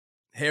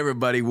Hey,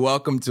 everybody.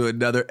 Welcome to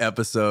another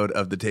episode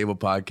of the Table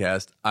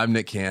Podcast. I'm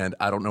Nick Hand.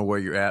 I don't know where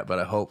you're at, but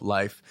I hope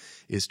life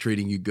is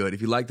treating you good.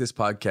 If you like this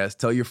podcast,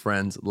 tell your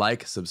friends,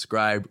 like,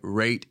 subscribe,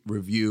 rate,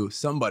 review.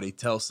 Somebody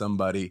tell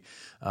somebody.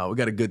 We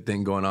got a good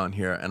thing going on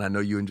here, and I know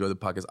you enjoy the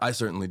podcast. I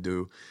certainly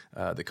do.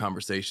 The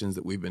conversations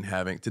that we've been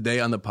having. Today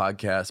on the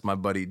podcast, my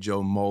buddy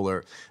Joe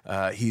Moeller.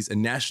 He's a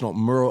National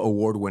Murrow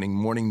Award-winning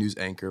morning news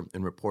anchor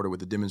and reporter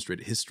with a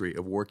demonstrated history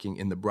of working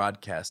in the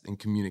broadcast and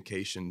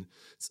communication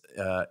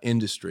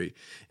industry.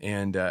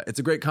 And it's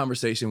a great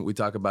conversation. We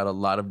talk about a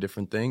lot of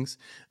different things,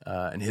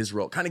 and his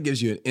role kind of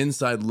gives you an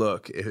inside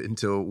look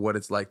into what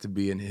it's like to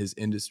be in his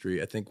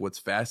industry. I think what's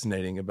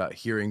fascinating about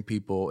hearing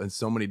people in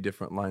so many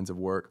different lines of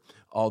work,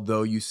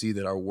 although you see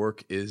that our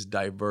work is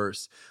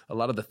diverse, a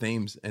lot of the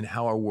themes and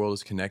how our world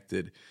is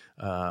connected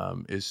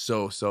is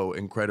so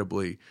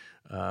incredibly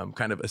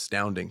kind of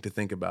astounding to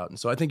think about. And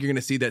so I think you're going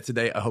to see that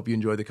today. I hope you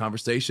enjoy the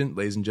conversation.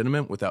 Ladies and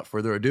gentlemen, without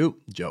further ado,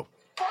 Joe.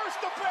 First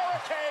the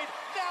barricade,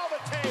 now the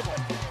table.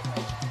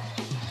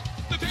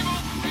 The table.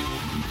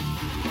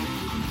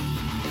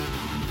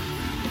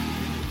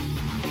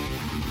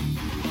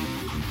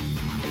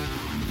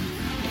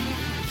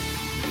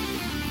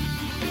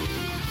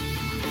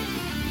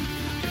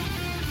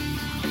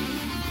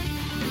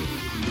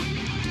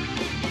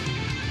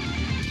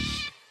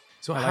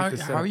 So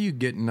how are you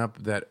getting up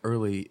that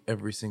early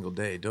every single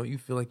day? Don't you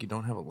feel like you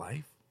don't have a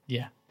life?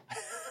 Yeah.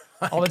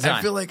 All the time.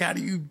 I feel like how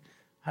do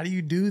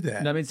you do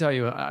that? Let me tell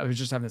you, I was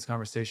just having this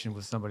conversation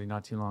with somebody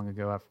not too long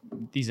ago.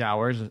 These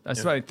hours,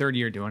 that's my third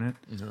year doing it.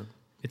 Mm-hmm.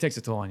 It takes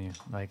a toll on you.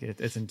 Like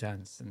it's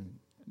intense. And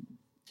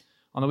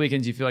on the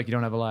weekends, you feel like you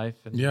don't have a life.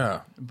 And,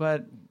 yeah.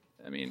 But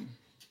I mean,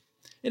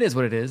 it is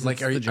what it is.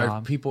 Like, it's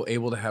are people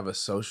able to have a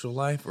social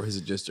life, or are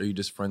you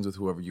just friends with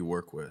whoever you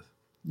work with?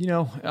 You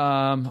know,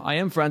 I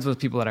am friends with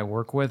people that I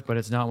work with, but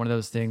it's not one of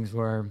those things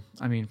where,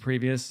 I mean,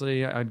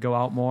 previously I'd go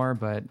out more,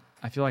 but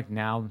I feel like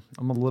now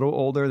I'm a little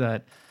older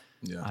that,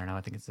 I don't know,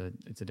 I think it's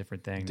a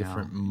different thing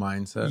Different now.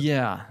 mindset?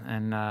 Yeah,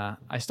 and I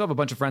still have a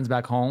bunch of friends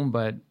back home,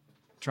 but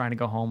trying to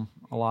go home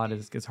a lot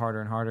gets harder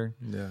and harder.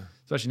 Yeah.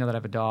 Especially now that I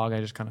have a dog, I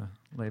just kind of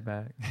lay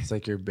back. It's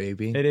like your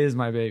baby? It is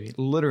my baby,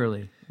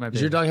 literally my baby.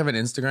 Does your dog have an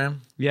Instagram?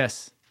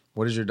 Yes.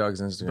 What is your dog's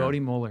Instagram?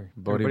 Bodie Moeller.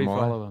 Bodie Everybody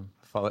Moeller? follow him.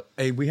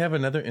 Hey, we have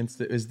another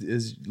Insta.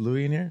 Is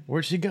Louie in here?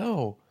 Where'd she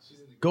go?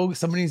 Go.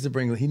 Somebody needs to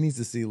bring. He needs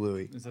to see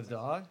Louie. Is this a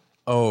dog?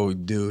 Oh,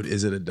 dude,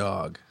 is it a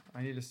dog?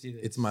 I need to see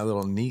this. It's my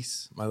little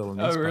niece. My little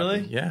niece. Oh,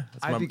 really? Puppy. Yeah,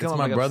 it's I've my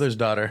become brother's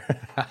daughter.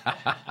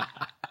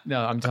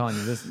 No, I'm telling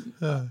you this.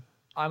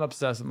 I'm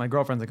obsessed. My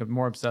girlfriend's like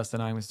more obsessed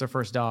than I am. It's their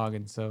first dog,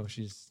 and so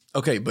she's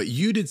Okay, but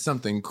you did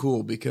something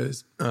cool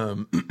because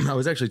I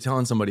was actually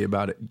telling somebody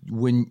about it.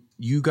 When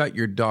you got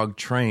your dog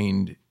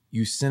trained,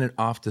 you sent it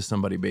off to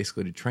somebody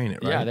basically to train it,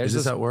 right? Yeah, is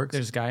this how it works?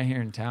 There's a guy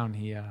here in town.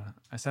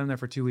 I sent him there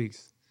for 2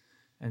 weeks,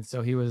 and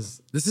so he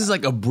was. This is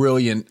like a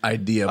brilliant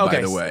idea,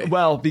 by the way.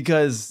 Well,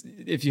 because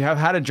if you have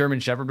had a German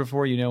Shepherd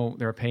before, you know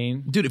they're a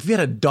pain. Dude, if you had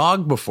a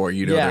dog before,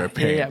 you know they're a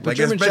pain. Yeah. But Like,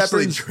 German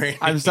especially Shepherds, training.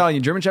 I'm telling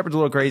you, German Shepherd's a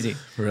little crazy.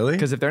 Really?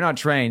 Because if they're not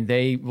trained,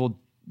 they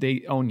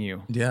own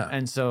you. Yeah.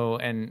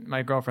 And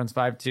my girlfriend's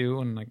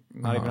 5'2" and like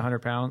not even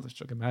 100 pounds.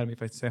 She'll get mad at me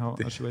if I say how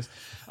much she weighs.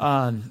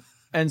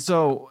 And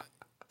so.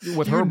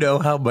 With You her, know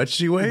how much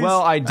she weighs?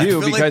 well, I do feel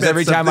like because that's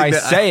every time I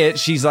something that say it,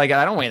 she's like,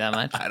 "I don't weigh that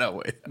much." I don't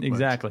weigh that much.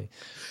 Exactly.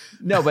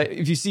 No, but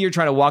if you see you're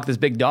trying to walk this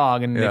big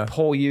dog and Yeah. they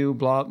pull you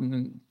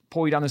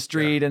down the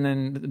street, and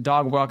then the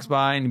dog walks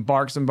by and he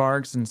barks,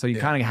 and so you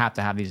kind of have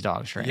to have these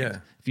dogs trained. Yeah.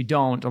 If you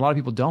don't, a lot of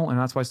people don't, and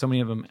that's why so many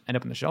of them end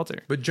up in the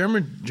shelter. But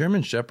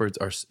German Shepherds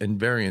are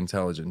very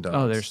intelligent dogs.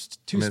 Oh, they're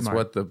too It's smart.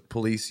 what the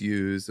police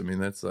use. I mean,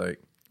 that's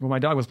like Well, my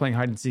dog was playing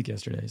hide and seek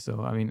yesterday,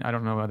 so I mean, I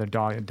don't know other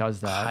dog that does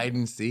that. hide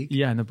and seek.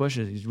 Yeah, in the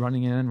bushes, he's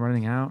running in,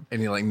 running out. And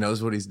he like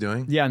knows what he's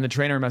doing. Yeah, and the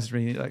trainer messaged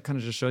me. That kind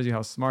of just shows you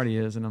how smart he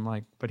is. And I'm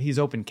like, but he's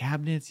opened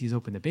cabinets, he's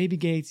opened the baby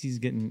gates, he's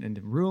getting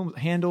into room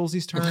handles,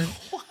 he's turned.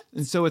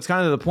 And so it's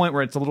kind of the point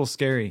where it's a little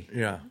scary.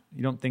 Yeah.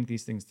 You don't think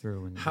these things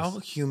through. And How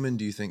human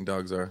do you think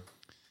dogs are?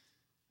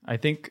 I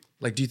think,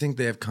 Like, do you think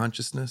they have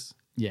consciousness?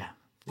 yeah,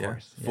 of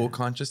course. Full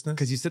consciousness?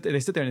 Because they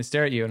sit there and they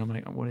stare at you, and I'm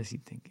like, what is he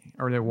thinking?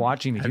 Or they're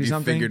watching me Have do you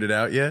something. figured it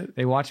out yet?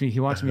 They watch me. He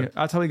watched me.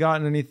 That's how he got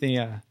underneath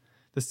the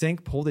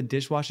sink, pulled the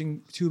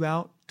dishwashing tube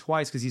out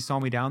twice because he saw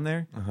me down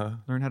there.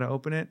 Learned how to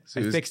open it. So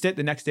I he was- fixed it.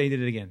 The next day, he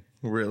did it again.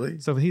 Really?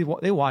 So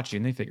they watch you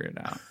and they figure it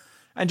out.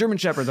 And German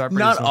Shepherds are pretty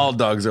Not smart. all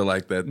dogs are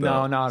like that, though.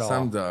 No, not all.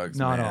 Some dogs,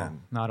 Not man, all.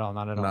 Not all.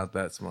 Not at all. not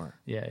that smart.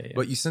 Yeah.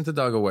 But you sent the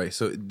dog away.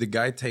 So the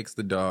guy takes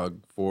the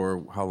dog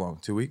for how long?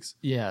 2 weeks?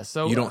 Yeah.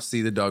 So You don't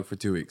see the dog for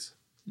 2 weeks.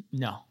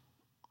 No.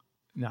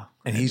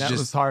 And he's that just-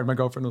 was hard. My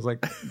girlfriend was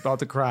like about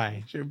to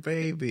cry. It's your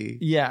baby.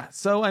 Yeah.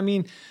 So I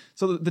mean,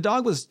 so the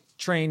dog was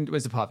trained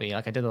as a puppy.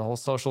 Like I did the whole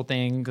social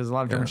thing because a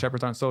lot of German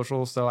Shepherds aren't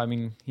social. So I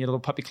mean, he had little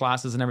puppy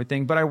classes and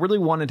everything. But I really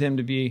wanted him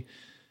to be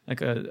like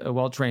a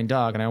well-trained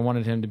dog, and I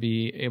wanted him to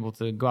be able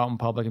to go out in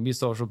public and be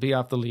social, be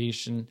off the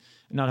leash, and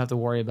not have to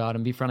worry about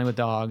him, be friendly with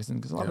dogs,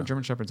 and because a lot of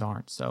German Shepherds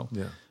aren't. So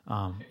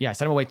I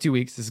sent him away 2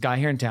 weeks. This guy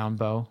here in town,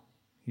 Bo,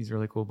 He's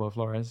really cool, Bo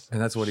Flores. And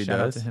that's what he Shout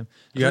out does. to him.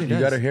 You That's what he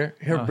got her does. here.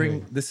 Here, Oh, bring.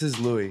 here. This is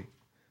Louie.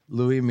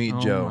 Louie meet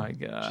Joe. my She's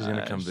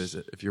gonna come gosh.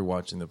 visit. If you're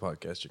watching the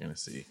podcast, you're gonna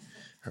see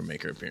her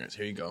make her appearance.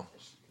 Here you go.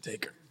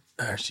 Take her.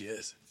 There she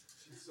is.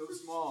 She's so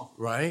small.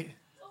 Right?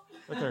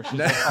 Look at her. She's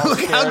Look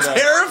how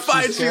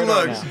terrified She's she scared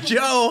right looks. now.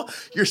 Joe,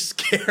 you're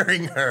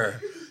scaring her.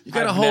 You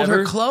gotta I've hold her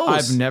never-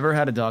 close. I've never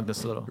had a dog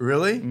this little.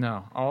 Really?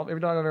 No, every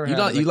dog I've ever You had.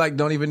 don't. You like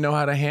don't even know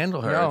how to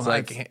handle her. No, it's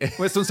like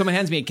when someone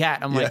hands me a cat,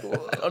 I'm like,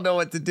 I don't know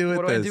what to do with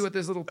what this. do I do with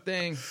this little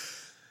thing?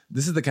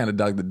 This is the kind of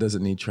dog that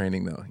doesn't need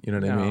training, though. You know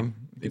what I No. mean?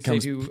 It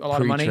saves you a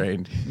lot of money.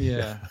 pre-trained.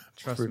 Yeah,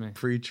 trust me.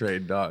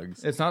 Pre-trained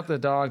dogs. It's not the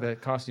dog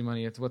that costs you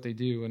money; it's what they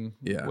do and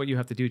Yeah. what you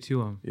have to do to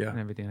them. Yeah. and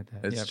everything like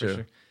that. That's yeah, true. for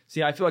sure.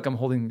 See, I feel like I'm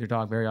holding your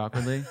dog very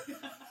awkwardly,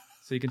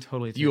 so you can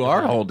totally. Take You her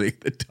are back. holding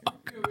the dog.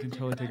 You can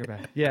totally take her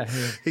back. Yeah.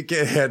 Here. He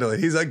can't handle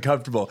it. He's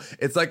uncomfortable.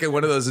 It's like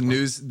one of those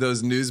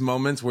news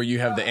moments where you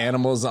have the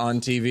animals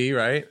on TV,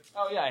 right?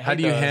 Oh yeah. I hate How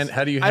do you those.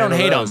 how do you I don't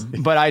hate handle those?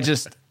 them, but I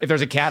just if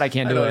there's a cat, I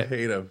can't I do don't it.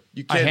 hate them.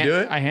 You I can't do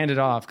it. I hand it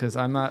off because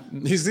I'm not.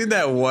 You seen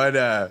that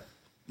one?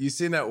 You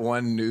seen that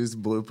one news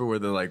blooper where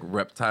the like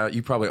reptile?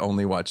 You probably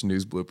only watch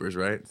news bloopers,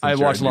 right? Since I you're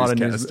watch a lot of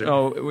news. newscaster.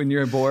 Oh, when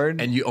you're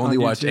bored, And you only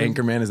on watch YouTube?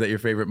 Anchorman. Is that your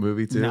favorite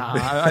movie too? Nah,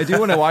 I do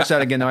want to watch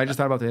that again though. I just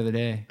thought about it the other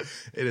day.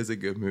 It is a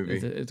good movie.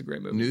 It's a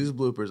great movie. News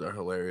bloopers are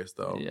hilarious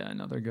though. Yeah,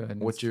 no, they're good.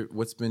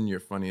 What's been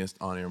your funniest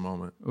on-air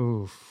moment?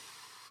 Oof.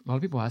 A lot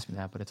of people ask me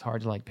that, but it's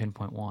hard to like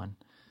pinpoint one.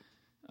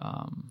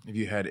 Have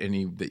you had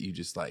any that you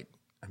just like?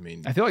 I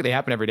mean, I feel like they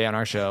happen every day on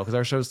our show because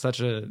our show's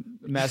such a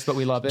mess, but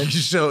we love your it.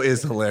 show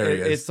is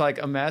hilarious. It's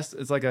like a mess.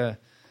 It's like a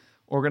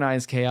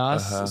organized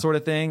chaos Uh-huh. sort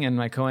of thing. And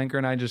my co-anchor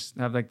and I just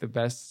have like the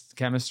best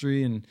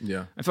chemistry. And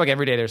Yeah. I feel like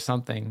every day there's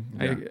something.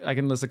 Yeah. I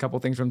can list a couple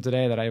things from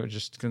today that I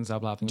just couldn't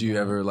stop laughing. Do you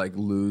about. ever like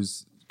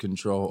lose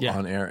control Yeah.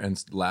 on air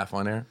and laugh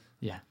on air?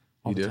 Yeah.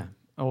 All You the do? time.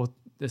 Oh,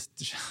 this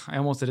I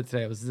almost did it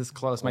today. It was this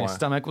close. My Why?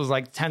 stomach was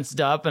like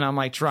tensed up and I'm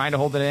like trying to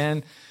hold it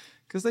in.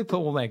 Because they put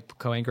like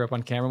co-anchor up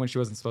on camera when she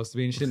wasn't supposed to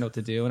be and she didn't know what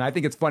to do. And I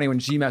think it's funny when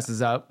she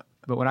messes up,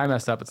 but when I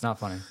mess up, it's not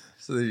funny.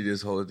 So then you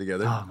just hold it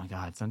together. Oh my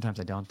God. Sometimes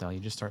I don't though. You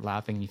just start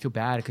laughing and you feel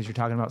bad because you're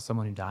talking about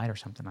someone who died or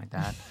something like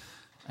that.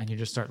 And you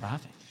just start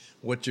laughing.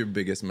 What's your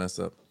biggest mess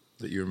up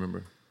that you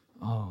remember?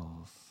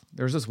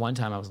 There was this one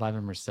time I was live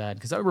in Merced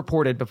because I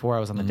reported before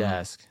I was on the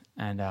desk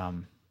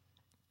and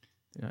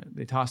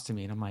they tossed to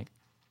me and I'm like,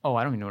 oh,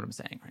 I don't even know what I'm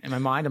saying. In my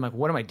mind, I'm like,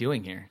 what am I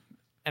doing here?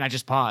 And I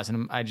just paused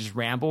and I just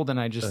rambled and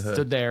I just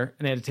stood there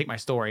and they had to take my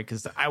story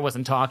because I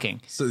wasn't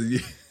talking. So, you,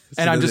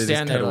 And I'm then just they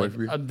standing there cut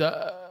away like, from you?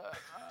 duh.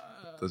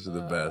 Those are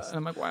the best. And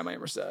I'm like, why am I in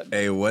Merced?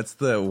 Hey, what's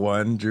the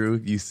one, Drew,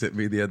 you sent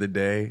me the other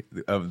day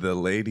of the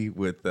lady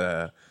with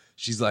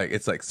she's like,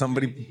 it's like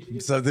something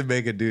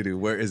make a doo-doo.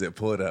 Where is it?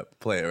 Pull it up.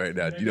 Play it right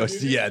now. Do you know?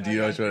 Yeah, do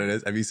you know which one it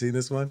is? Have you seen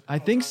this one? I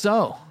think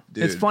so.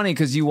 It's Dude. funny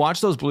because you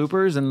watch those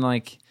bloopers and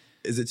like,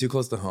 Is it too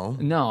close to home?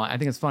 no, I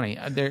think it's funny.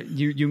 There,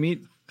 you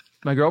meet.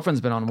 My girlfriend's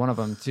been on one of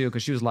them too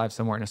because she was live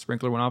somewhere and a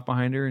sprinkler went off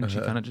behind her and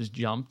she kind of just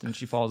jumped and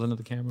she falls into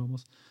the camera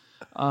almost.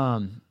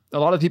 A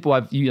lot of people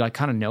you like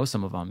kind of know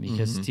some of them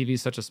because TV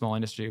is such a small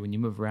industry. When you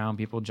move around,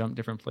 people jump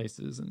different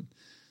places, and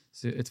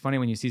so it's funny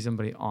when you see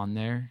somebody on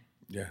there.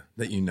 Yeah,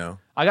 that you know.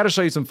 I got to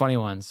show you some funny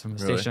ones from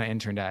the Really? station I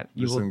interned at.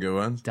 You There's will some good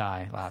ones.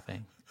 die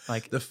laughing.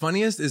 Like The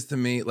funniest is to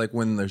me like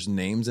when there's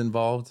names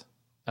involved.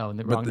 and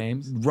the but wrong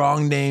names.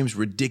 Wrong names,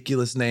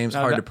 ridiculous names,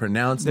 hard to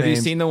pronounce Have names.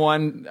 you seen the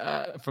one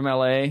from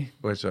LA?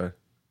 Which one?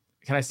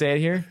 Can I say it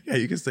here? Yeah,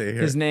 you can say it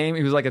here. His name,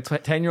 he was like a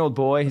 10-year-old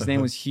boy. His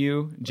name was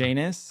Hugh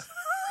Janus.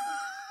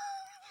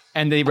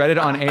 And they read it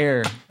on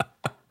air.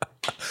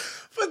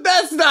 But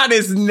that's not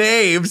his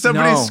name.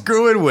 Somebody's No.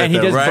 screwing with and he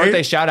him, does right?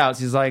 birthday shout outs.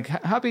 He's like,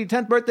 happy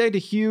 10th birthday to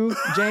Hugh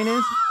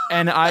Janus.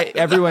 And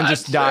everyone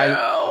just died.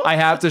 I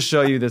have to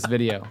show you this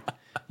video.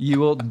 You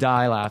will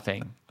die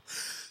laughing.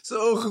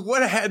 So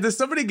does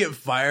somebody get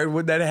fired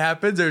when that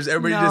happens, or does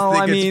everybody No, just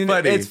think I mean, it's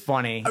funny? it's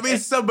funny. I mean,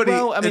 somebody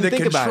in the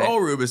think about control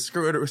it. room is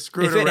screwing If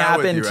it around with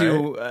happened you,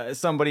 to right?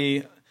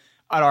 somebody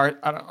on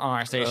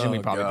our station, Oh,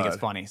 we'd probably think it's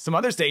God. funny. Some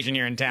other station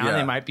here in town, Yeah.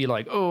 they might be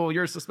like, "Oh,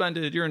 you're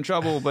suspended, you're in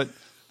trouble." But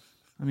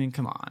I mean,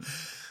 come on.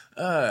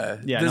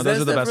 Yeah, Does no, those that are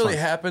the stuff best really ones.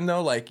 happen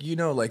though? Like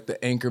like the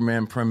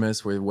Anchorman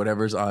premise where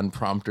whatever's on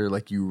prompter,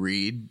 like you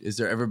read. Is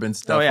there ever been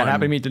stuff? Oh yeah, on, it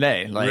happened to me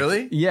today. Like,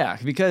 Really? Yeah,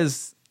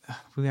 because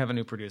we have a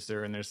new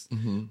producer, and there's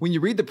when you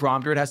read the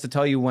prompter, it has to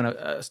tell you when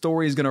a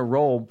story is going to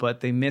roll,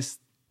 but they miss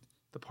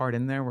the part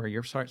in there where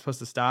you're supposed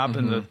to stop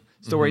and the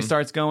story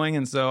starts going,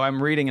 and so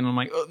I'm reading, and I'm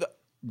like, oh,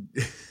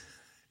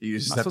 You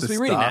just I'm have supposed to to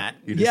be reading stop. that.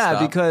 You just Yeah,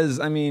 stop. because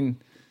I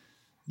mean,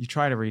 you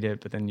try to read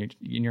it, but then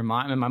in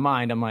my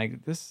mind, I'm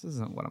like, this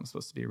isn't what I'm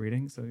supposed to be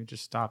reading. So you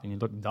just stop and you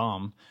look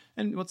dumb.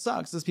 And what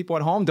sucks is people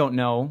at home don't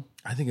know.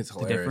 I think it's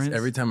hilarious. difference?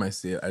 Every time I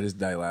see it, I just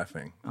die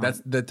laughing.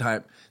 That's the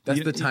time.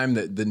 That's the time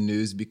that the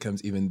news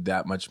becomes even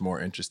that much more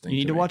interesting. You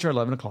need to me. watch our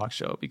 11 o'clock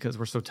show because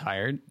we're so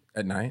tired.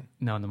 at night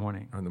No, in the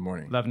morning. or in the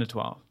morning. 11 to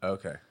 12.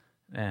 Okay,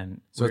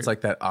 And so it's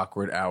like that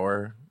awkward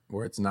hour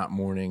where it's not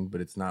morning, but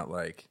it's not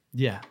like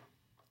yeah.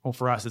 Well,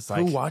 for us, it's like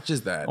Who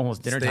watches that?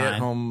 almost dinner Stay time. at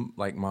home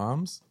like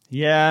moms?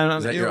 Yeah,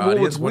 Is that your well,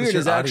 audience? what's What weird your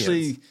is audience?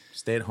 actually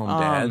Stay at home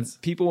dads.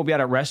 people will be out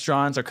at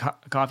restaurants or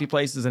coffee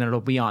places, and it'll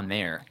be on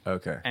there.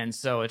 Okay. And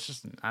so it's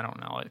just, I don't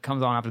know. It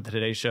comes on after the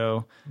Today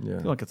Show. Yeah.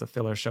 I feel like it's a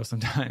filler show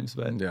sometimes,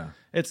 but Yeah.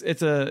 it's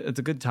a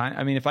good time.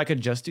 I mean, if I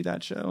could just do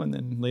that show and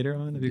then later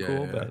on, it'd be Yeah,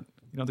 cool. yeah. But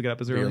you don't have to get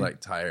up as early. You're like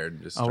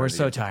tired. Just oh, we're trying to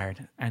so get-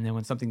 tired. And then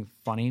when something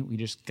funny, we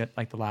just get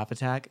like the laugh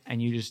attack, and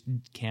you just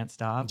can't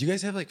stop. Do you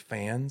guys have like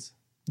fans?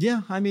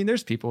 Yeah, I mean,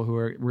 there's people who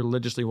are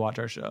religiously watch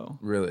our show.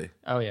 Really?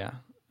 Oh yeah,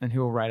 and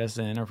who will write us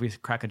in, or if we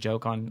crack a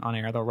joke on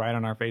air, they'll write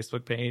on our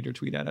Facebook page or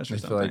tweet at us or I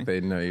something. feel like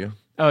they know you.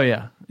 Oh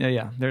yeah.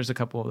 There's a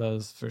couple of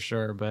those for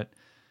sure, but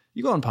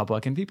you go in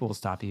public and people will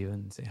stop you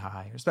and say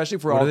hi, especially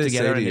if we're What all do they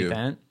together say at to an you?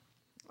 event.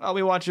 Oh,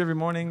 we watch you every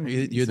morning.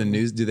 You're the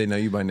news. Do they know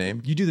you by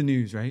name? You do the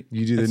news, right?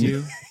 You do That's the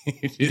you.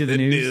 news. You do the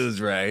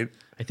news? right?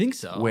 I think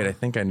so. Wait, I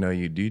think I know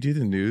you. Do you do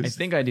the news? I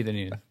think I do the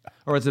news.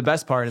 Or it's the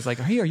best part. It's like,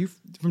 hey, are you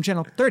from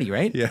Channel 30,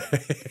 right? Yeah.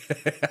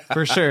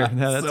 For sure.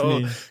 No, that's so,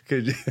 me.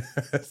 could you,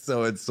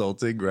 so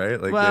insulting,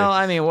 right? Like, Well,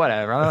 I mean,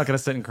 whatever. I'm not going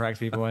to sit and correct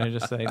people. I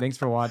just say, thanks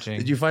for watching.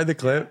 did you find the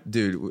clip,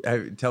 dude?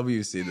 Tell me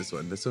you see this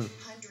one. This one.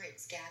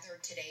 Hundreds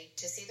gathered today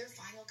to say their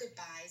final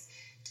goodbyes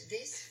to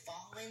this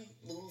fallen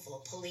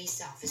Louisville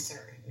police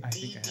officer,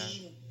 think I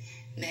D.D.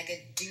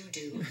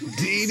 Megadoodoo.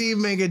 DD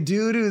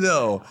Megadoodoo,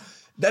 though.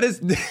 That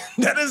is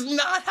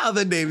not how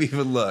the name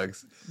even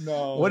looks.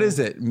 No. What is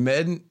it?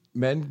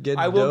 Megadoodoo?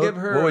 I will give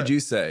her- What would you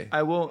say?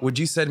 I will- Would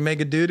you say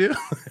Megadoodoo?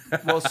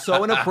 Well,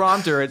 so in a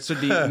prompter, it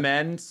should be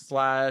men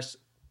slash.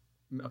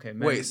 Okay,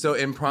 men. Wait, so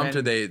in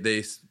prompter men-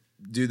 they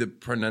do the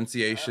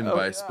pronunciation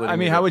by splitting. I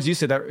mean, it how up. would you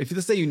say that? If you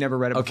let's say you never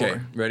read it before. Okay,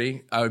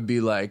 ready? I would be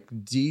like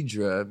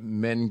Deidre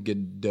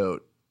Mengadot.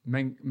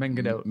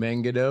 Mengadot.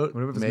 Mengadot,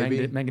 What if it's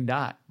maybe.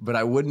 Mengadot? But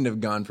I wouldn't have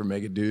gone for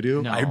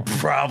Megadoodoo. No. I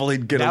probably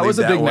could That have was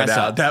leave a that big one mess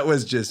out. up. That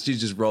was just she's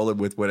just rolling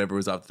with whatever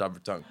was off the top of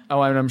her tongue.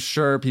 Oh, and I'm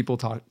sure people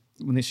talk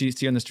when they see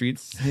you on the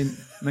streets. Hey,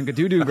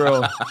 Mengadoo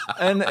girl,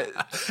 and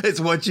It's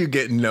what you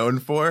get known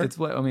for. it's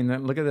what I mean.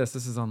 Look at this.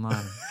 This is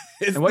online,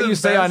 It's and what the you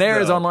say on best, air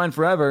is though. online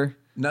forever.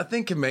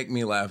 Nothing can make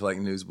me laugh like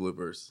news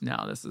bloopers.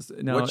 No, this is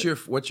no.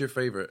 What's your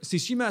favorite? see?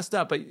 She messed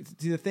up, but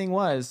see, the thing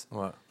was,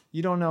 What?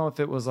 you don't know if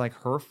it was like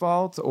her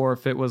fault or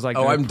if it was like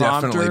Oh, a I'm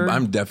prompter.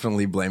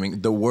 definitely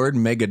blaming the word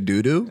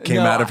Megadoodoo came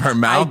No, out of her I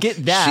mouth.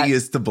 get that. She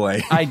is to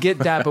blame. I get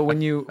that, but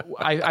when you,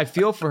 I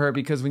feel for her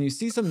because when you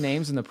see some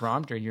names in the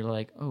prompter, you're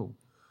like, oh,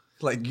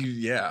 like you,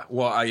 yeah.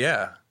 Well,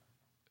 yeah.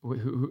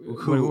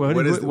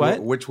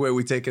 what? Which way are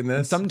we taking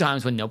this?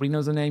 Sometimes when nobody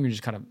knows the name, you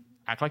just kind of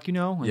act like you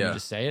know and Yeah. you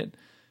just say it.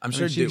 I'm I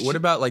sure. mean, What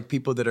about like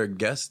people that are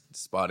guest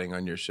spotting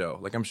on your show?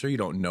 Like, I'm sure you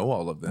don't know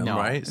all of them, No,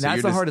 right? and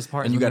that's you're the hardest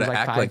part. And is you when got to there's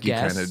act five like you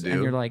kind guests of do.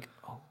 and you're like,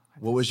 oh.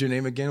 What was your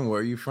name again? Where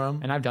are you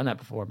from? And I've done that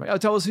before,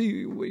 but tell us what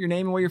your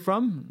name and where you're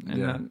from, and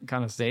Yeah. that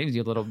kind of saves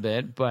you a little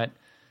bit. But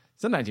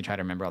sometimes you try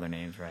to remember other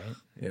names, right?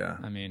 Yeah.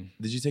 I mean,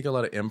 Did you take a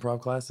lot of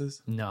improv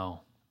classes?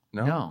 no.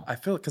 No. I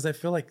feel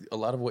like a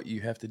lot of what you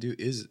have to do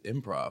is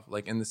improv,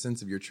 like in the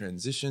sense of your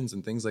transitions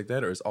and things like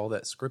that, or is all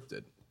that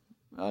scripted?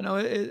 Oh no,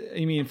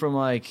 you mean from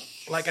like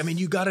Like, I mean,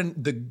 you got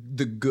the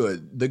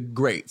good, the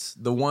greats,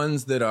 the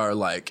ones that are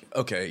like,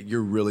 okay,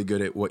 you're really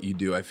good at what you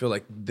do. I feel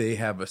like they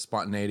have a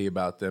spontaneity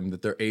about them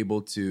that they're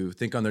able to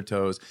think on their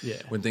toes. Yeah.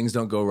 When things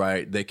don't go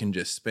right, they can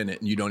just spin it,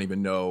 and you don't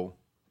even know.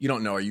 You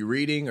don't know. Are you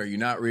reading? Are you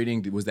not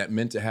reading? Was that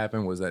meant to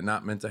happen? Was that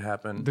not meant to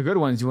happen? the good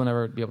ones, you will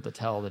never be able to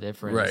tell the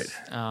difference.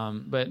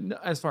 Right. But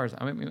as far as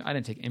I mean, I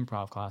didn't take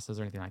improv classes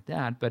or anything like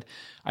that, but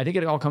I think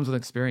it all comes with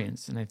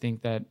experience, and I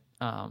think that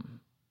a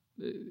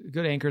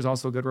good anchor is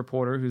also a good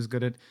reporter who's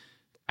good at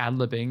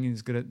ad-libbing,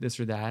 who's good at this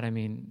or that. I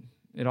mean,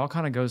 it all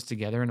kind of goes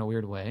together in a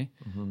weird way,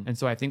 and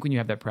so I think when you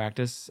have that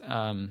practice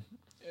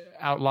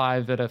out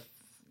live at a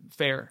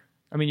fair,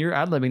 I mean, you're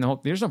ad-libbing the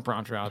whole. There's no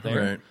prompter out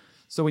there. Right.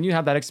 So when you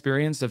have that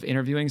experience of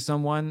interviewing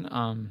someone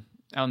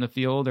out in the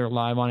field or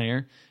live on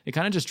air, it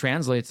kind of just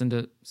translates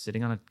into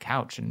sitting on a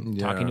couch and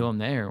talking to them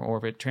there, or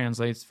if it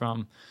translates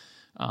from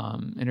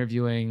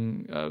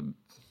interviewing a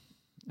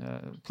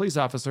police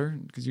officer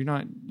because you're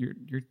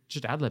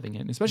just ad-libbing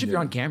it, especially if you're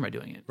on camera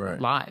doing it Right.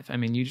 live. I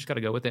mean, you just got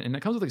to go with it, and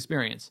it comes with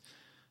experience.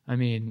 I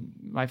mean,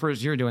 my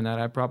first year doing that,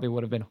 I probably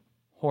would have been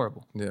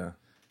horrible. Yeah.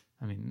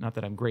 I mean, not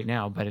that I'm great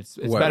now, but it's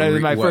What, better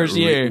than my first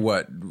year.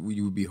 What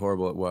you would be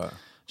horrible at? What?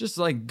 Just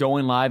like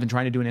going live and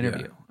trying to do an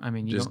interview. I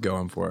mean, you Just don't-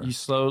 going for it. You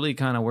slowly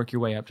kind of work your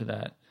way up to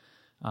that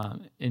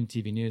in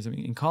TV news. I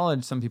mean, in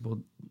college, some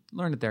people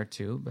learn it there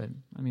too, but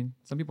I mean,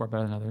 some people are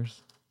better than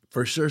others.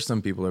 For sure,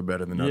 some people are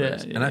better than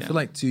others, yeah, and I yeah. feel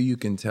like too, you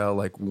can tell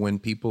like when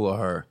people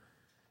are.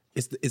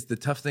 It's the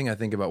tough thing I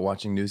think about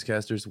watching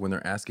newscasters when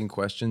they're asking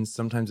questions.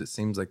 Sometimes it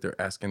seems like they're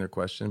asking their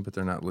question, but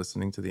they're not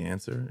listening to the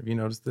answer. Have you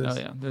noticed this? Oh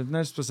yeah,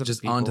 there's specific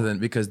Just people. onto them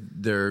because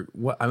they're.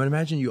 What I would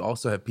imagine you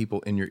also have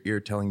people in your ear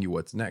telling you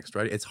what's next,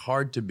 right? It's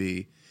hard to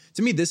be.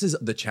 to me, this is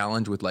the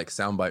challenge with like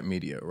soundbite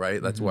media,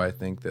 right? That's why I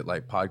think that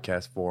like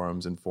podcast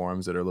forums and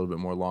forums that are a little bit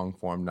more long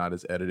form, not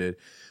as edited,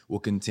 will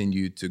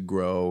continue to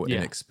grow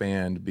and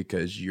expand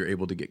because you're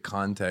able to get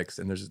context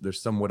and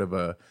there's somewhat of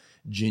a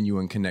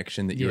genuine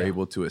connection that you're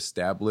able to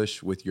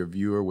establish with your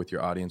viewer, with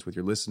your audience, with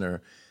your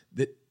listener.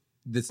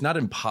 That's not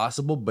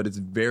impossible, but it's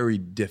very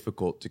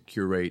difficult to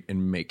curate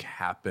and make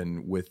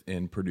happen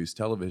within produced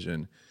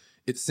television.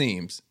 It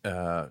seems,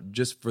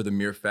 just for the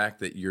mere fact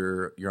that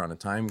you're on a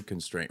time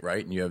constraint,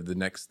 right? And you have the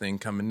next thing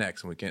coming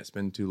next, and we can't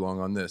spend too long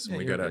on this, and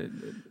we got to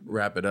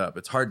wrap it up.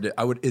 It's hard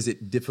to. Is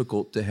it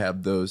difficult to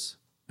have those?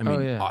 I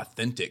mean,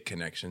 authentic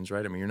connections,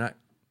 right? I mean, you're not.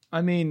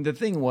 I mean, the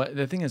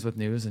thing is with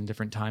news and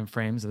different time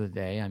frames of the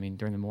day. I mean,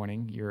 during the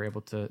morning, you're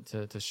able to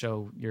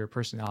show your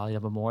personality a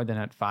little more than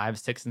at 5,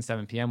 6, and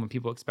 7 p.m. when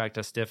people expect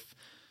a stiff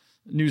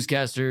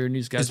newscaster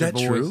Is that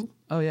voice. true?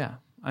 Oh yeah.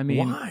 I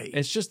mean, why?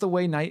 It's just the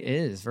way night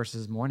is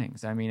versus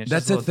mornings. I mean,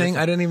 That's a thing.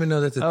 I didn't even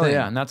know that's a thing. Oh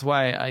yeah, and that's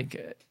why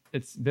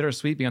it's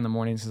bittersweet being on the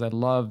mornings because I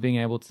love being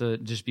able to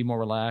just be more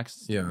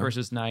relaxed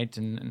versus night,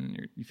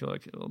 and you feel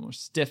like a little more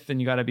stiff,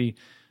 and you got to be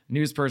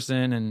news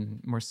person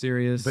and more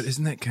serious. But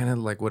isn't that kind of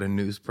like what a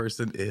news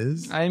person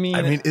is? I mean,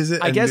 is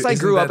it? I guess I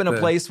grew up in a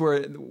place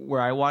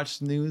where I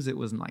watched news. It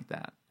wasn't like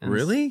that. And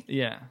really?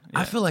 Yeah.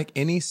 I feel like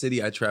any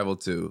city I travel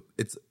to,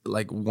 it's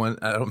like one.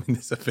 I don't mean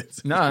this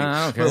offensive. No,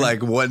 I don't care. But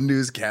like one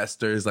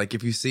newscaster is like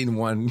if you've seen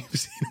one, you've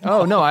seen.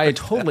 Oh no, I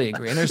totally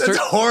agree. And that's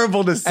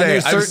horrible to say.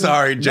 I'm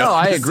sorry, Joe. No,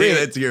 I agree.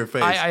 Say that to your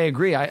face. I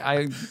agree.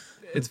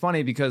 It's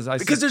funny because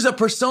there's a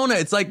persona.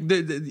 It's like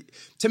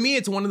to me,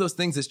 it's one of those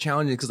things that's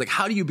challenging because like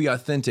how do you be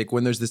authentic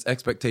when there's this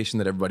expectation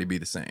that everybody be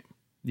the same?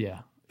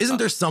 Yeah, isn't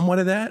there somewhat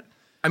of that?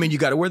 I mean, you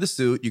got to wear the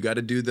suit. You got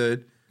to do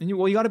the. And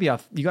you got to be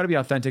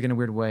authentic in a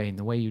weird way, in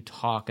the way you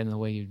talk, and the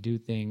way you do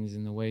things,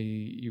 and the way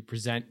you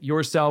present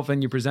yourself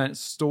and you present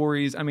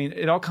stories. I mean,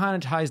 it all kind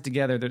of ties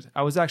together.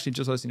 I was actually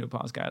just listening to a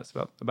podcast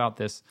about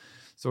this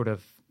sort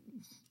of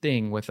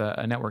thing with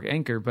a network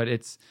anchor, but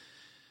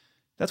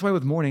that's why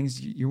with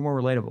mornings you're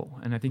more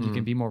relatable, and I think you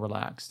can be more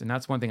relaxed, and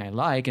that's one thing I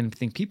like, and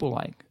think people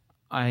like.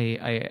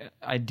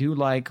 I do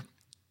like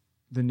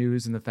the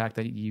news and the fact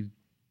that you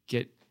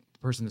get the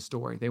person the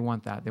story. They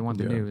want that. They want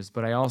the news.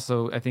 But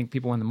I think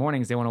people in the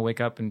mornings they want to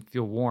wake up and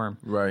feel warm.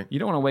 Right. You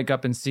don't want to wake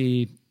up and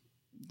see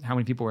how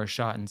many people were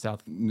shot in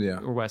South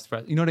or West.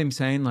 You know what I'm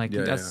saying? Like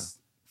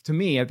to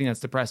me, I think that's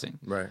depressing.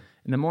 Right.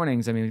 In the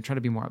mornings, I mean, we try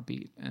to be more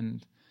upbeat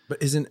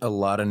But isn't a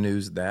lot of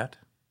news that?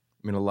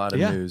 I mean, a lot of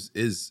news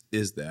is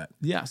that.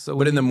 Yeah. So,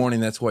 but in the morning,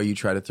 that's why you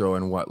try to throw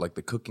in like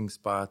the cooking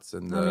spots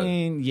and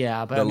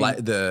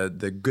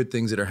the good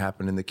things that are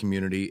happening in the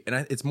community,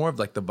 and it's more of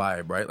like the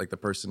vibe, right? Like the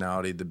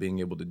personality, the being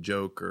able to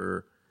joke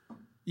or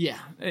and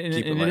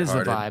it is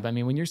the vibe. I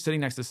mean, when you're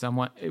sitting next to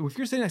someone, if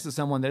you're sitting next to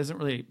someone that doesn't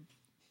really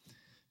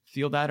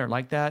feel that or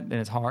like that, then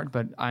it's hard.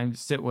 But I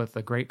sit with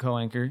a great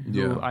co-anchor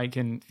who I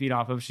can feed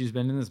off of. She's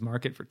been in this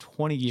market for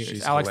 20 years.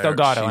 She's Alex hilarious.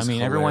 Delgado. I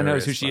mean, everyone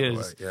knows who she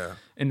is Yeah.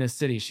 in this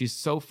city. She's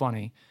so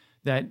funny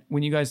that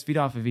when you guys feed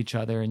off of each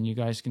other and you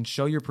guys can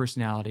show your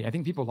personality, I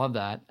think people love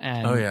that.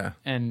 And,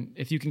 and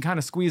if you can kind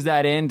of squeeze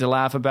that in to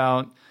laugh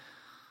about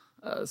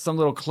some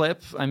little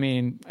clip, I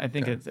mean, I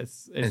think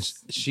it's and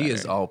she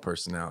is all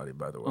personality,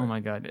 by the way. Oh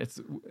my God.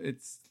 It's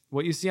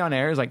what you see on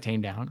air is like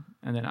tamed down,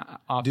 and then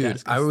off dude,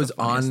 desk, I was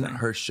on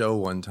her show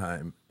one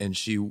time, and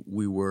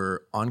we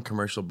were on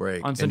commercial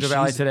break on Central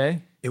Valley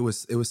Today. It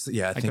was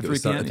yeah, I think it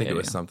was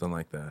something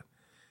like that,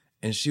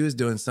 and she was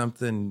doing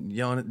something,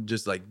 yelling,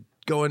 just like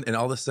going, and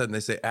all of a sudden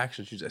they say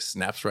action, she just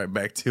snaps right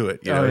back to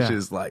it. You know,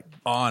 she's like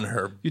on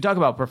her. You talk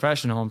about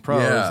professional and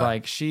pros,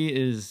 like she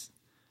is,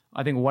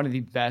 I think, one of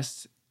the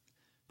best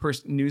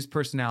news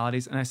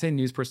personalities, and I say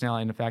news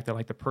personality in the fact that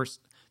like her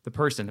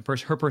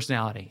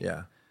personality,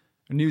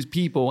 news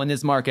people in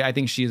this market, I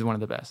think she is one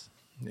of the best.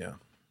 Yeah,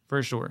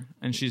 for sure.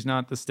 And she's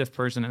not the stiff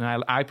person,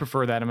 and I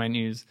prefer that in my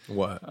news.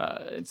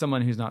 What?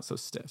 Someone who's not so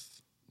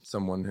stiff.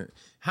 Someone who.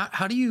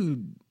 How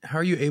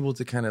are you able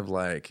to kind of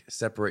like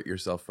separate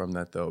yourself from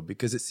that though?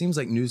 Because it seems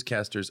like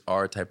newscasters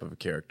are a type of a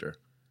character.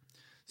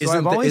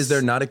 Is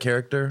there not a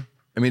character?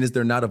 I mean, is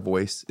there not a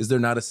voice? Is there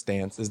not a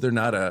stance? Is there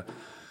not a?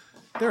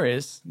 There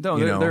is. No,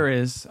 there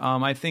is.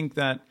 I think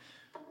that.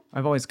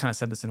 I've always kind of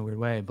said this in a weird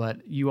way, but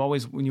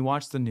when you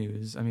watch the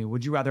news, I mean,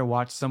 would you rather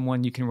watch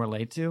someone you can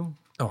relate to?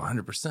 Oh,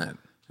 100%.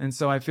 And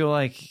so I feel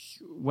like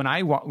when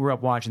I grew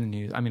up watching the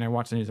news, I mean, I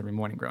watched the news every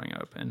morning growing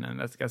up, and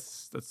that's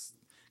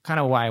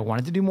kind of why I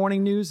wanted to do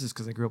morning news, is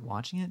because I grew up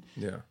watching it.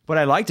 Yeah. But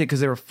I liked it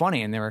because they were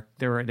funny and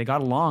they got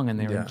along and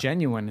they were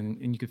genuine,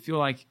 and you could feel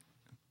like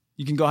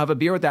you can go have a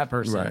beer with that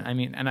person. Right. I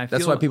mean, and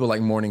that's why people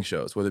like morning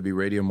shows, whether it be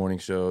radio morning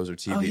shows or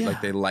TV. Oh, yeah. Like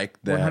they like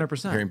that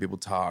 100%. Hearing people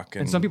talk,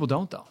 and some people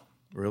don't though.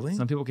 Really?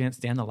 Some people can't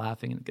stand the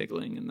laughing and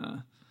giggling and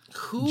the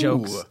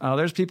jokes. Oh,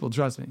 there's people,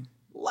 trust me.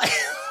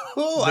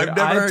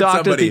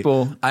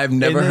 I've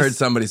never heard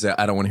somebody say,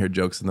 I don't want to hear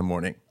jokes in the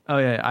morning. Oh,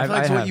 yeah. I feel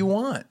like that's what you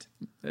want.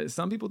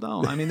 Some people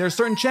don't. I mean, there's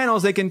certain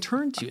channels they can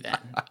turn to then.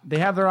 They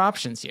have their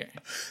options here.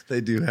 They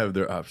do have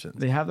their options.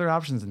 They have their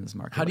options in this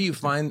market. How do you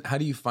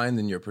find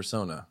in your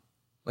persona?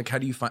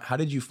 Like, how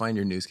did you find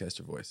your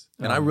newscaster voice?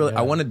 And I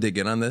want to dig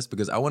in on this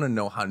because I want to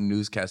know how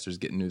newscasters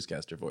get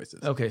newscaster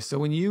voices. Okay, so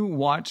when you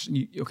watch,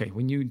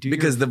 when you do,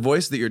 Because the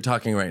voice that you're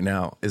talking right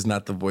now is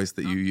not the voice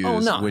that you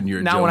use when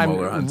you're now Joe when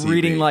Mueller on I'm TV.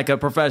 reading like a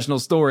professional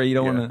story, you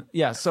don't want to.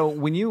 Yeah. So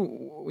when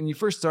you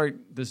first start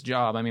this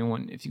job, I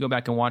mean, if you go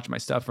back and watch my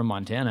stuff from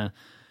Montana,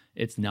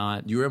 it's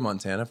not. You were in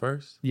Montana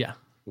first? Yeah.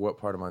 What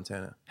part of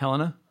Montana?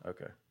 Helena,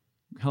 Okay.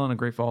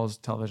 Great Falls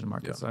television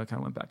market. So I kind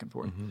of went back and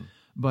forth.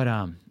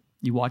 But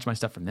you watch my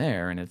stuff from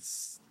there, and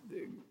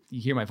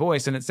you hear my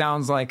voice, and it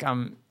sounds like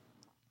I'm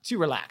too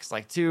relaxed,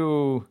 like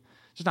too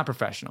just not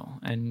professional,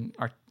 and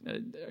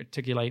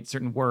articulate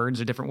certain words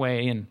a different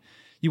way. And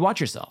you watch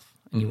yourself,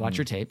 and you watch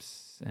your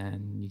tapes,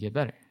 and you get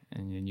better.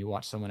 And then you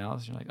watch someone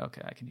else, and you're like,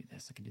 okay, I can do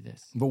this. I can do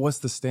this. But what's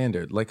the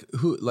standard? Like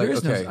who? Like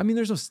okay.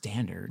 There's no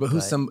standard. But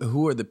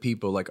who are the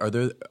people? Like,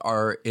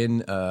 are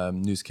in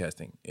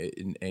newscasting,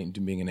 in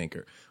being an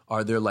anchor?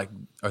 Are there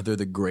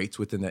the greats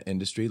within that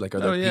industry? Like, are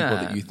there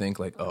people that you think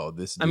like, oh,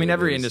 this? I mean,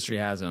 every industry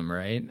has them,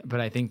 right?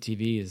 But I think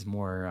TV is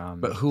more.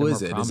 But who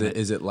is it?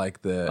 Is it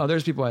like the? Oh,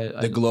 there's people.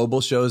 The global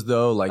shows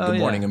though, like Good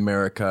Morning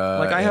America.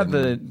 Like I have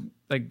the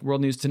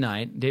World News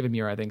Tonight. David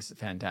Muir, I think, is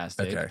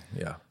fantastic. Okay,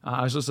 yeah.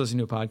 I was just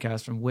listening to a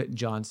podcast from Whit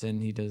Johnson.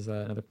 He does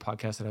another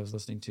podcast that I was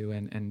listening to,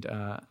 and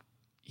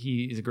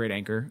he is a great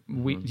anchor.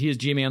 He is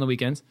GMA on the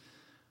weekends.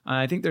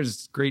 I think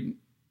there's great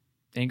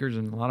anchors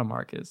in a lot of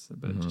markets,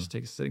 but it just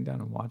takes sitting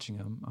down and watching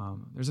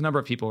them. There's a number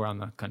of people around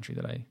the country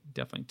that I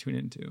definitely tune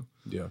into.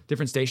 Yeah,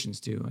 different stations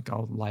too. Like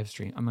I'll live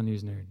stream. I'm a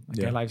news nerd.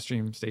 I live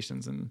stream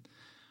stations in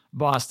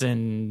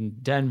Boston,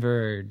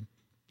 Denver,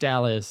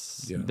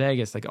 Dallas,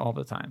 Vegas, like all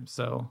the time.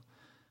 So.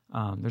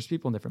 There's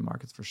people in different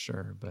markets for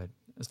sure, but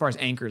as far as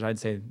anchors, I'd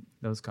say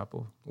those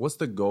couple. What's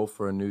the goal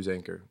for a news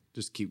anchor?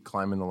 Just keep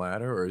climbing the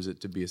ladder, or is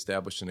it to be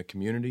established in a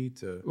community?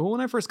 Well,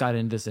 when I first got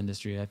into this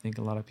industry, I think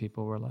a lot of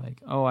people were like,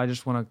 "Oh, I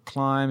just want to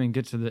climb and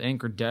get to the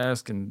anchor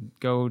desk and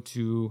go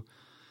to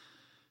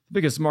the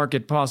biggest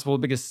market possible,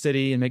 the biggest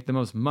city, and make the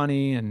most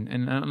money." And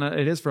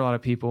it is for a lot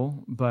of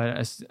people,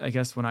 but I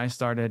guess when I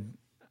started,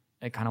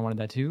 I kind of wanted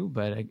that too.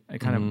 But I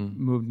kind of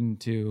moved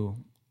into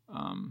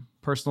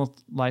personal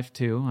life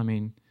too. I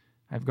mean.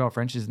 I have a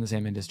girlfriend. She's in the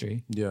same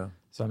industry. Yeah.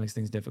 So it makes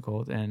things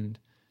difficult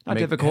but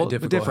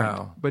different.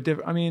 How? But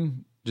I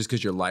mean, just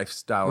because your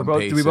lifestyle we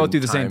both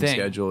do the same thing.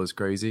 Schedule is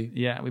crazy.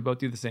 Yeah, we both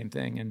do the same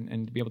thing,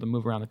 and to be able to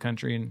move around the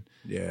country and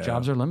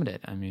jobs are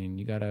limited. I mean,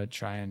 you got to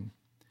try and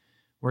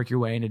work your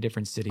way into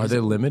different cities. Are they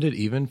limited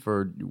even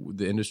for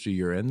the industry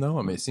you're in though?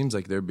 I mean, it seems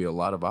like there'd be a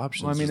lot of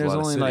options. Well, I mean, there's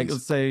only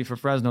let's say for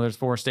Fresno, there's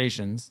 4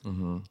 stations,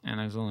 and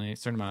there's only a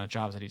certain amount of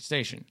jobs at each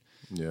station.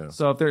 Yeah.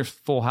 So if there's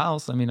full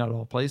house, I mean, not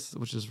all places,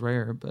 which is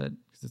rare, but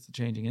because it's a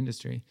changing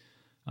industry,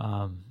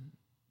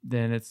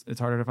 then it's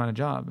harder to find a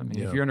job. I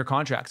mean, if you're under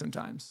contract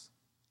sometimes,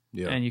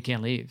 and you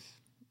can't leave,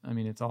 I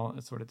mean, it's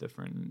sort of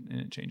different and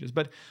it changes.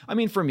 But I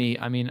mean, for me,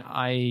 I mean,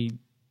 I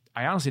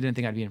honestly didn't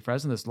think I'd be in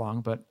Fresno this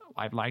long, but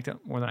I've liked it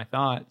more than I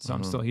thought. So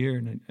I'm still here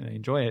and I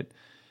enjoy it.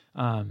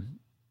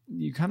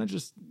 You kind of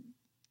just,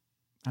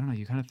 I don't know,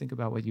 you kind of think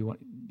about what you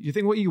want. You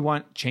think what you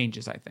want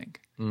changes, I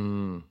think.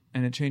 And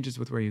it changes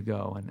with where you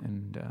go.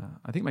 And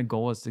I think my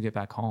goal is to get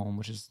back home,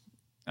 which is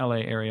LA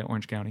area,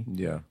 Orange County,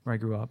 where I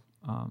grew up.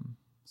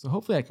 So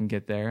hopefully I can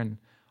get there. And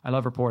I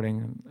love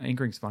reporting.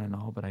 Anchoring's fun and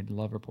all, but I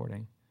love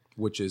reporting.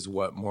 Which is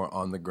what, more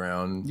on the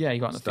ground? Yeah, you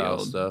go out in the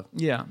field stuff.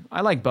 Yeah,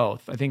 I like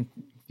both. I think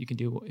you can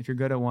do, if you're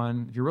good at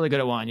one, if you're really good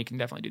at one, you can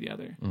definitely do the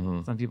other.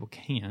 Some people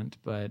can't,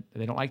 but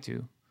they don't like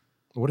to.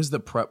 What is the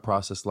prep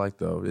process like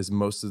though? Is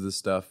most of the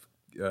stuff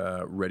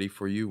ready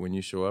for you when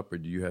you show up, or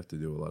do you have to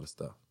do a lot of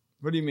stuff?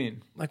 What do you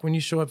mean? Like when you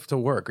show up to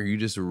work, are you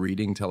just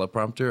reading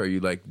teleprompter? Or are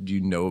you like, do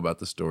you know about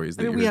the stories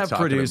that we have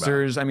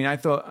producers. About? I mean, I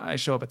thought I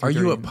show up at 3:30. Are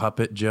you a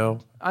puppet, Joe?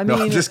 I mean,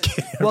 no, I'm just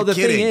kidding. Well, the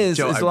thing is,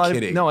 Joe, a lot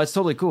of, no, it's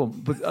totally cool.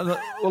 But a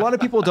lot of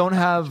people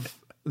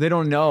they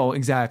don't know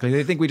exactly.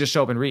 They think we just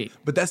show up and read.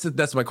 But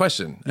that's my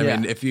question. I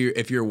mean, if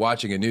you're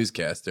watching a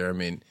newscaster, I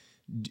mean,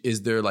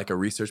 is there like a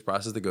research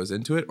process that goes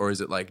into it, or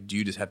is it like, do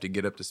you just have to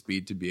get up to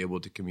speed to be able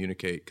to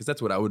communicate? Because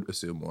that's what I would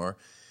assume more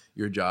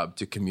your job,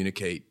 to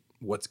communicate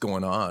what's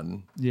going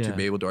on, to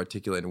be able to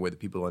articulate in a way that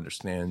people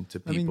understand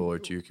to people or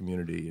to your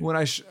community. When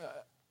I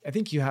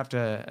think you have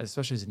to,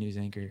 especially as a news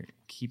anchor,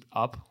 keep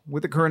up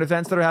with the current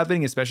events that are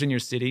happening, especially in your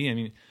city. I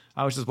mean,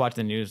 I was just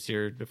watching the news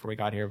here before we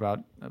got here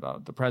about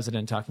the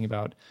president talking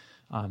about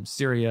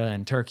Syria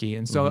and Turkey.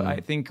 And so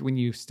I think when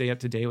you stay up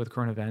to date with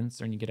current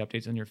events and you get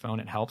updates on your phone,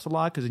 it helps a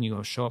lot, because then you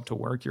go show up to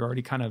work, you're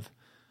already kind of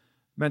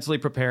mentally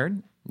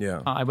prepared.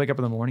 Yeah. I wake up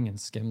in the morning and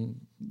skim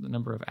the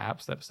number of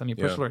apps that send me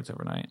push alerts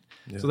overnight.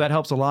 Yeah. So that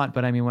helps a lot.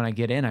 But I mean, when I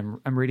get in,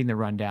 I'm reading the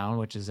rundown,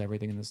 which is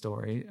everything in the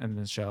story and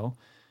the show.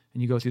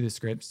 And you go through the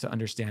scripts to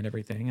understand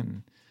everything.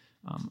 And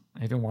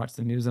I even watched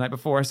the news the night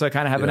before, so I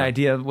kind of have an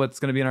idea of what's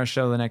going to be in our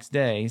show the next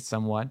day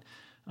somewhat.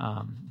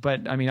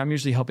 But I mean, I'm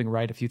usually helping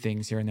write a few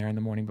things here and there in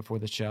the morning before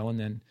the show. And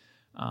then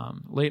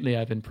Lately,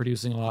 I've been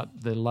producing a lot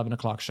the 11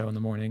 o'clock show in the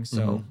morning,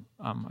 so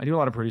I do a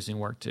lot of producing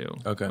work too.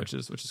 Okay. which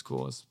is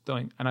cool.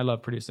 And I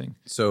love producing.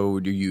 So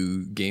do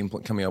you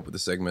coming up with the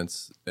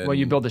segments? Well,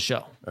 you build the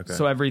show. Okay.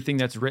 So everything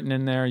that's written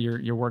in there,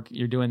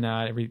 you're doing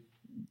that.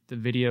 The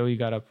video, you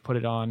got to put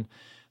it on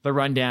the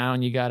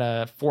rundown. You got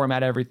to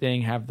format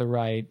everything, have the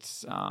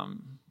right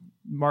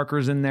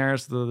markers in there,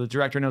 so the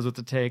director knows what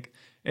to take.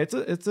 It's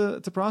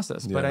a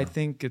process, but I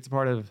think it's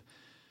part of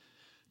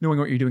knowing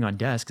what you're doing on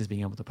desk is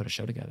being able to put a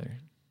show together.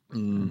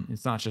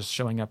 It's not just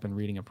showing up and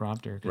reading a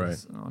prompter. Right.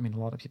 I mean, a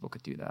lot of people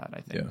could do that,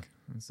 I think.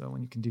 Yeah. And so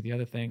when you can do the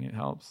other thing, it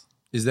helps.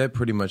 Is that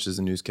pretty much as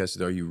a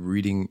newscaster?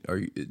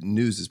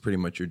 News is pretty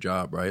much your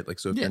job, right? Like,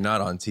 so if you're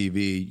not on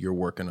TV, you're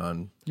working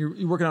on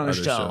you're working on a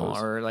show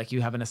shows. Or like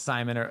you have an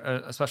assignment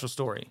or a special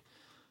story.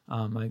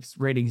 Like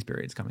ratings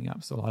period's coming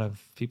up, so a lot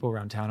of people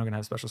around town are going to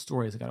have special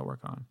stories they got to work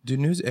on. Do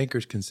news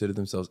anchors consider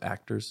themselves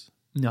actors?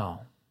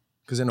 No.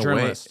 Because in a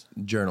way,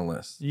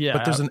 journalists. Yeah.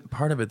 But there's a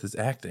part of it that's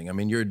acting. I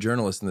mean, you're a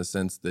journalist in the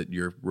sense that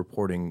you're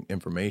reporting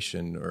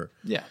information or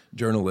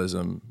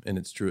journalism in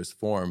its truest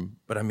form.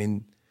 But I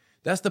mean,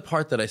 that's the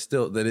part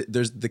that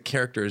there's the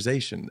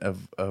characterization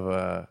of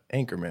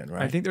anchorman,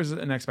 right? I think there's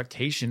an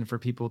expectation for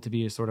people to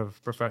be a sort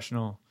of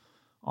professional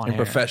on and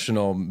air.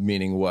 Professional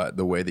meaning what?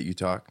 The way that you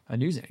talk? A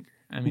news anchor.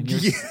 I mean,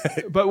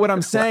 but what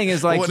I'm saying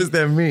is like, what does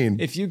that mean?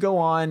 If you go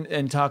on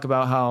and talk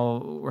about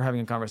how we're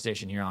having a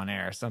conversation here on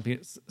air,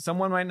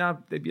 someone might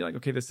not, they'd be like,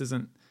 okay, this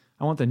isn't,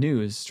 I want the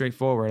news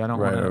straightforward. I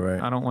don't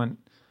I don't want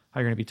how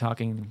you're going to be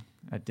talking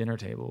at dinner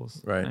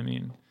tables. Right. I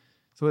mean,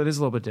 so it is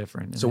a little bit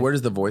different. So where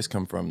does the voice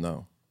come from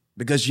though?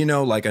 Because,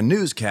 like a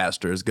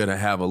newscaster is going to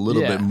have a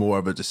little bit more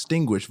of a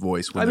distinguished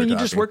voice when you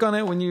just work on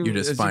it when you're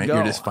just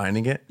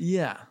finding it.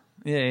 Yeah.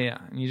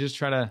 And you just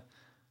try to,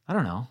 I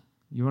don't know.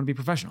 You want to be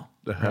professional,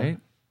 right?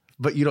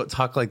 But you don't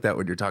talk like that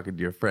when you're talking to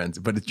your friends.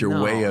 But it's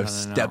your way of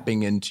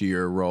stepping into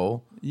your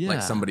role. Yeah.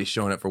 Like somebody's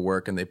showing up for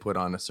work and they put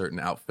on a certain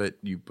outfit.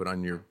 You put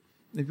on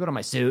They put on my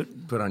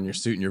suit. Put on your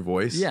suit and your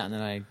voice. Yeah, and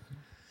then I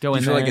go in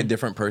there. You feel like a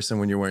different person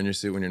when you're wearing your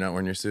suit when you're not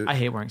wearing your suit? I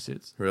hate wearing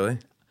suits. Really?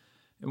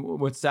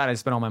 What's sad, I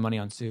spend all my money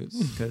on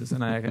suits.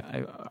 And I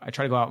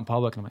try to go out in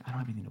public and I'm like, I don't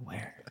have anything to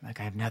wear. Like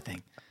I have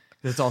nothing.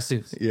 It's all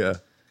suits. Yeah.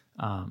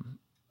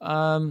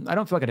 I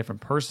don't feel like a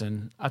different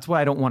person. That's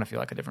why I don't want to feel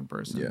like a different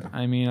person. Yeah.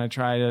 I mean, I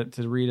try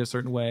to read a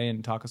certain way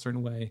and talk a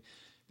certain way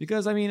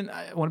because, I mean,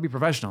 I want to be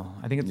professional.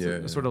 I think it's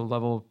a sort of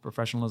level of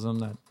professionalism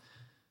that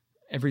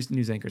every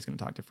news anchor is going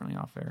to talk differently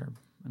off air.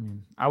 I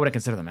mean, I wouldn't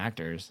consider them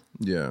actors.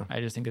 Yeah. I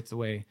just think it's the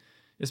way,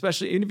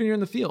 especially even if you're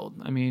in the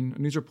field. I mean, a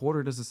news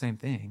reporter does the same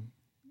thing.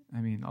 I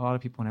mean, a lot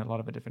of people in a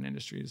lot of different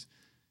industries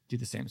do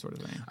the same sort of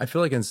thing. I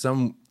feel like in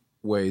some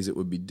ways it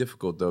would be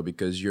difficult though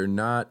because you're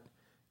not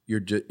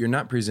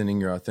presenting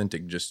your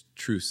authentic, just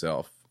true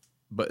self,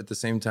 but at the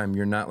same time,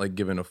 you're not like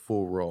given a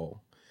full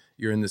role.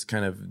 You're in this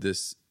kind of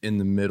this in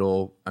the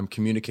middle. I'm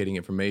communicating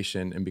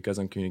information, and because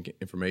I'm communicating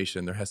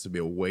information, there has to be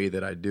a way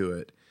that I do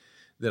it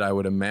that I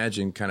would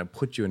imagine kind of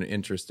put you in an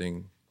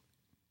interesting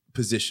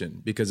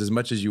position. Because as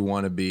much as you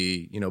want to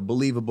be,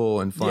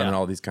 believable and fun and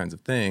all these kinds of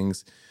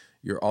things,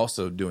 you're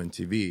also doing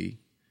TV.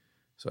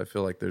 So I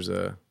feel like there's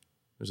a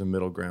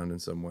middle ground in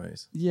some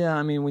ways. Yeah,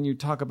 I mean, when you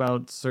talk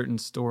about certain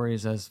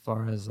stories as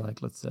far as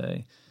like, let's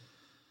say,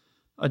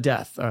 a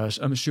death,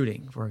 a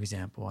shooting, for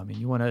example, I mean,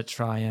 you want to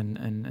try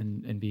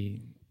and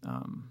be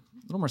a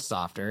little more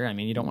softer. I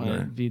mean, you don't want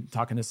to be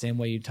talking the same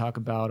way you talk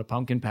about a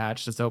pumpkin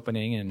patch that's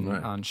opening and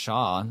on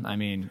Shaw. I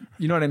mean,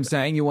 you know what I'm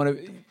saying? You want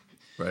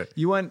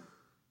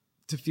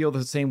to feel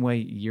the same way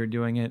you're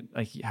doing it,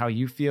 like how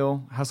you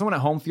feel, how someone at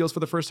home feels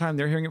for the first time,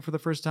 they're hearing it for the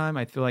first time.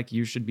 I feel like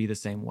you should be the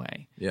same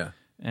way. Yeah.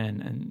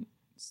 And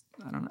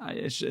I don't know.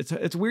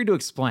 It's weird to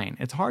explain.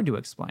 It's hard to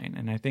explain.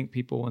 And I think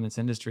people in this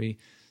industry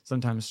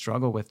sometimes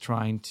struggle with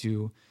trying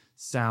to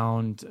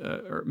sound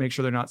or make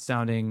sure they're not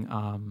sounding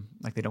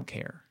like they don't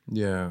care.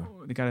 Yeah.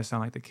 They got to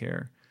sound like they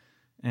care.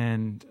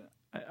 And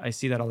I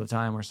see that all the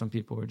time where some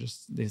people are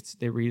just,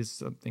 they read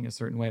something a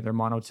certain way. They're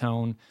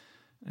monotone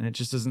and it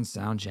just doesn't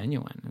sound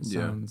genuine. It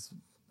sounds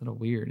a little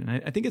weird. And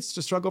I think it's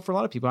a struggle for a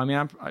lot of people. I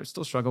mean, I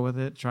still struggle with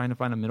it, trying to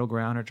find a middle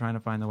ground or trying to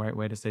find the right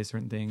way to say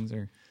certain things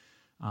or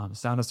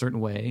sound a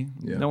certain way.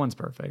 Yeah. No one's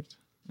perfect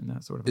in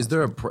that sort of. Is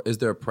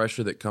there a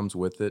pressure that comes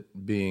with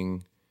it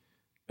being?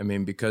 I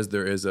mean, because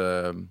there is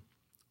a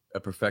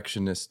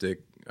perfectionistic,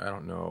 I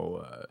don't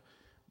know,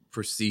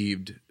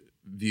 perceived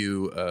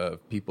view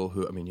of people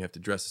who. I mean, you have to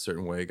dress a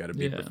certain way, got to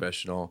be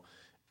professional.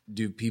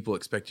 Do people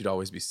expect you to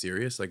always be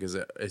serious? Like, is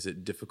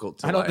it difficult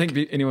to? I don't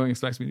think anyone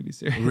expects me to be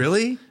serious.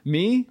 Really?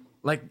 Me?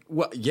 Like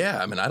what?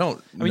 Yeah, I mean, I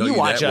don't. I mean, you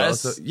watch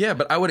us. Well, so, yeah,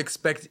 but I would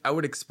expect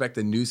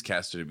a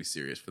newscaster to be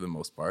serious for the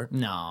most part.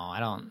 No, I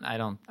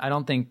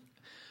don't think.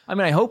 I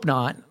mean, I hope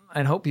not.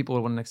 I hope people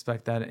wouldn't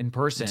expect that in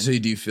person. So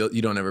do you feel?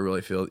 You don't ever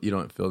really feel? You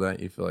don't feel that?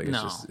 You feel like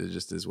it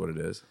just is what it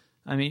is.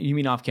 I mean, you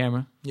mean off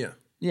camera? Yeah.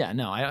 Yeah.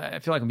 No, I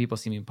feel like when people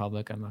see me in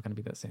public, I'm not going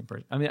to be that same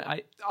person. I mean,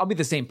 I'll be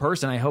the same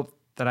person. I hope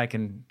that I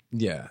can.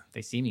 Yeah.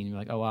 They see me and you're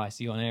like, oh wow, I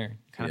see you on air.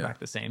 Kind of act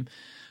the same.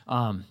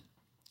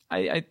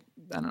 I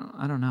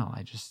don't know.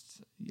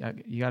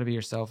 You got to be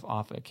yourself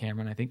off a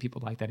camera, and I think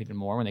people like that even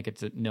more when they get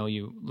to know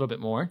you a little bit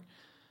more.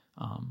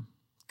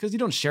 Because you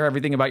don't share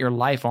everything about your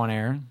life on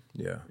air.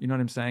 Yeah. You know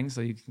what I'm saying?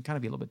 So you can kind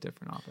of be a little bit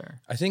different off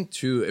air. I think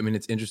too, I mean,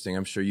 it's interesting.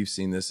 I'm sure you've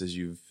seen this as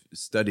you've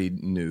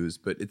studied news,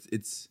 but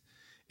it's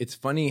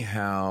funny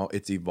how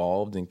it's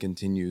evolved and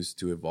continues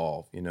to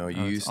evolve. You know,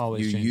 you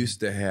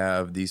used to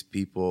have these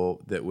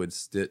people that would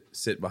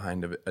sit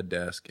behind a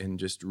desk and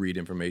just read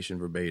information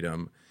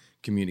verbatim,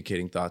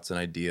 communicating thoughts and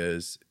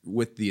ideas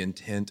with the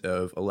intent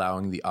of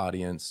allowing the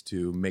audience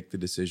to make the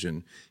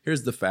decision.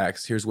 Here's the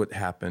facts. Here's what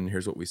happened.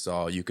 Here's what we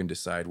saw. You can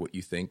decide what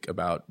you think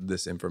about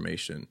this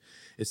information.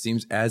 It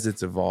seems as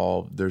it's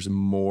evolved, there's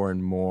more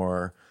and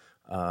more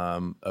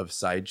of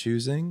side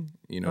choosing,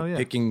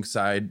 picking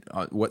side,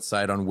 what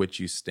side on which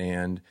you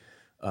stand.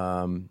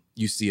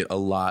 You see it a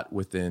lot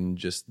within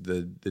just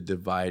the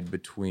divide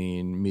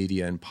between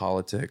media and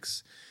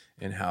politics,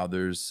 and how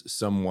there's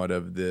somewhat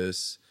of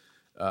this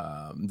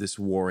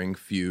warring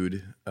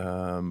feud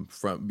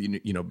from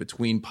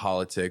between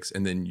politics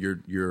and then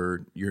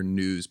your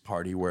news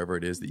party, wherever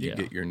it is that you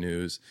get your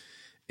news.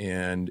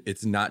 And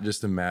it's not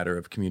just a matter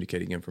of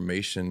communicating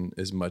information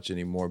as much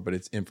anymore, but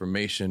it's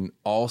information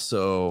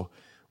also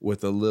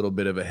with a little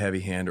bit of a heavy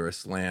hand or a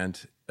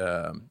slant.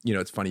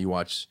 It's funny, you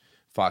watch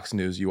Fox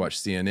News, you watch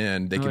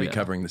CNN, they can be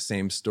covering the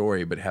same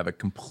story, but have a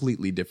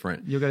completely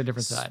different You'll get a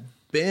different side.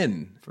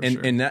 Spin.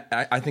 Sure. And that,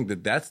 I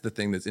think that's the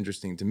thing that's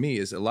interesting to me,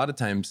 is a lot of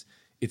times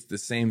it's the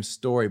same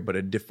story, but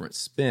a different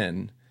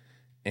spin.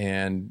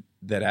 And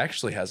that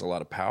actually has a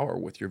lot of power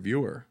with your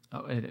viewer.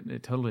 Oh,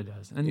 it totally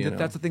does. And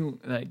that's the thing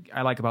that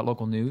I like about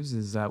local news,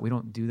 is that we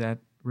don't do that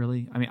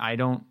really. I mean, I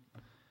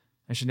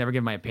should never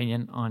give my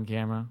opinion on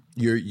camera.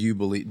 Do you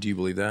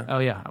believe that? Oh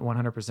yeah,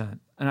 100%.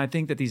 And I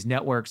think that these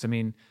networks,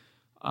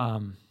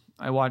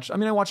 I watch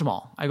them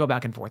all. I go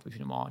back and forth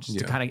between them all just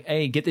to kind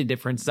of get the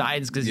different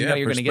sides, because you're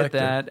going to get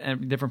that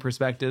and different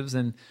perspectives,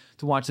 and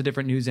to watch the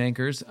different news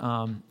anchors.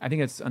 I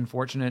think it's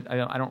unfortunate.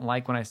 I don't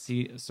like when I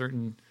see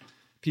certain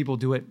people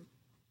do it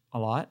a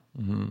lot,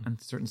 and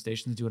certain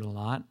stations do it a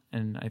lot,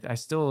 and I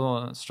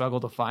still struggle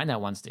to find that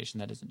one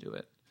station that doesn't do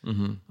it.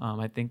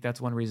 I think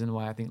that's one reason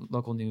why I think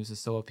local news is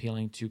so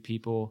appealing to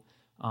people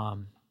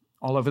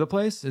all over the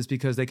place, is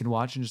because they can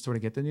watch and just sort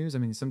of get the news. I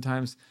mean,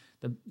 sometimes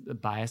the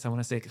bias, I want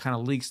to say, kind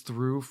of leaks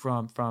through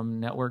from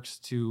networks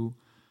to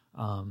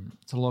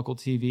local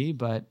TV.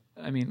 But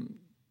I mean,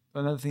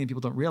 another thing that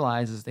people don't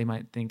realize is they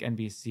might think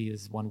NBC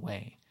is one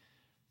way,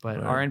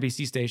 but our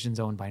NBC station's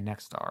owned by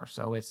Nexstar.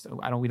 So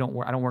I don't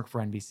work for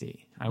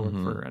NBC. I work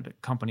for a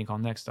company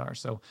called Nexstar.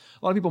 So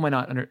a lot of people might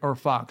not or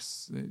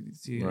Fox.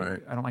 See,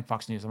 I don't like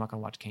Fox News. I'm not going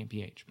to watch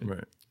KMPH.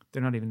 But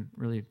they're not even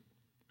really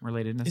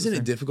related necessarily.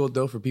 Isn't it difficult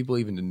though for people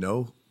even to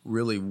know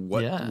really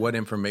what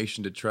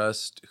information to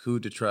trust, who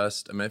to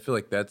trust? I mean, I feel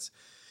like that's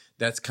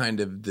kind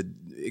of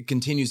it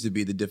continues to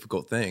be the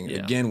difficult thing. Yeah.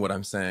 Again, what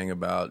I'm saying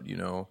about,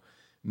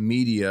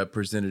 media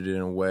presented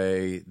in a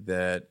way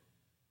that,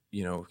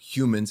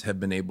 humans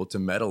have been able to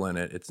meddle in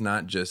it. It's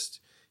not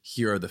just,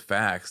 here are the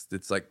facts.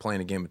 It's like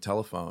playing a game of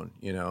telephone,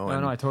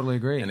 No, I totally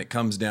agree. And it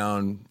comes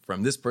down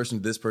from this person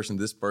to this person,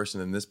 this person,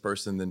 and this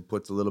person then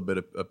puts a little bit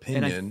of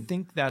opinion. And I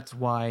think that's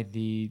why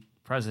the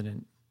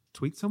president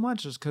tweets so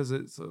much, is because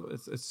it's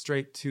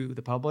straight to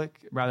the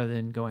public rather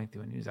than going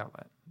through a news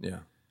outlet. Yeah.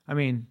 I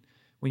mean,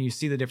 when you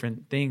see the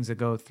different things that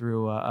go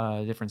through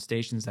different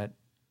stations, that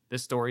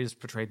this story is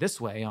portrayed this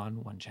way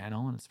on one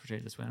channel and it's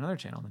portrayed this way on another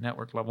channel on the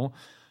network level,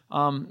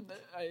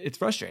 it's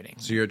frustrating.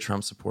 So you're a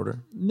Trump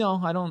supporter?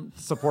 No, I don't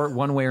support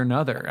one way or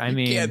another. I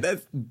mean, yeah,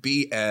 that's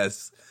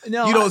BS.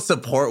 No, you don't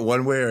support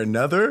one way or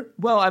another?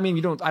 Well, I mean,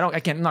 I'm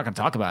not going to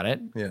talk about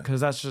it. Yeah. Because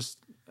that's just,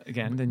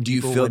 again, then do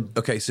you feel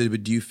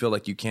but do you feel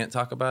like you can't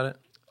talk about it?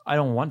 I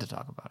don't want to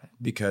talk about it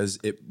because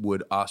it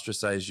would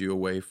ostracize you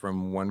away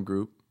from one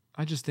group.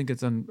 I just think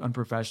it's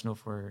unprofessional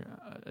for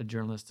a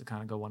journalist to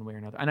kind of go one way or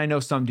another, and I know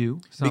some do.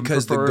 Some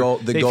because prefer,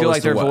 they goal feel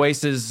like their what?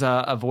 Voice is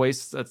a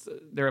voice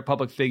they're a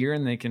public figure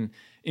and they can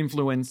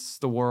influence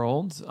the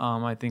world.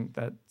 I think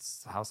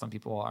that's how some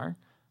people are.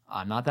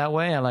 I'm not that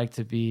way. I like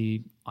to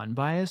be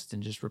unbiased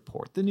and just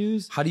report the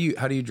news. How do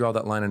you draw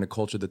that line in a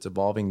culture that's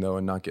evolving though,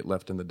 and not get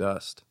left in the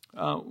dust?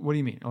 What do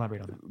you mean?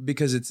 Elaborate on that.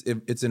 Because it's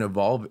an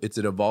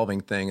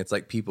evolving thing. It's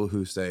like people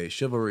who say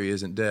chivalry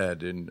isn't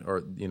dead,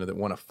 or that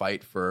want to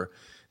fight for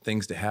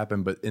things to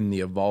happen. But in the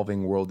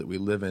evolving world that we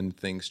live in,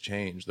 things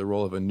change. The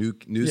role of a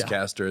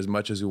newscaster, as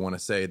much as we want to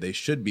say they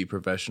should be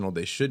professional,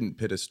 they shouldn't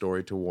pit a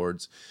story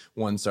towards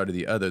one side or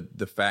the other.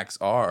 The facts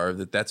are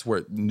that's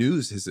where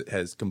news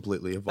has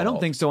completely evolved. I don't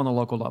think so on the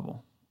local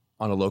level.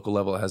 On a local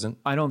level, it hasn't?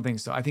 I don't think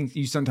so. I think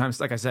you sometimes,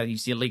 like I said, you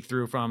see it leak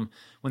through from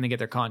when they get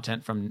their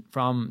content from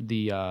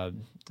the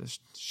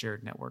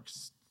shared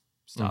networks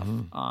stuff,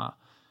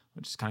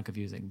 which is kind of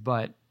confusing.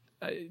 But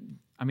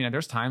I mean,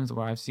 there's times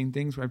where I've seen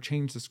things where I've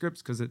changed the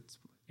scripts because it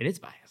is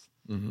biased,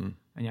 and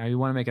you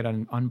want to make it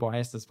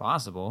unbiased as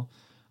possible.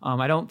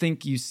 I don't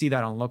think you see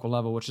that on a local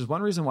level, which is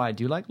one reason why I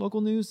do like local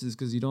news, is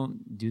because you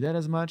don't do that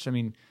as much. I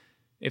mean,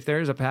 if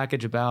there's a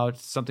package about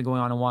something going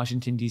on in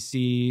Washington,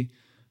 D.C.,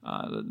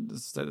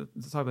 let's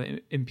talk about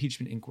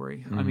impeachment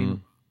inquiry. I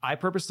mean, I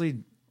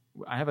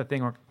have a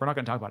thing where we're not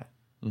going to talk about it.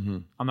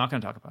 I'm not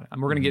going to talk about it.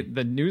 We're going to get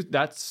the news.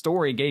 That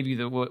story gave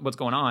you what's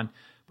going on,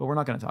 but we're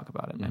not going to talk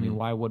about it. I mean,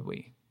 why would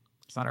we?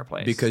 It's not our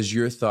place. Because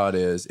your thought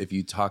is, if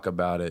you talk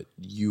about it,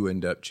 you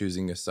end up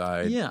choosing a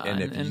side. Yeah, and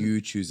if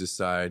you choose a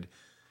side,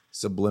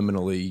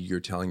 subliminally,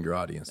 you're telling your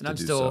audience to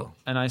do so.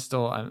 And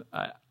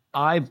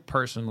I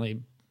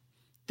personally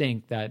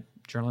think that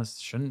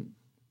journalists shouldn't.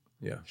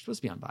 Yeah, you're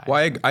supposed to be unbiased.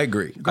 Well, I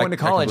agree. Going to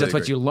college, that's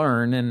what agree. you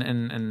learn,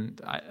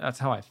 and that's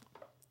how I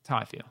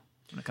feel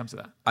when it comes to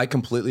that. I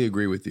completely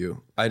agree with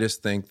you. I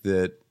just think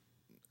that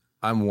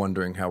I'm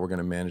wondering how we're going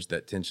to manage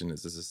that tension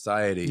as a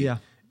society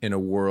in a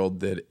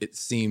world that it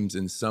seems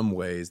in some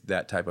ways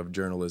that type of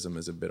journalism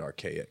is a bit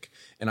archaic.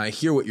 And I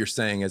hear what you're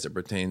saying as it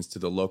pertains to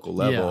the local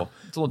level,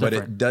 it's a little but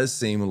different. it does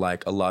seem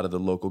like a lot of the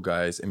local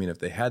guys, I mean, if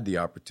they had the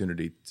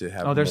opportunity to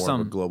have more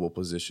of a global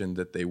position,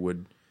 that they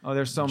would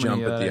there's so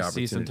jump many at the I see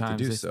opportunity sometimes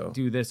to do they so.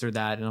 do this or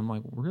that, and I'm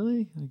like,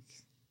 really? Like,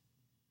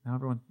 now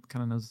everyone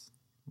kind of knows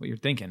what you're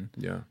thinking.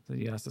 Yeah. So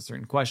you ask a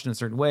certain question a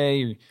certain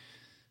way.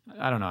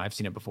 I don't know. I've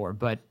seen it before,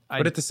 but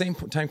at the same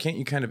time, can't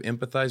you kind of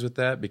empathize with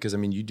that? Because I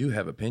mean, you do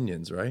have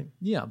opinions, right?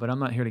 Yeah, but I'm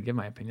not here to give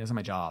my opinion. That's not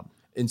my job.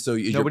 And so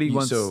nobody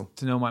wants to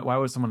know why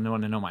would someone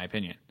want to know my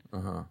opinion?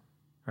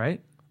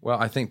 Right? Well,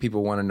 I think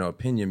people want to know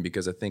opinion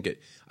because I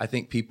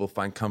think people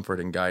find comfort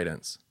in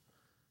guidance.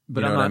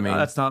 But you know what I mean?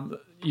 That's not.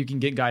 You can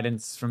get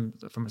guidance from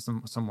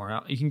somewhere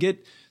else. You can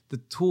get the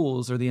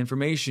tools or the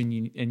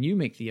information, and you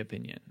make the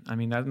opinion. I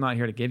mean, I'm not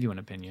here to give you an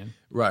opinion.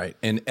 Right,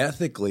 and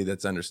ethically,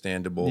 that's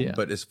understandable. Yeah.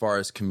 But as far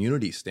as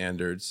community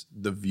standards,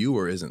 the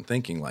viewer isn't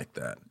thinking like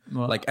that.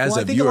 Well, like as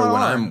I a think a viewer,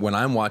 lot are. when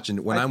I'm watching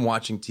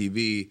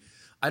TV,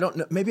 I don't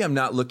know. Maybe I'm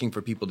not looking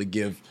for people to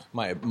give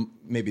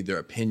maybe their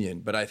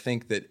opinion, but I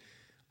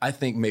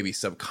think maybe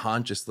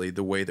subconsciously,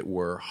 the way that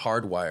we're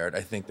hardwired,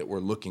 I think that we're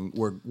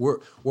want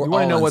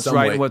to know what's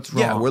right and what's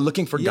wrong. Yeah, we're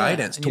looking for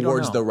guidance and you don't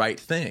towards know. the right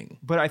thing.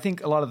 But I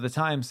think a lot of the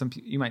time,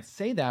 you might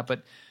say that,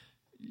 but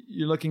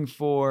you're looking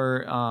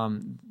for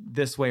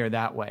this way or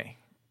that way,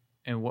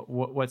 and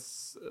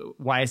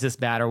why is this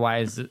bad, or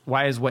why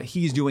is what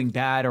he's doing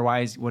bad, or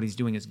why is what he's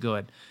doing is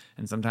good,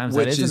 and sometimes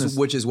which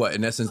is what,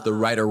 in essence, the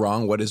right or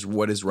wrong. What is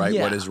right?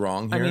 Yeah. What is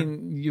wrong here? I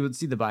mean, you would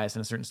see the bias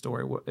in a certain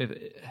story.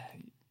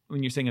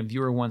 When you're saying a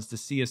viewer wants to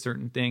see a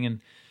certain thing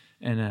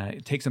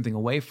and take something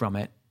away from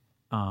it,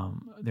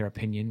 their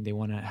opinion, they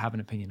want to have an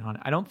opinion on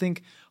it. I don't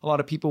think a lot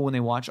of people, when they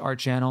watch our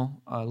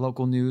channel,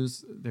 local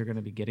news, they're going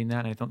to be getting that.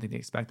 And I don't think they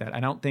expect that. I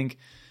don't think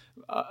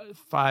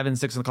 5 and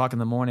 6 o'clock in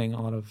the morning,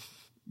 a lot of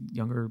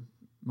younger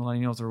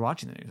millennials are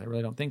watching the news. I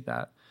really don't think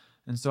that.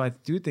 And so I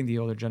do think the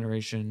older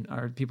generation,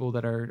 or people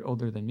that are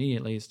older than me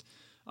at least,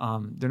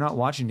 they're not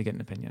watching to get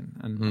an opinion.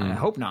 And I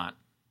hope not.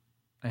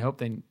 I hope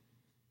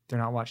they're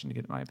not watching to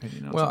get my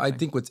opinion on Well, something. I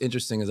think what's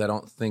interesting is I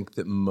don't think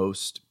that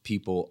most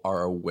people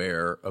are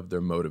aware of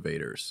their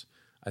motivators.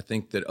 I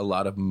think that a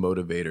lot of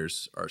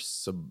motivators are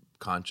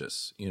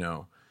subconscious,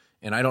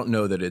 and I don't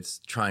know that it's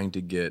trying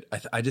to get.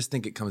 I just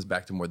think it comes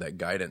back to more that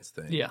guidance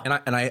thing. Yeah,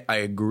 and I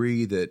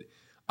agree that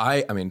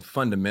I mean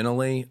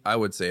fundamentally I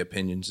would say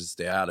opinions should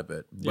stay out of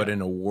it. But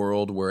in a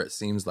world where it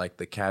seems like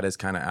the cat is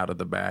kind of out of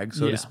the bag,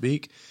 so to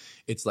speak,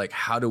 it's like,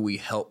 how do we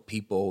help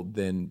people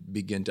then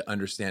begin to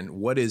understand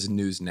what is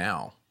news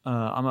now?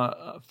 I'm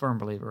a firm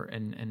believer,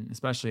 and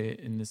especially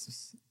in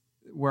this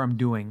where I'm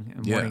doing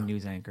and morning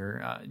news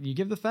anchor, you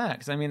give the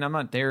facts. I mean,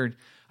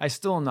 I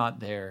still am not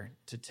there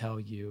to tell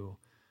you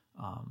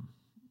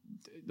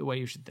the way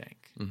you should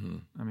think. Mm-hmm.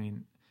 I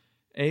mean,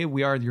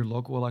 we are your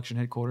local election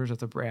headquarters.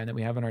 That's a brand that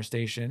we have in our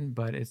station,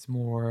 but it's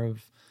more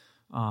of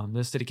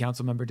this city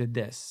council member did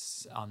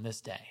this on this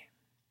day.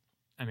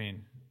 I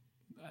mean,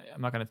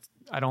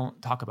 I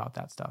don't talk about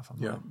that stuff.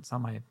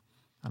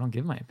 I don't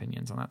give my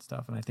opinions on that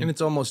stuff. And I think, it's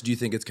almost, do you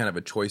think it's kind of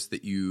a choice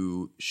that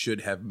you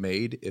should have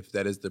made if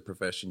that is the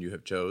profession you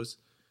have chose?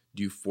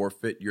 Do you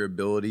forfeit your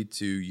ability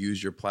to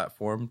use your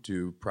platform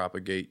to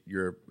propagate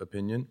your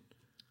opinion?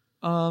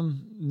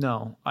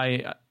 No,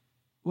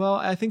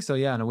 I think so.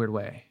 Yeah. In a weird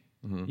way.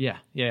 Mm-hmm. Yeah,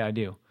 I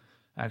do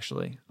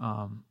actually.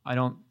 I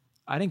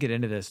didn't get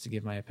into this to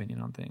give my opinion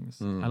on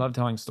things. I love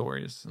telling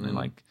stories and I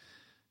like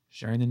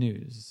sharing the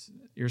news.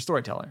 You're a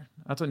storyteller.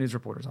 That's what news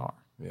reporters are.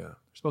 Yeah. They're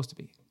supposed to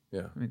be.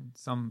 Yeah. I mean,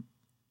 some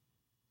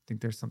think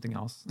there's something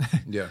else.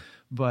 Yeah.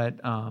 But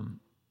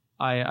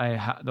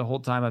the whole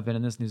time I've been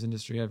in this news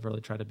industry, I've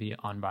really tried to be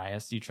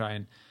unbiased. You try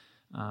and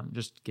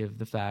just give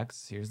the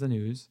facts. Here's the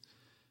news.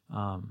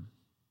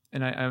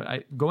 And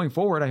I going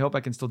forward, I hope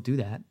I can still do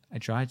that. I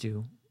try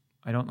to.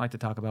 I don't like to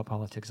talk about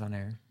politics on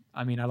air.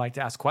 I mean, I like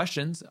to ask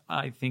questions.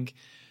 I think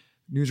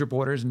news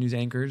reporters and news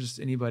anchors,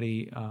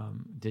 anybody,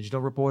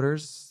 digital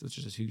reporters, which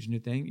is a huge new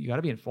thing, you got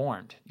to be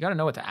informed. You got to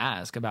know what to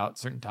ask about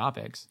certain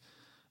topics.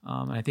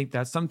 And I think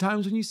that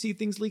sometimes when you see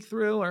things leak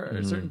through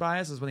or certain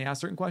biases when they ask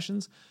certain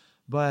questions,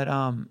 but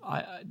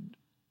I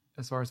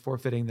as far as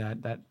forfeiting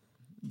that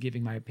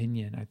giving my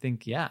opinion, I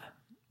think, yeah,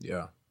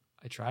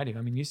 I try to.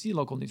 I mean, you see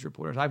local news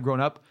reporters. I've grown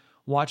up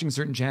watching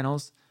certain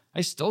channels,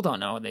 I still don't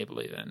know what they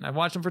believe in. I've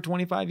watched them for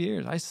 25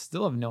 years. I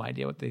still have no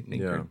idea what they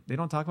think. Yeah. They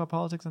don't talk about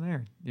politics on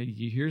air.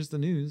 Here's the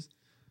news.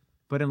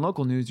 But in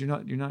local news, you're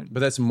not.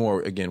 But that's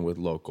more, again, with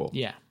local.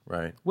 Yeah.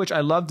 Right. Which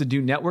I love to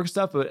do network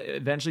stuff, but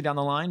eventually down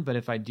the line. But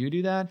if I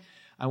do that,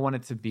 I want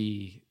it to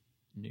be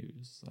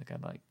news. Like I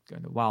like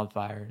going to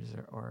wildfires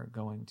or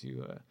going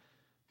to a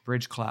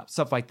bridge collapse,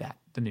 stuff like that.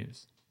 The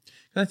news.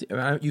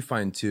 You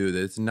find too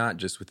that it's not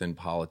just within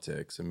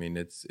politics. I mean,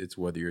 it's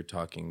whether you're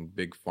talking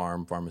big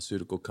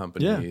pharmaceutical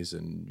companies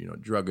and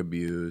drug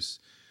abuse,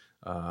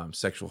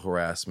 sexual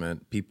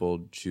harassment.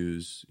 People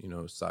choose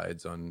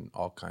sides on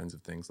all kinds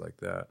of things like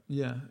that.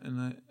 Yeah,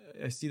 and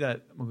I see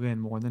that again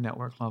more in the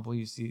network level.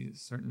 You see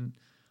certain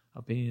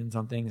opinions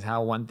on things,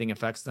 how one thing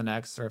affects the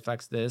next or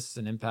affects this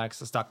and impacts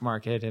the stock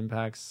market,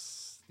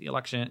 impacts the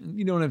election.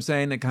 You know what I'm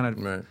saying? That kind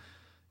of right.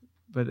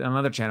 But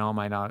another channel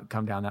might not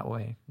come down that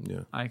way. Yeah,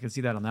 I can see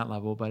that on that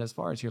level. But as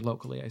far as here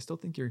locally, I still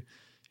think you're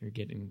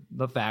getting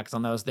the facts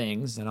on those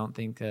things. I don't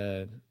think,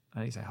 at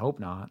least I hope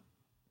not.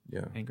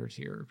 Yeah, Anchors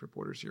here,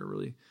 reporters here,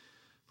 really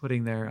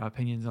putting their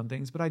opinions on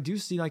things. But I do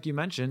see, like you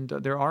mentioned,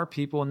 there are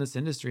people in this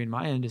industry, in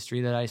my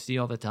industry, that I see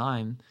all the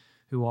time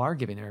who are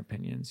giving their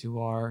opinions,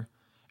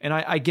 and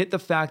I get the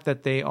fact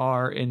that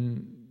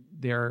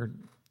they're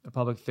a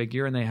public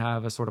figure and they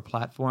have a sort of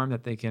platform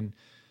that they can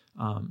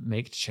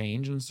make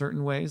change in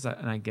certain ways,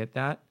 and I get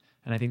that,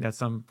 and I think that's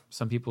some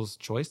people's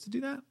choice to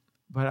do that.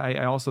 But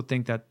I also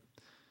think that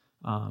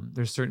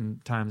there's certain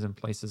times and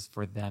places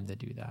for them to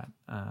do that.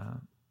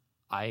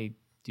 I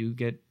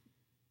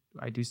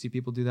do see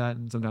people do that,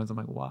 and sometimes I'm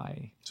like,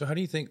 why? So how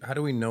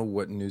do we know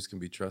what news can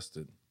be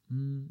trusted?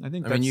 I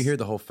mean, you hear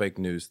the whole fake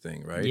news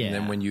thing, right? Yeah. And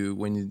then when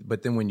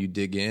you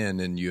dig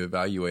in and you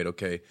evaluate,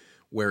 okay,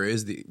 where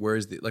is the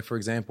like, for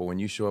example, when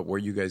you show up, where are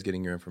you guys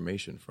getting your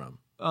information from?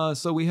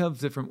 So we have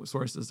different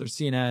sources. There's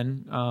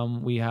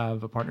CNN. We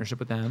have a partnership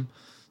with them,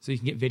 so you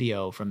can get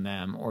video from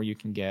them, or you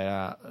can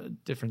get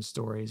different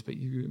stories. But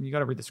you got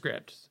to read the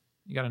script.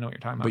 You got to know what you're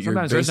talking about. But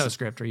sometimes there's no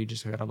script, or you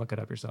just got to look it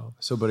up yourself.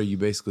 So, but are you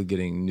basically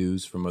getting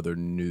news from other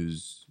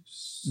news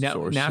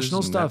sources,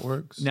 national stuff?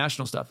 Networks?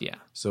 National stuff, yeah.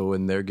 So,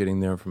 when they're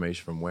getting their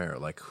information from where?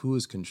 Like, who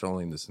is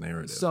controlling this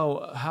narrative?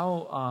 So,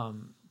 how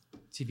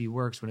TV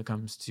works when it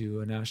comes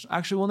to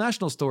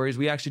national stories?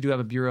 We actually do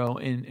have a bureau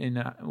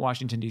in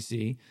Washington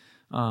D.C.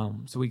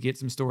 So we get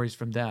some stories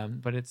from them,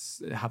 but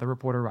it's how the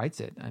reporter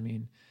writes it. I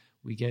mean,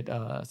 we get,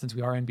 since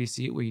we are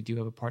NBC, we do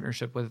have a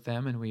partnership with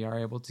them, and we are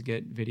able to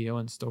get video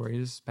and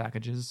stories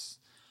packages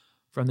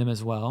from them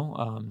as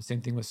well.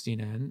 Same thing with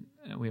CNN.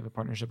 We have a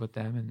partnership with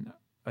them. And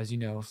as you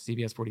know,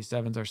 CBS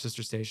 47 is our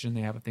sister station.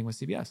 They have a thing with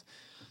CBS.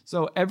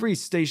 So every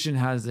station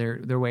has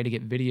their way to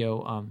get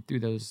video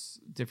through those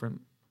different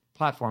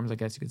platforms, I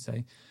guess you could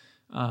say.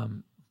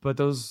 But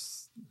the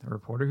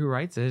reporter who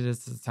writes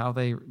it's how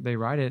they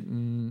write it.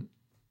 And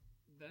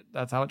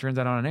that's how it turns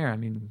out on air. I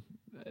mean,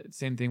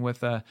 same thing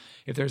with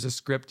if there's a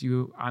script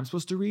I'm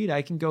supposed to read,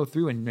 I can go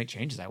through and make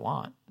changes I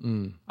want.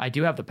 I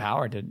do have the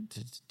power to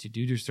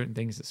do certain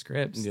things to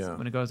scripts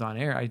when it goes on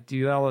air. I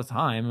do that all the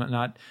time,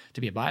 not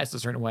to be biased a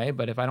certain way,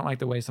 but if I don't like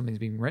the way something's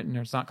being written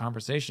or it's not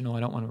conversational, I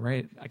don't want to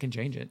write, I can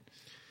change it.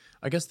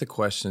 I guess the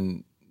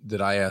question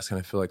that I ask, and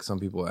I feel like some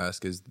people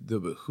ask, is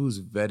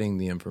who's vetting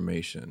the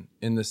information,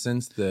 in the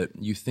sense that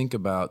you think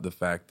about the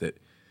fact that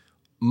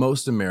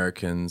most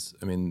Americans,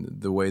 I mean,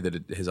 the way that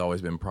it has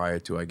always been prior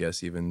to, I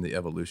guess, even the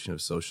evolution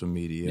of social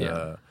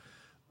media,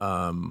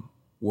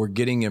 we're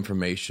getting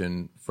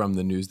information from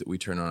the news that we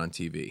turn on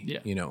TV.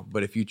 Yeah.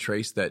 But if you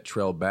trace that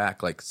trail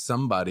back, like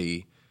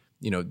somebody,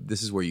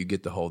 this is where you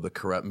get the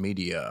corrupt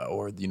media,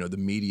 or the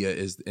media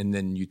is, and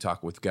then you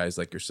talk with guys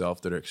like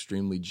yourself that are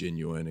extremely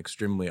genuine,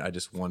 I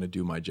just want to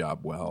do my job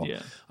well.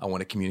 Yeah. I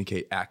want to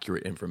communicate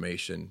accurate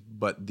information,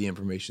 but the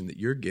information that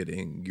you're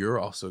getting, you're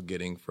also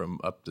getting from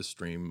up the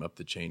stream, up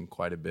the chain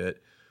quite a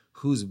bit.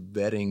 Who's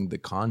vetting the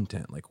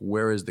content? Like,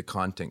 where is the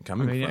content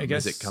coming from? I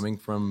guess, is it coming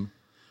from?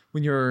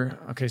 When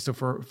so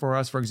for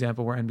us, for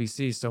example, we're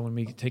NBC. So when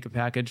we take a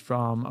package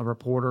from a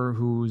reporter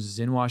who's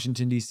in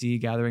Washington, D.C.,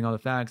 gathering all the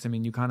facts, I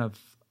mean, you kind of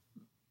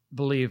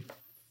believe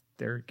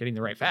they're getting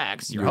the right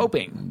facts. You're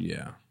hoping.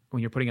 Yeah.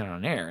 When you're putting it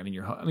on air, I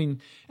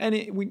mean,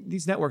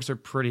 these networks are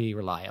pretty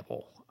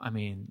reliable. I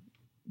mean,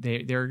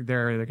 they're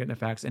getting the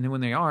facts. And then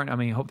when they aren't, I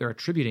mean, I hope they're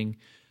attributing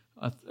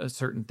a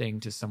certain thing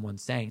to someone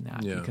saying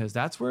that, because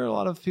that's where a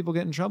lot of people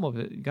get in trouble.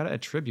 You got to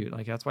attribute.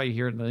 Like, that's why you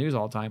hear it in the news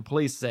all the time.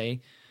 Police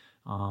say,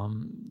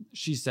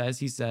 she says,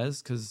 he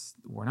says, because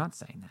we're not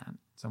saying that.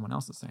 Someone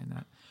else is saying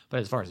that. But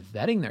as far as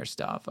vetting their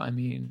stuff, I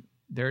mean,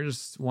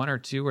 there's 1 or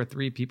 2 or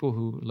 3 people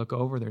who look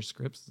over their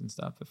scripts and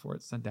stuff before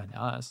it's sent down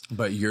to us.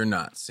 But you're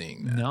not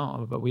seeing that.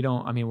 No, but we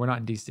don't. I mean, we're not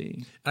in DC.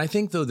 And I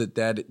think, though,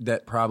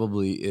 that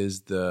probably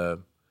is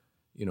the,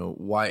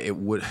 why it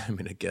would, I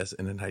mean, I guess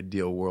in an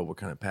ideal world, we're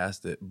kind of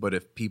past it. But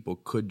if people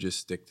could just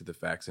stick to the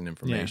facts and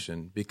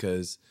information,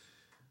 because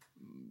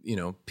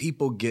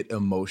people get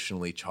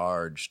emotionally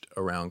charged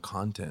around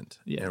content,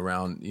 and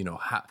around,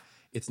 how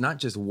it's not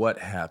just what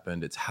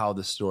happened, it's how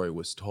the story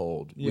was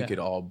told. We could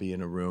all be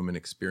in a room and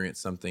experience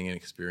something and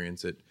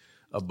experience it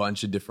a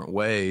bunch of different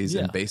ways,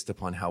 Yeah. and based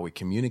upon how we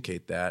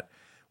communicate that,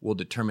 will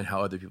determine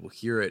how other people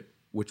hear it,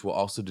 which will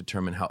also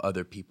determine how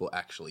other people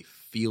actually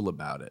feel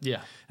about it.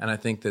 Yeah. And I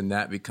think then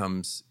that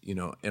becomes, in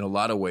a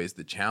lot of ways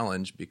the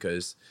challenge,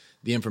 because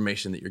the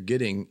information that you're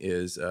getting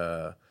is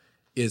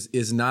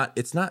not,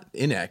 it's not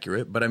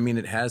inaccurate, but I mean,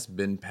 it has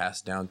been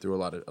passed down through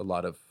a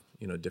lot of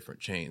different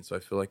chains. So I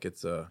feel like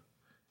it's a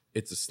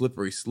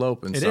slippery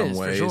slope in some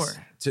ways, for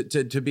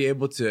sure. to be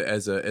able to,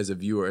 as a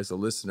viewer, as a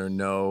listener,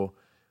 know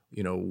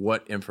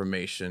what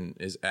information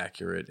is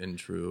accurate and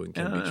true and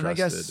can be trusted. And I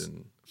guess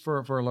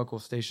for a local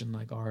station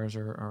like ours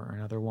or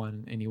another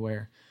one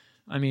anywhere,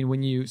 I mean,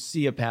 when you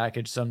see a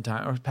package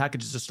sometime, or a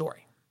package is a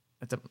story.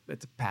 It's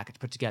a package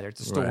put together.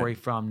 It's a story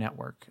from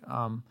network.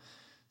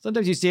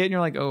 Sometimes you see it and you're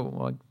like, oh,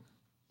 well,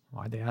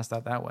 why'd they ask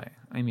that way?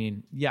 I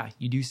mean, yeah,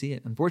 you do see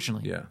it,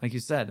 unfortunately. Yeah. Like you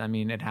said, I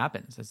mean, it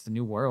happens. It's the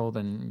new world,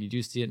 and you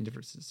do see it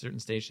in certain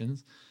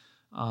stations.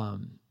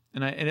 And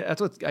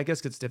that's what I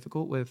guess gets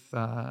difficult with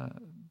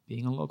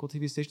being a local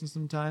TV station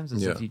sometimes,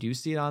 is if you do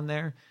see it on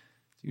there,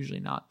 it's usually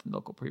not the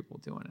local people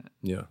doing it.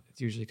 Yeah.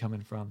 It's usually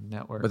coming from the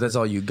network. But that's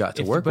all you got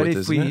to work with,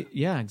 isn't it?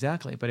 Yeah,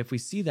 exactly. But if we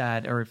see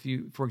that, or if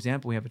for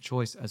example, we have a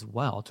choice as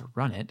well to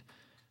run it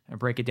and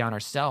break it down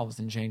ourselves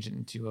and change it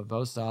into a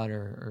VOSOT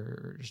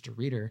or just a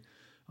reader.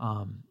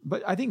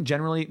 But I think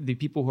generally the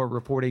people who are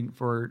reporting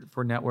for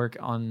network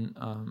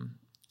on,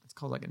 it's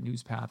called like a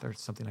news path or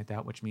something like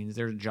that, which means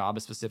their job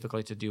is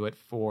specifically to do it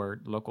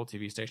for local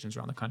TV stations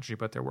around the country,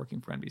 but they're working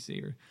for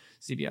NBC or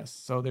CBS.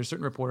 So there's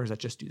certain reporters that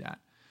just do that,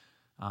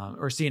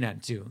 or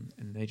CNN too.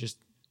 And they just,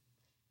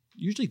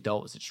 usually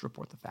those that just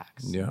report the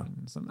facts. Yeah.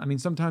 I mean,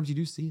 sometimes you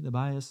do see the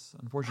bias,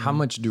 unfortunately. How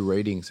much do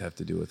ratings have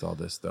to do with all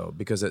this, though?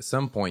 Because at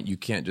some point you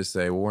can't just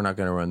say, well, we're not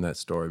going to run that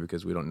story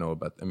because we don't know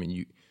about, I mean,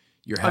 you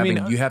have to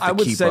keep up. I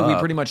would say we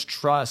pretty much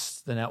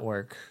trust the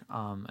network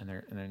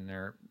and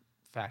their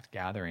fact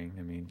gathering.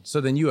 I mean,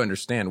 so then you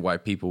understand why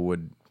people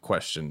would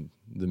question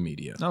the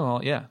media. oh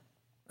well, yeah,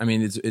 I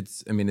mean,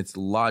 it's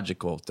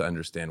logical to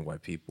understand why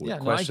people would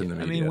question the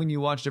media. I mean, when you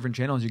watch different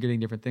channels, you're getting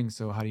different things.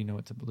 So how do you know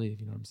what to believe?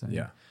 You know what I'm saying?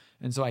 Yeah.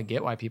 And so I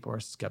get why people are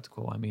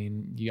skeptical. I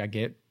mean,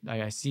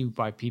 I see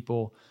why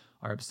people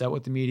are upset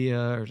with the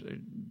media,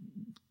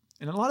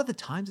 and a lot of the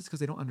times it's because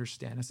they don't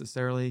understand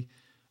necessarily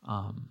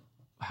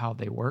how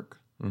they work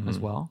as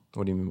well.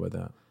 What do you mean by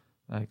that?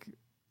 Like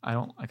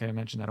I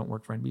mentioned, I don't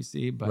work for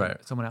NBC,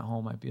 but someone at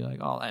home might be like,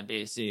 "Oh,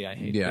 NBC, I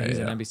hate he's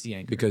an NBC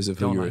anchor." Because of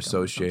who you're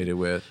associated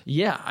with.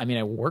 Yeah, I mean,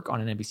 I work on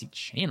an NBC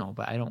channel,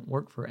 but I don't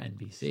work for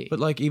NBC.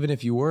 But like, even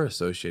if you were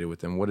associated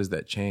with them, what does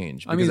that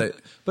change? Because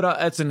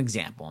that's an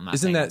example. I'm not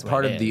isn't saying that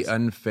part of the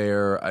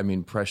unfair,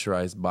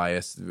 pressurized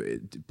bias?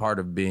 Part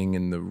of being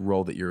in the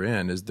role that you're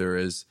in is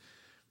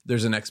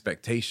there's an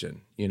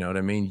expectation. You know what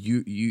I mean?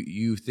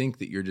 You think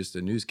that you're just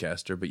a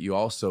newscaster, but you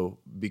also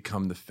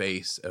become the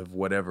face of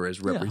whatever is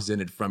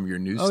represented from your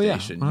news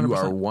station. 100%. You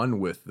are one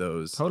with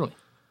those totally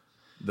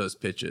those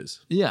pitches.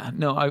 Yeah,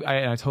 no,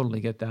 I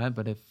totally get that.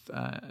 But if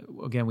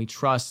again, we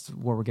trust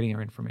where we're getting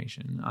our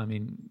information. I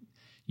mean,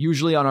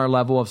 usually on our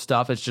level of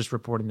stuff, it's just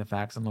reporting the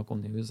facts on local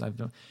news.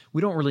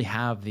 We don't really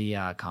have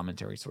the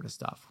commentary sort of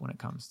stuff when it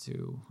comes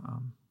to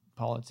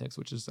politics,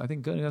 which is I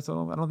think good. I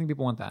don't think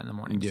people want that in the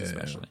mornings,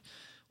 especially.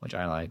 Which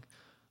I like.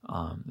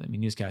 I mean,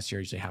 newscasts here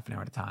are usually half an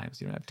hour at a time,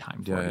 so you don't have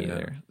time for it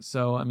either.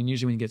 So, I mean,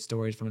 usually when you get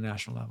stories from a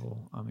national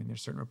level, I mean,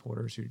 there's certain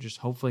reporters who just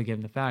hopefully give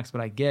them the facts,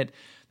 but I get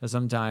that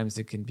sometimes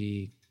it can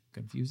be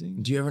confusing.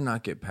 Do you ever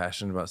not get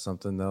passionate about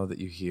something, though, that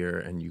you hear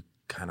and you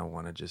kind of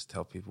want to just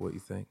tell people what you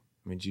think?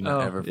 I mean, do you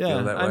not ever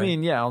feel that way? I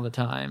mean, yeah, all the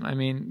time. I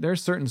mean,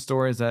 there's certain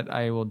stories that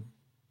I will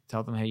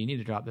tell them, hey, you need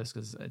to drop this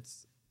because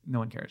no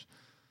one cares.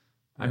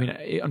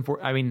 Yeah.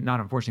 I mean, not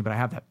unfortunately, but I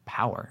have that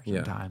power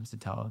sometimes to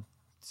tell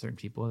certain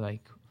people,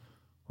 like,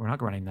 we're not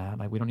running that.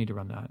 Like, we don't need to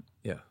run that.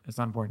 Yeah. It's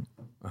not important.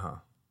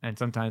 And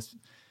sometimes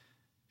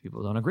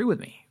people don't agree with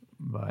me,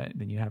 but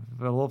then you have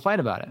a little fight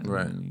about it.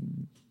 Right.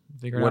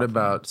 What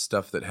about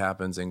stuff that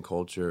happens in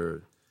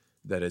culture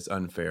that is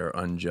unfair,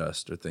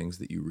 unjust, or things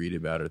that you read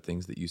about or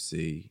things that you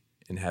see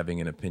and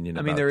having an opinion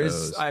about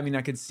those? I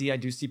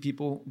do see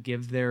people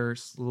give their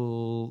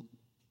little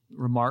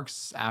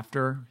remarks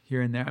after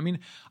here and there. I mean,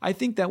 I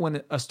think that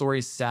when a story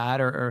is sad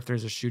or if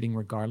there's a shooting,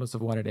 regardless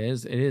of what it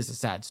is a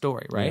sad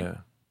story, right? Yeah.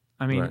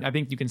 I mean, I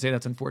think you can say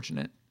that's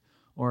unfortunate,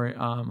 or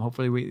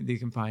hopefully they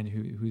can find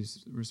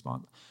who's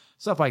responsible.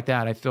 Stuff like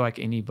that, I feel like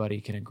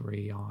anybody can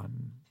agree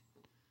on.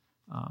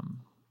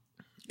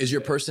 Is your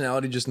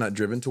personality just not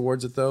driven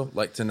towards it, though?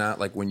 Like to not,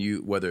 like when you,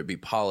 whether it be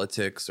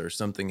politics or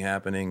something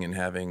happening and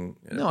having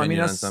an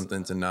opinion on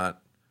something, to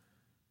not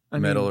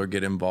meddle or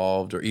get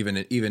involved, or even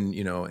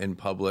in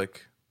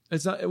public?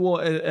 It's not, well,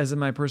 as in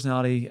my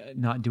personality,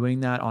 not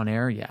doing that on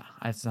air. Yeah,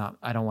 it's not.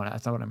 I don't want to.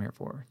 That's not what I'm here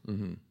for.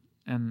 Mm-hmm.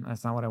 And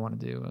that's not what I want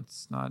to do.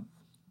 It's not.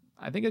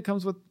 I think it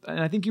comes with,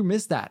 and I think you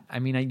miss that. I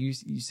mean, you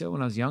said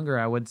when I was younger,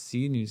 I would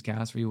see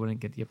newscasts where you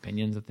wouldn't get the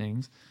opinions of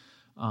things,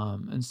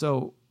 and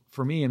so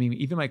for me, I mean,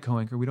 even my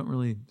co-anchor, we don't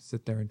really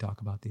sit there and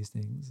talk about these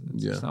things.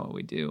 It's just not what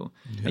we do,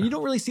 and you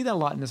don't really see that a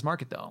lot in this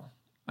market, though.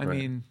 I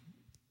mean,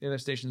 the other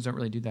stations don't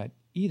really do that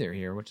either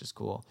here, which is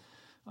cool.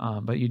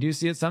 But you do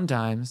see it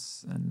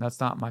sometimes, and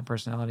that's not my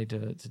personality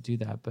to do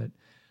that. But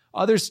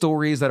other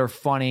stories that are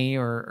funny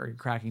or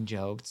cracking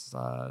jokes,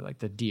 like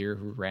the deer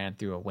who ran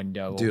through a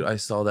window. Dude, I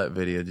saw that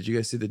video. Did you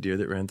guys see the deer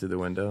that ran through the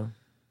window?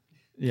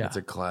 Yeah, It's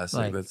a classic.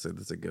 Like, That's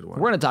a good one.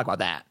 we're going to talk about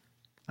that.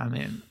 I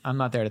mean, I'm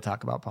not there to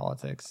talk about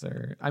politics.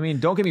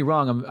 Don't get me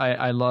wrong.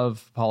 I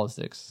love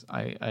politics.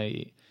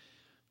 I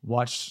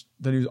watch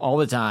the news all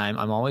the time.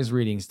 I'm always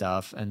reading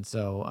stuff. And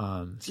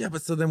so... Yeah,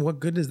 but so then what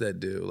good does that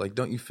do? Like,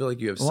 don't you feel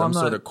like you have some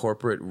sort of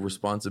corporate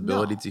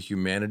responsibility to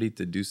humanity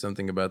to do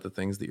something about the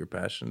things that you're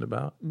passionate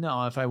about?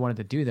 No, if I wanted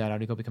to do that,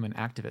 I'd go become an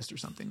activist or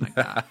something like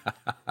that.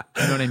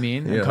 You know what I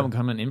mean? Yeah. And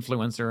become an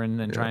influencer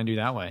and try and do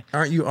that way.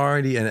 Aren't you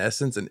already, in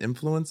essence, an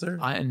influencer?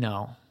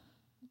 No.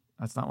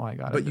 That's not why I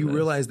got it. But you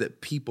realize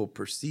that people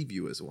perceive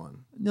you as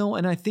one. No,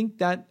 and I think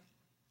that...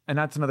 And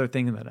that's another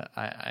thing that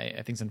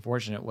I think is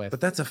unfortunate with.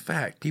 But that's a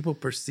fact. People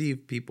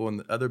perceive people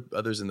and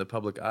others in the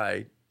public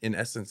eye, in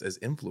essence, as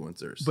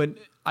influencers. But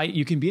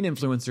you can be an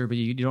influencer, but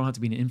you don't have to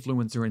be an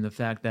influencer in the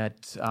fact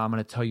that I'm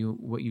going to tell you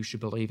what you should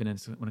believe in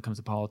when it comes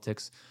to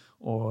politics.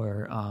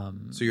 Or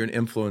so you're an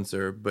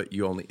influencer, but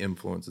you only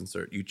influence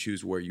insert. You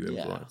choose where you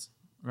influence.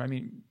 I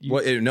mean,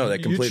 that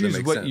completely you choose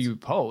makes what sense. you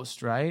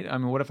post, right? I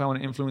mean, what if I want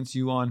to influence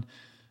you on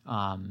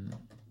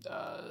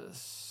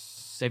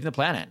saving the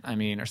planet? I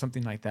mean, or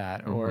something like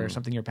that, or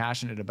something you're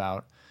passionate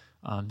about,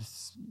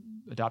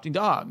 adopting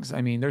dogs.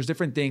 I mean, there's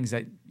different things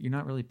that you're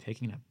not really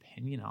picking an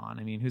opinion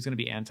on. I mean, who's going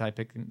to be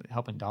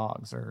helping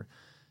dogs or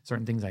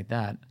certain things like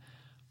that?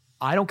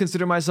 I don't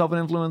consider myself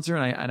an influencer,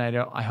 and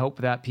I hope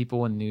that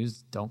people in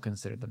news don't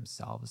consider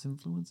themselves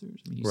influencers.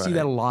 I mean, you see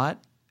that a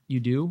lot. You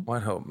do?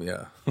 I'd hope,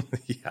 yeah.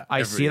 Yeah.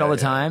 I see it all the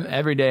time,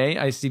 every day.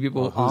 I see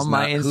people on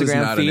my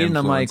Instagram feed, and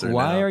I'm like,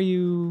 why are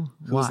you...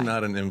 Who's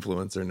not an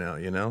influencer now,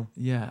 you know?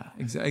 Yeah,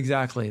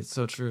 exactly. It's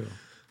so true.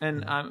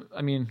 And I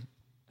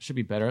should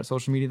be better at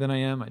social media than I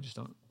am. I just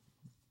don't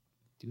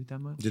do it that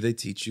much. Do they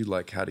teach you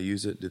like how to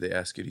use it? Do they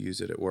ask you to use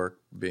it at work,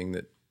 being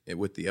that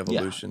with the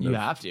evolution? You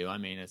have to. I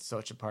mean, it's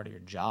such a part of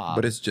your job.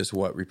 But it's just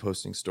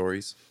reposting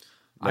stories?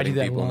 I do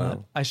that people a lot.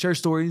 know. I share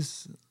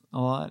stories a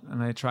lot,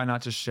 and I try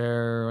not to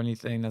share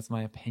anything that's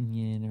my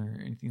opinion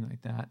or anything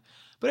like that.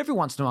 But every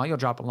once in a while, you'll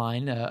drop a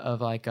line of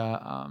like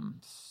a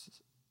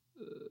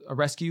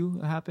rescue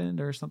happened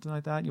or something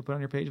like that. You'll put it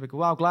on your page like,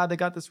 "Wow, glad they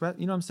got this." You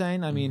know what I'm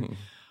saying? I mean,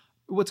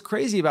 what's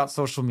crazy about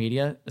social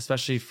media,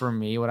 especially for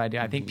me, what I do,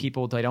 I think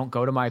people, they don't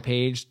go to my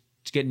page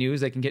to get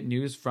news. They can get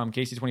news from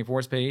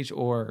KC24's page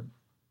or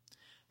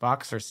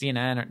Fox or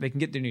CNN, or they can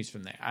get their news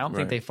from there. I don't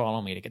think they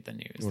follow me to get the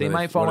news. They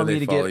might follow me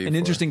to get an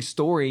interesting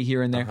story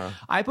here and there.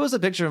 I post a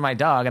picture of my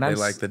dog, and I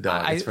like the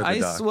dog. It's for the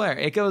dog. I swear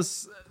it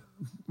goes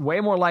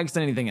way more likes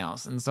than anything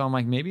else. And so I'm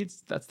like, maybe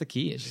that's the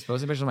key. It's just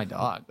posting a picture of my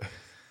dog.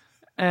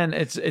 And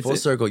it's full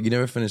circle. You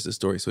never finished the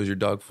story. So is your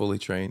dog fully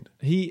trained?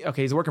 He's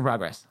a work in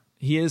progress.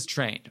 He is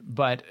trained,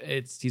 but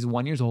he's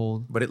 1 year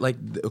old. But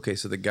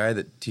so the guy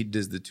that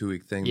does the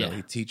 2-week thing, though,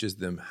 he teaches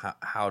them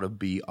how to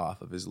be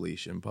off of his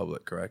leash in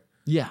public, correct?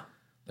 Yeah.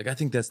 Like, I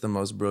think that's the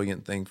most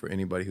brilliant thing for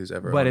anybody who's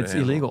ever. But it's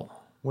illegal.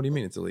 What do you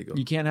mean it's illegal?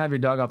 You can't have your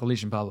dog off the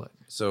leash in public.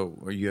 So,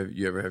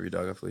 you ever have your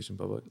dog off the leash in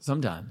public?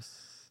 Sometimes.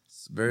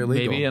 It's very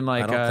illegal. Maybe in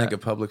like. I don't think a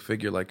public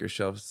figure like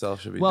yourself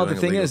should be. Well, doing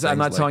the thing is, I'm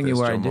not telling you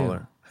where I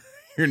do.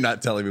 You're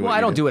not telling me. Well,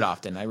 I don't do it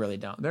often. I really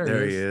don't.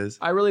 There he is.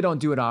 I really don't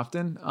do it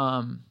often.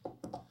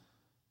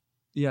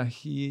 Yeah,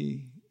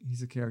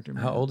 he's a character.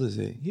 Man. How old is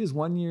he? He is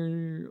 1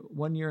 year,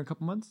 and a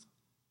couple months.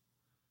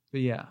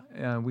 But yeah,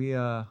 we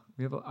have.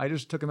 I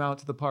just took him out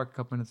to the park a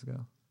couple minutes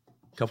ago.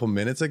 A couple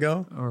minutes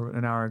ago? Or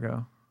an hour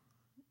ago.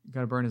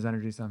 Got to burn his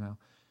energy somehow.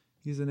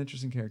 He's an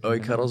interesting character. Oh, he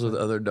cuddles with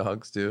other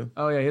dogs too?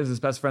 Oh, yeah. He has his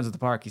best friends at the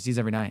park. He sees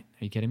every night.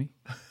 Are you kidding me?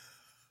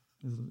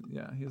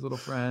 He has little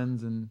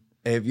friends. And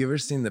hey, have you ever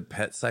seen The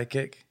Pet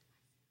Psychic?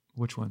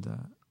 Which one's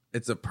that?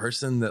 It's a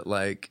person that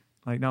like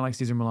not like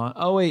Cesar Millan.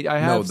 Oh, wait. I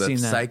have seen that. No,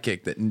 the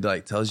psychic that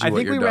like tells you I what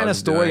think your we ran a dog's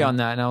story doing. on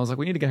that, and I was like,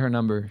 we need to get her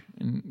number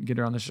and get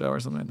her on the show or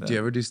something like that. Do you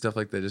ever do stuff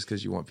like that just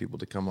because you want people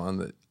to come on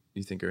that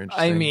you think are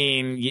interesting? I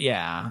mean,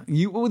 yeah.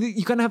 You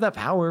kind of have that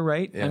power,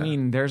 right? Yeah. I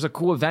mean, there's a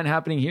cool event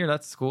happening here.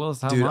 That's cool.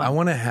 Let's have Dude, one. I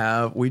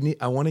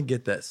want to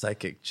get that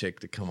psychic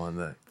chick to come on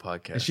the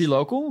podcast. Is she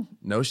local?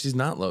 No, she's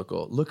not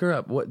local. Look her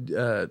up.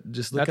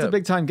 Just look That's up a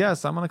big time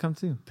guest. I'm going to come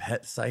too.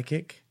 Pet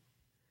Psychic.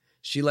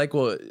 She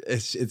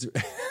it's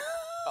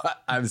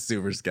I'm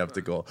super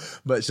skeptical,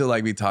 but she'll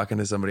like be talking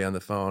to somebody on the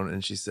phone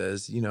and she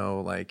says,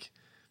 like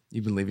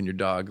you've been leaving your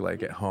dog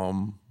like at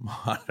home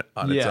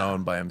on its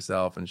own by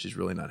himself, and she's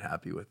really not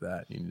happy with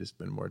that. You need to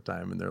spend more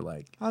time, and they're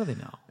like, how do they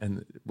know?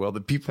 And well, the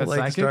people Pet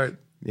psychic? start,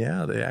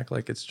 they act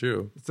like it's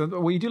true. So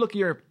when you do look at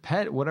your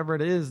pet, whatever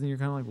it is, and you're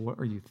kind of like, what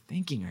are you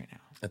thinking right now?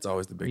 That's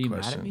always the big Are you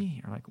question. mad at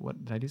me? Or like,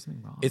 what did I do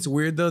something wrong? It's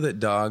weird though that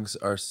dogs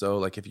are so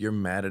like, if you're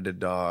mad at a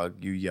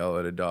dog, you yell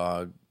at a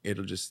dog, it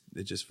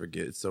just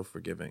forget. It's so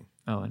forgiving.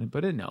 Oh,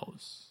 but it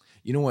knows.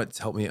 You know what's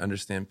helped me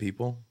understand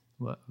people?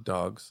 What?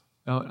 Dogs.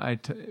 Oh,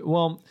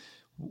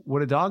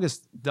 what a dog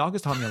has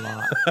taught me a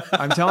lot.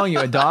 I'm telling you,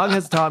 a dog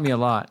has taught me a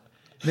lot.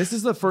 This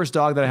is the first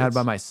dog that I had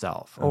by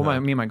myself. Oh,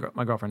 me and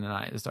my girlfriend and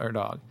I. This is our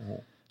dog.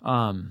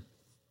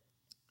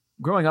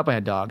 Growing up, I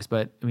had dogs,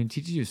 but I mean, it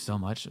teaches you so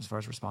much as far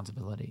as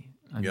responsibility.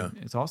 I mean,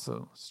 it's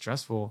also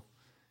stressful.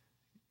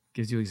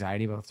 Gives you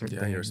anxiety about certain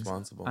things. You're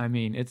responsible. I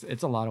mean,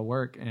 it's a lot of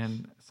work,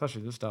 and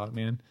especially this dog,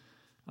 man.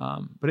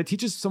 But it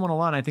teaches someone a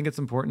lot. And I think it's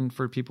important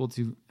for people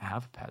to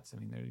have pets. I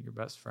mean, they're your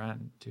best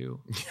friend too.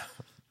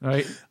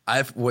 Right?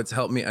 What's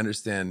helped me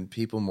understand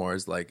people more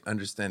is like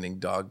understanding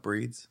dog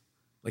breeds.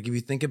 Like if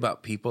you think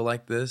about people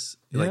like this,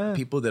 like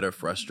people that are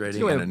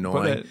frustrating and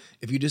annoying,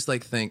 if you just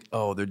like think,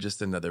 oh, they're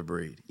just another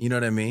breed. You know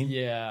what I mean?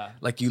 Yeah.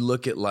 Like you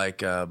look at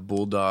like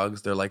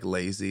bulldogs, they're like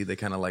lazy. They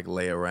kind of like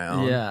lay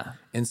around. Yeah.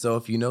 And so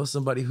if you know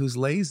somebody who's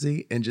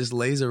lazy and just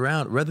lays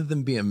around, rather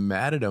than being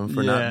mad at them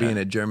for not being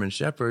a German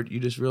Shepherd,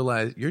 you just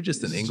realize you're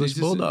just an English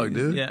bulldog,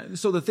 dude. Yeah.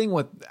 So the thing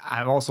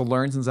I've also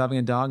learned since having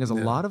a dog is a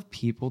lot of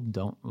people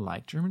don't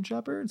like German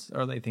Shepherds,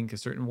 or they think a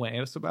certain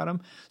way about them.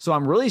 So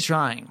I'm really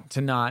trying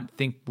to not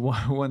think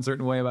one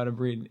certain way about a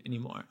breed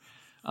anymore.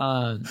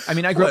 I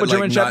mean, I grew up with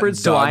German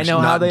Shepherds, so I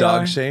know how they are.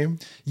 Dog shame?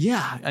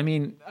 Yeah. I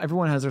mean,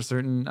 everyone has their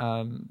certain...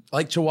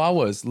 like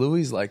Chihuahuas.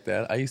 Louie's like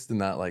that. I used to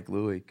not like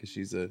Louie because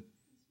she's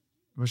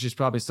she's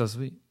probably so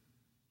sweet,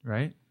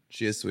 right?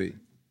 She is sweet.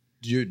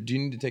 Do you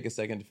need to take a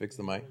second to fix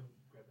the mic?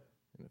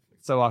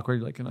 It's so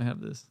awkward. Like, can I have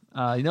this?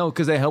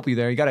 Because they help you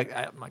there. You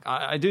gotta. I'm like,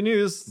 I do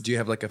news. Do you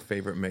have like a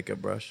favorite makeup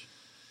brush?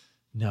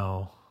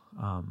 No.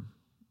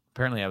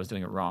 Apparently, I was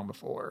doing it wrong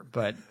before,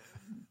 but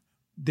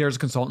there's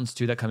consultants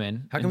too that come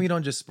in. How come you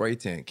don't just spray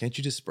tan? Can't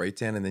you just spray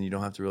tan and then you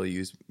don't have to really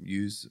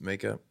use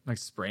makeup? Like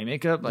spray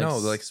makeup? No,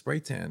 like spray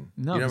tan.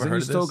 No, because then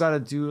you still got to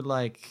do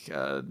like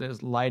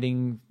there's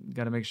lighting.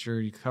 Got to make sure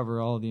you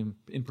cover all the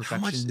imperfections. How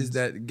much is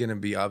that going to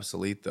be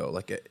obsolete though?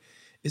 Like,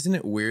 isn't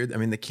it weird? I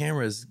mean, the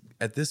cameras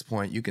at this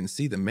point, you can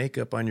see the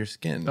makeup on your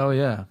skin. Oh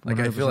yeah. 100%. Like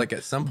I feel like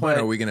at some point,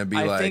 are we going to be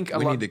like,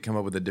 we need to come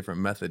up with a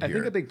different method here? I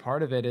think a big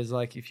part of it is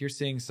like if you're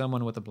seeing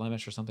someone with a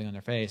blemish or something on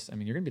their face, I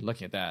mean, you're going to be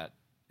looking at that.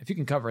 If you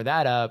can cover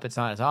that up, it's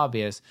not as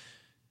obvious.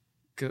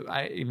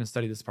 I even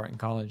studied this part in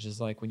college.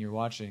 Is like when you're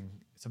watching,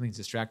 something's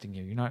distracting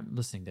you. You're not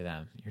listening to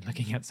them. You're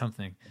looking at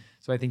something.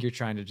 So I think you're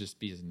trying to just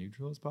be as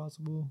neutral as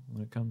possible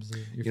when it comes to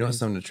your know,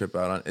 something to trip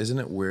out on. Isn't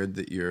it weird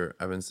that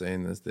I've been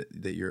saying this,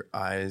 that your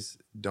eyes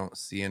don't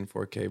see in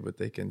 4K, but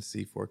they can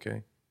see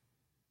 4K?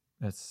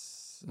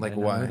 Like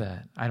why?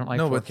 That. I don't like.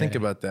 No, 4K. but think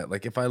about that.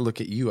 Like if I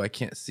look at you, I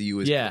can't see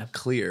you as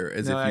clear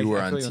as if you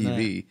were on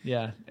TV.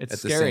 Yeah, it's at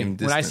scary. The same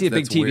distance. When I see a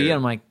big TV, weird.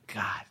 I'm like,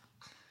 God.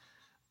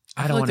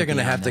 I feel like they're going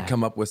to have to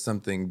come up with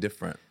something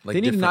different. Like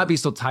they need to not be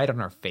so tight on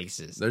our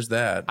faces. There's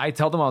that. I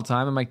tell them all the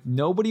time. I'm like,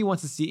 nobody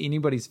wants to see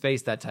anybody's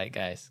face that tight,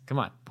 guys. Come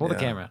on, pull the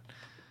camera.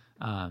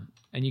 And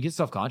you get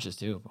self-conscious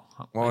too.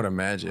 Well, I would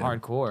imagine.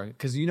 Hardcore.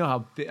 Because you know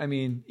how, I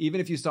mean, even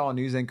if you saw a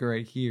news anchor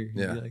right here,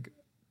 you'd be like,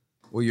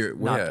 well, you're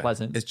not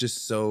pleasant. It's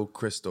just so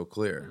crystal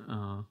clear.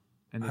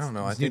 And I don't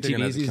know. I think they're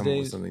going to have to come up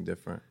with something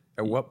different.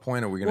 At what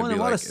point are we going to be like,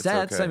 a lot of it's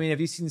sets. okay? I mean, have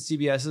you seen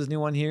CBS's new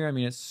one here? I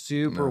mean, it's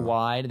super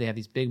wide. They have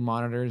these big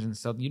monitors and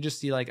stuff. You just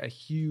see like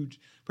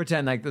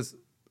pretend like this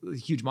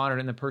huge monitor,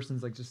 and the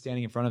person's like just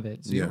standing in front of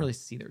it, so you don't really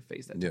see their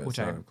face. Which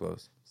I'm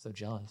close. So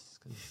jealous.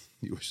 Cause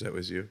you wish that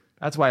was you.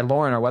 That's why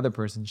Lauren, our weather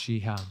person,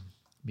 she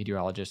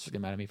meteorologist, get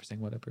mad at me for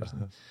saying weather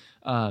person.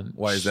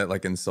 Why is that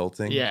like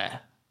insulting? Yeah.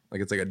 Like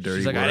it's like a dirty.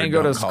 She's like, word. I didn't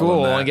go to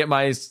school and get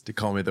my to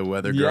call me the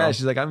weather girl. Yeah,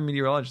 she's like, I'm a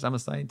meteorologist. I'm a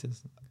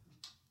scientist.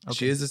 Okay.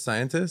 She is a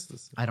scientist?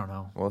 I don't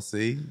know. Well,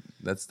 see,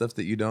 that's stuff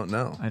that you don't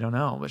know. I don't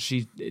know, but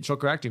she'll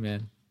correct you,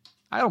 man.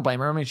 I don't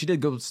blame her. I mean, she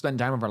did go spend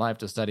time of her life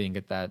to study and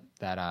get that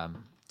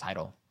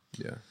title.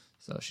 Yeah.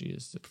 So she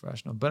is a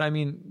professional. But I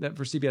mean, that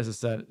for CBS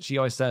said, she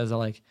always says that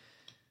like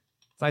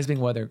it's nice being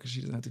weather because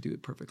she doesn't have to do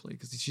it perfectly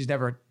because she's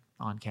never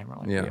on camera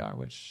like we are,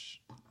 which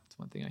is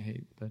one thing I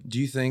hate. But do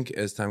you think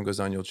as time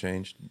goes on you'll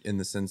change in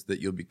the sense that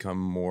you'll become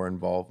more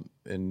involved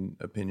in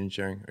opinion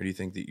sharing, or do you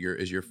think that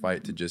is your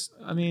fight to just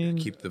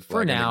keep the flag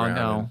for now? in the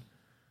ground? No,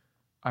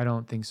 I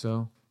don't think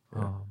so.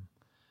 Yeah.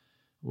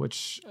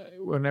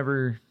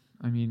 Whenever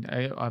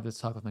I have this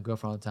talk with my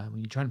girlfriend all the time.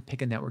 When you try and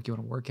pick a network you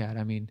want to work at,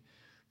 I mean,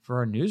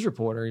 for a news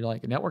reporter,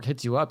 like a network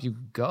hits you up, you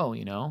go,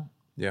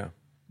 Yeah.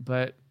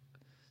 But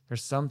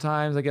there's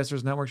sometimes, I guess,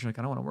 there's networks you're like,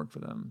 I don't want to work for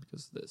them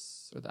because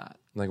this or that.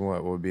 Like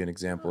what would be an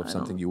example of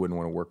something you wouldn't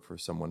want to work for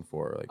someone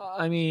for? Like,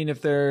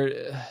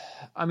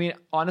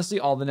 honestly,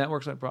 all the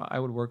networks I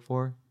would work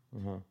for.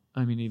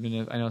 I mean, even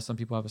if I know some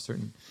people have a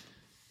certain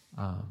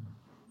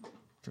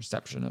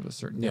perception of a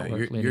certain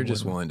network. You're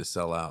just willing to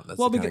sell out. That's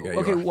the kind of guy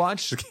okay, you are.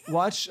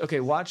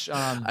 watch.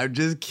 I'm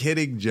just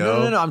kidding,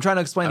 Joe. No. I'm trying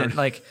to explain it.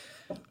 Like,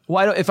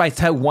 if I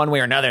tell one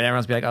way or another,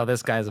 everyone's be like, "Oh,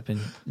 this guy's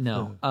opinion."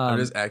 No, I'm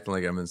just acting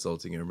like I'm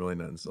insulting you. I'm really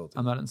not insulting.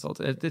 I'm not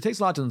insulted. It takes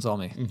a lot to insult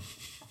me.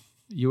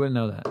 You wouldn't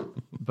know that,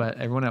 but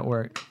everyone at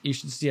work, you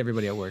should see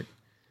everybody at work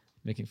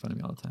making fun of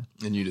me all the time.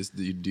 And do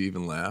you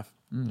even laugh?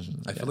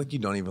 I feel like you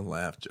don't even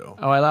laugh, Joe.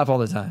 Oh, I laugh all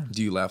the time.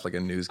 Do you laugh like a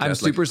newscaster? I'm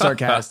super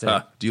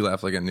sarcastic. Do you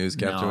laugh like a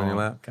newscaster when you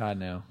laugh? God,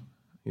 no.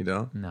 You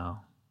don't? No.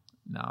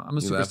 I'm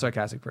a super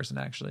sarcastic person,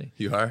 actually.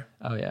 You are?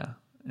 Oh, yeah.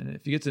 And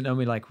if you get to know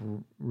me like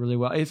really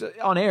well, if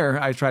on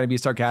air, I try to be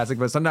sarcastic,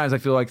 but sometimes I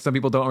feel like some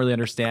people don't really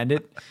understand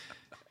it.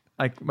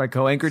 Like my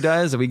co-anchor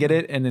does, and we get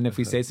it. And then if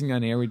we say something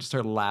on air, we just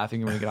start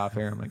laughing when we get off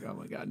air. I'm like, oh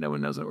my God, no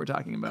one knows what we're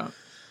talking about.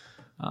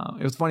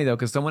 It was funny though,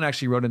 because someone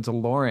actually wrote into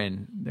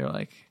Lauren. They're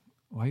like,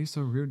 why are you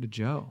so rude to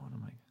Joe? And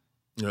I'm like,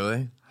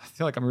 really? I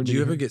feel like I'm rude. Do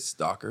you ever get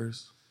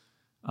stalkers?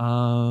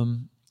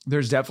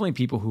 There's definitely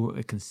people who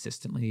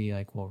consistently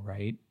like will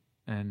write,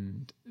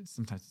 and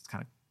sometimes it's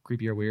kind of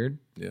creepy or weird.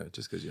 Yeah,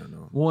 just because you don't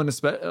know. Well, and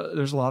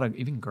there's a lot of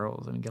even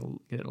girls. I mean,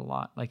 get it a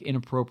lot, like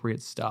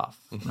inappropriate stuff.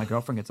 My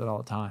girlfriend gets it all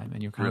the time,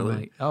 and you're kind of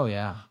like, oh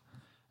yeah.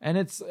 And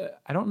it's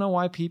I don't know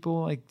why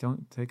people like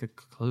don't take a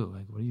clue.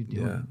 Like, what are you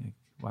doing? Yeah. Like,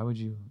 why would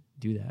you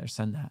do that or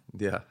send that?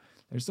 Yeah.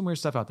 There's some weird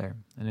stuff out there,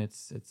 and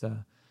it's I don't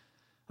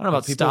know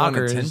about People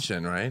stalkers. want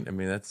attention, right? I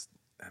mean, that's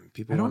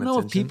people. I don't want know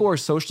attention. if people are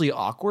socially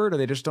awkward or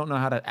they just don't know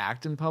how to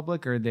act in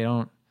public, or they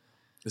don't.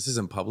 This is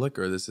in public,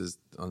 or this is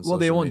on. Well, social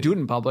they won't media? do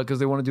it in public because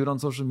they want to do it on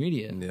social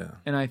media. Yeah.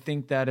 And I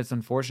think that it's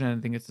unfortunate.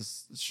 I think it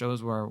just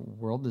shows where our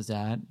world is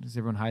at because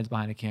everyone hides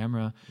behind a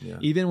camera. Yeah.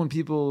 Even when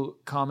people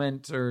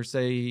comment or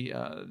say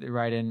they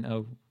write in,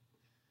 oh,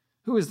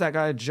 who is that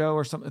guy, Joe,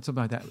 or something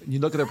like that. You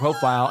look at their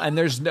profile and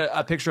there's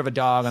a picture of a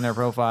dog on their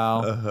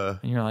profile.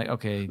 And you're like,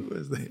 okay,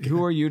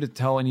 who are you to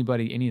tell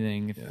anybody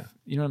anything?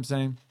 You know what I'm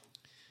saying?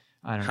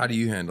 I don't know. How do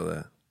you handle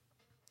that?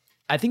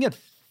 I think at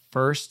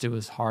first it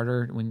was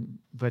harder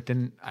but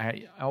then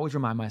I always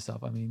remind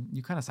myself, I mean,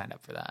 you kind of signed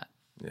up for that.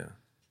 Yeah.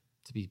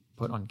 To be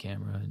put on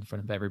camera in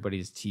front of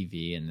everybody's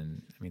TV. And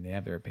then, I mean, they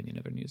have their opinion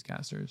of their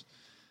newscasters.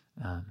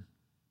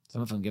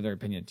 Some of them give their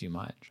opinion too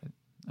much.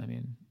 I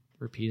mean,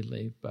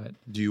 repeatedly, but.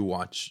 Do you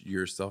watch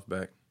yourself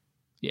back?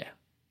 Yeah.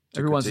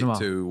 Every once in a while.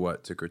 To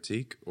what? To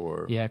critique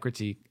or? Yeah,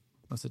 critique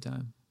most of the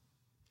time.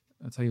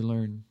 That's how you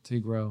learn, that's how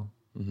you grow.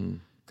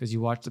 Because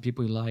you watch the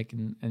people you like.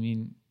 And I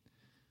mean,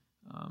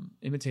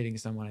 imitating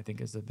someone, I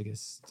think, is the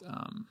biggest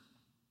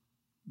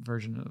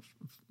version of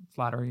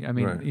flattery. I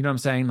mean, you know what I'm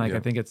saying? Like, I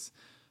think it's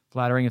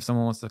flattering if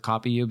someone wants to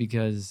copy you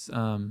because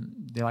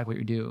they like what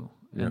you do.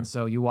 Yeah. And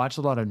so you watch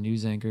a lot of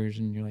news anchors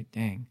and you're like,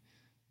 dang,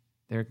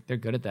 they're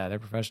good at that. They're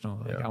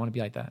professional. Like, I want to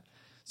be like that.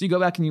 So you go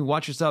back and you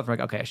watch yourself. You're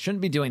like, okay, I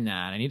shouldn't be doing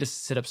that. I need to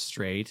sit up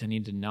straight. I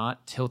need to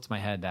not tilt my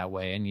head that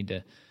way. I need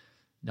to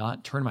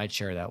not turn my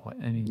chair that way.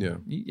 I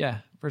mean, yeah,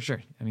 for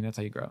sure. I mean, that's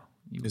how you grow.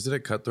 Is it a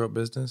cutthroat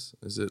business?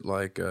 Is it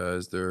like,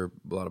 is there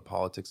a lot of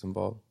politics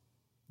involved?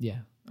 Yeah.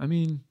 I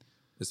mean,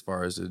 as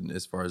far as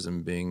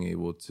in being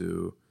able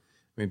to,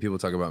 I mean, people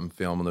talk about in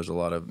film, and there's a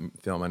lot of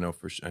film. I know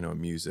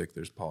in music,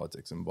 there's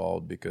politics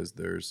involved because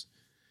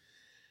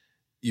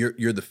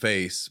you're the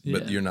face,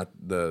 but you're not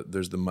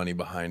there's the money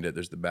behind it.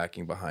 There's the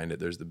backing behind it.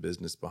 There's the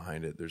business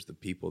behind it. There's the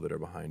people that are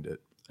behind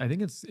it. I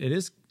think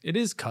it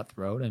is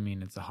cutthroat. I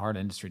mean, it's a hard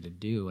industry to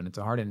do, and it's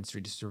a hard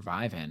industry to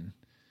survive in.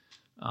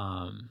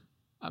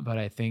 But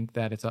I think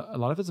that a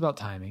lot of it's about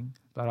timing,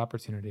 about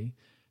opportunity,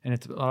 and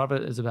a lot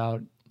of it is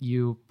about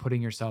you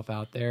putting yourself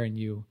out there, and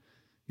you're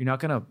not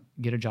gonna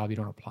get a job you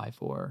don't apply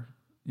for.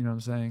 You know what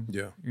I'm saying?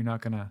 Yeah. You're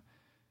not gonna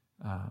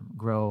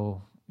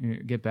grow,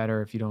 get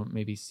better if you don't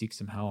maybe seek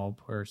some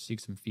help or seek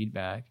some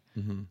feedback.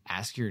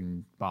 Ask your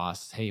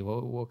boss, hey,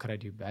 what could I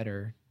do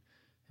better?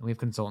 And we have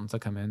consultants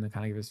that come in that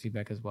kind of give us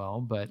feedback as well.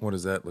 But what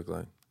does that look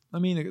like? I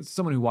mean, it's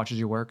someone who watches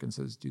your work and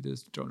says, do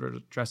this,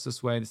 don't dress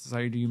this way. This is how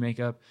you do your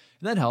makeup.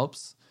 And that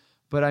helps.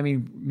 But I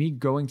mean, me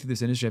going through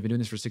this industry, I've been doing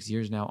this for 6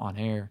 years now on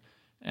air.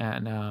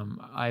 And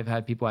I've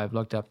had people I've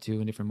looked up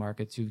to in different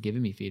markets who've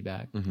given me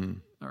feedback.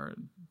 Or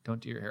don't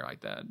do your hair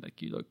like that.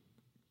 Like, you look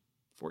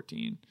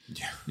 14.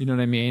 Yeah. You know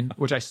what I mean?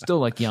 Which I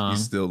still look young. You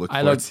still look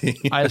 14.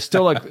 I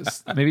still look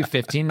maybe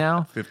 15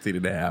 now. 15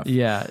 and a half.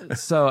 Yeah.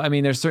 So, I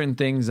mean, there's certain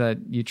things that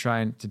you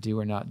try to do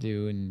or not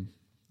do. And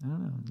I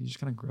don't know. You just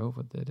kind of grow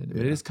with it.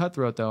 It is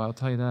cutthroat, though. I'll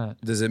tell you that.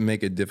 Does it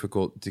make it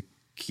difficult to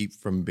keep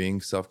from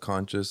being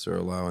self-conscious or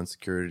allow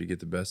insecurity to get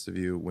the best of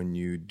you when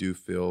you do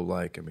feel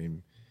like, I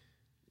mean,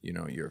 you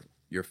know,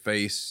 your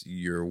face,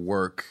 your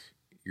work,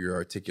 your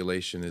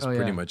articulation is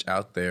pretty much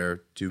out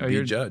there to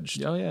be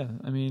judged? Oh, yeah.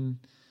 I mean,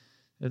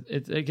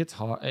 it gets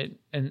hard.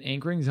 And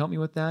anchoring's helped me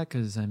with that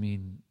because, I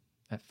mean,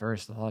 at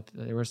first,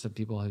 there were some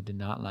people who did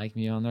not like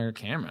me on their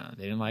camera.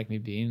 They didn't like me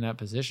being in that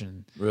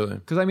position. Really?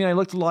 Because I mean,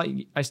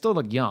 I still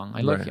look young.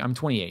 I'm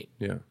 28.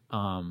 Yeah.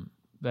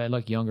 But I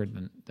look younger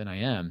than I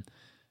am.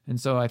 And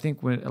so I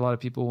think when a lot of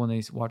people, when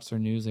they watch their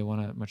news, they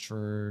want a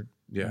mature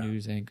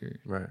news anchor.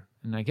 Right.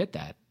 And I get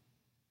that.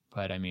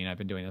 But I mean, I've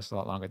been doing this a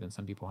lot longer than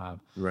some people have.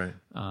 Right.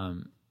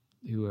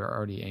 Who are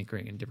already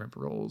anchoring in different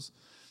roles.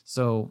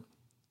 So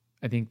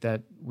I think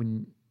that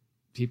when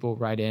people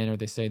write in or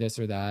they say this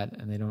or that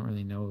and they don't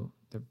really know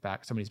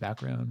somebody's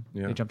background,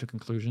 they jump to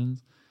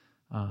conclusions.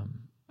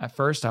 At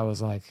first I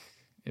was like,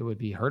 it would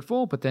be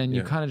hurtful, but then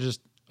you kind of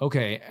just,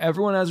 okay,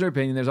 everyone has their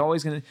opinion. There's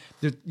always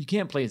you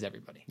can't please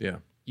everybody. Yeah.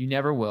 You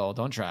never will.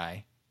 Don't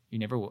try. You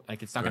never will.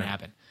 Like, it's not going to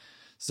happen.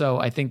 So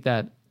I think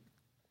that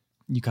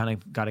you kind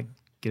of got to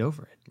get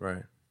over it.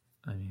 Right.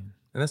 I mean,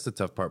 And that's the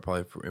tough part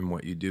probably in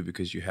what you do,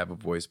 because you have a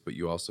voice, but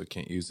you also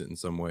can't use it in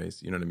some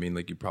ways. You know what I mean?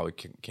 Like you probably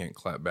can't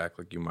clap back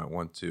like you might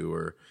want to,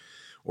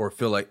 or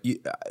feel like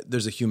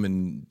there's a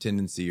human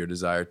tendency or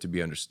desire to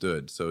be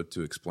understood. So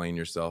to explain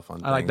yourself on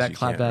things, I like that you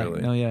clap can't back.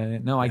 really. No, yeah.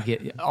 No, I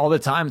get it all the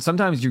time.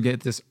 Sometimes you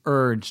get this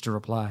urge to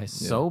reply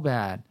so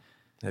bad.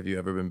 Have you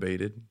ever been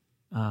baited?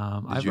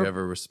 Did Did you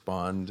ever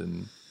respond?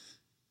 And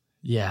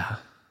Yeah,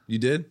 you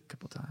did? a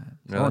couple times.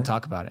 I Really? won't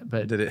talk about it,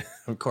 but Did it?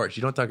 Of course,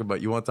 you won't talk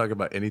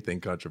about anything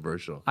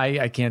controversial.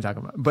 I can't talk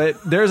about it. But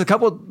there's a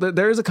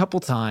couple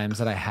times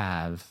that I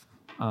have.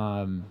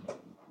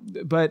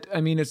 But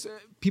I mean, it's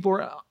people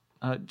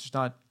are just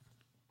not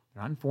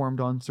informed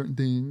on certain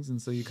things,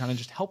 and so you kind of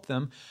just help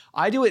them.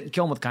 I do it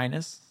kill them with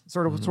kindness,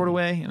 sort of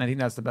way, and I think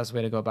that's the best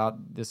way to go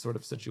about this sort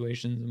of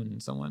situations when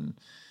someone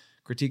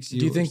critiques you.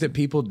 Do you think that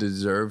people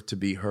deserve to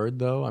be heard,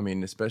 though? I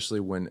mean, especially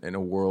when in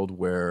a world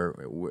where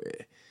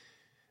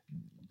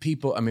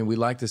people, I mean, we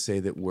like to say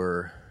that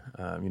we're,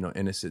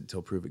 innocent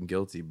till proven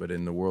guilty, but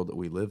in the world that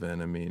we live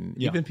in, I mean,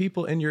 even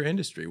people in your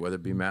industry, whether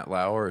it be Matt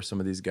Lauer or some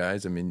of these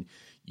guys, I mean,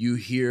 you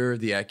hear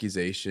the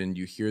accusation,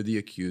 you hear the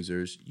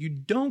accusers, you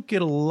don't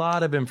get a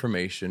lot of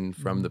information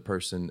from the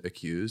person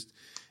accused.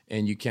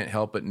 And you can't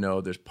help but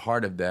know there's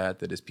part of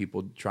that is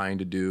people trying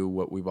to do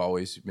what we've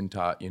always been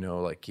taught,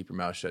 like keep your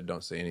mouth shut,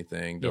 don't say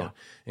anything, don't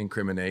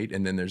incriminate.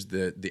 And then there's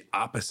the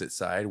opposite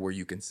side where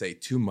you can say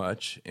too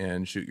much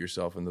and shoot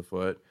yourself in the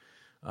foot.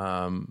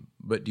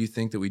 But do you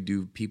think that we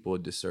do people a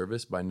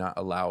disservice by not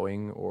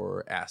allowing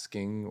or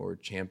asking or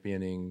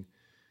championing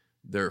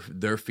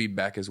their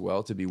feedback as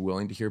well, to be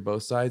willing to hear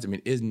both sides? I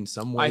mean, in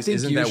some ways,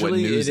 isn't that what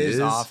news it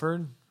is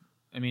offered?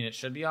 I mean, it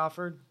should be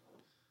offered.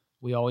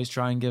 We always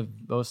try and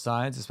give both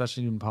sides,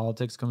 especially when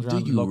politics comes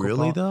around. Do you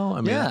really, though?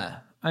 I mean, yeah.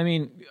 I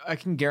mean, I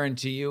can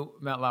guarantee you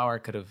Matt Lauer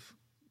could have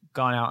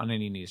gone out on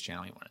any news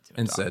channel he wanted to.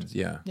 And said,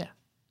 yeah.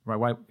 Right.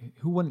 Why?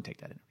 Who wouldn't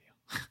take that interview?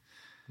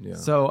 Yeah.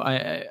 So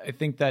I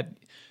think that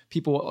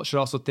people should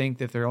also think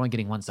that they're only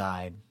getting one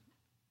side.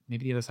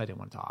 Maybe the other side didn't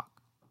want to talk.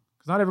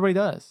 Because not everybody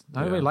does.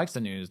 Not everybody likes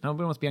the news.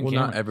 Nobody wants to be on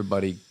camera. Not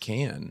everybody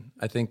can.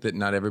 I think that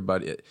not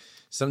everybody.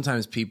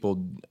 Sometimes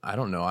people, I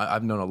don't know.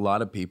 I've known a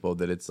lot of people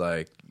that it's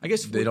like, I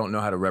guess they don't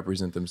know how to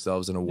represent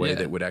themselves in a way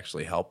that would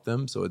actually help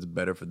them. So it's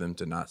better for them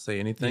to not say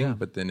anything. Yeah.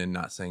 But then in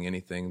not saying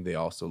anything, they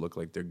also look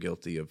like they're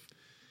guilty of.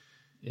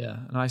 Yeah.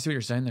 And I see what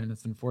you're saying there. And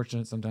it's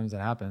unfortunate sometimes that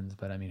happens.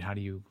 But I mean, how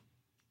do you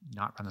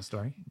not run the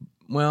story?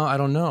 Well, I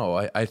don't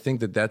know. I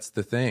think that that's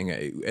the thing.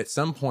 At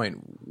some point,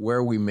 where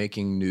are we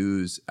making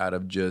news out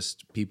of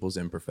just people's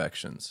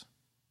imperfections?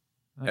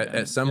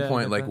 At some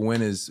point, like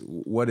what is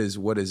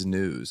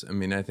news? I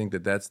mean, I think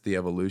that that's the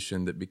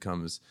evolution that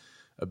becomes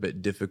a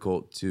bit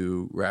difficult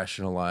to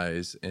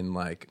rationalize and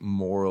like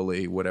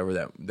morally, whatever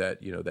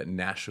that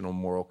national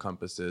moral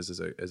compass is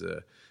as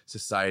a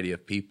society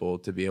of people,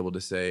 to be able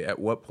to say, at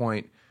what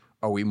point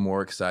are we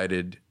more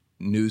excited,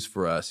 news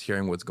for us,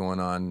 hearing what's going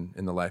on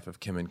in the life of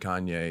Kim and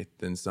Kanye,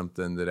 than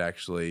something that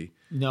actually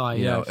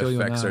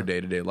affects our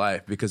day-to-day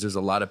life? Because there's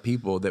a lot of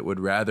people that would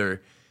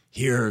rather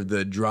hear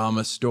the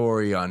drama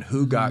story on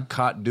who got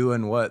caught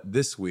doing what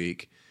this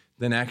week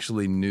than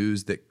actually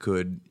news that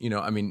could,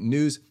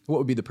 news, what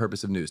would be the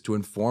purpose of news? To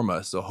inform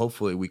us. So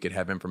hopefully we could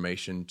have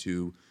information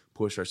to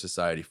push our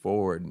society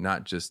forward,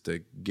 not just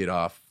to get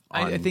off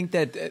on. I think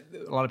that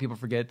a lot of people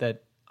forget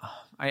that.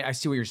 I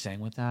see what you're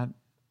saying with that.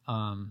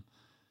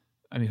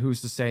 I mean,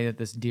 who's to say that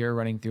this deer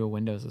running through a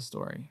window is a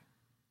story?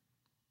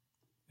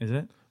 Is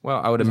it? Well,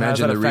 I would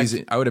imagine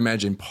I would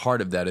imagine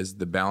part of that is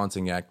the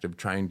balancing act of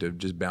trying to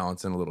just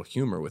balance in a little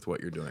humor with what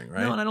you're doing,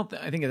 right? No, and I don't.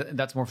 I think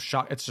that's more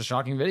shock. It's a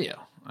shocking video.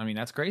 I mean,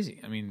 that's crazy.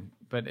 I mean,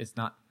 but it's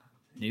not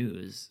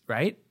news,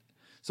 right?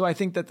 So I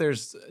think that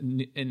there's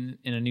in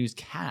a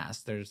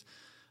newscast, there's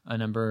a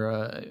number.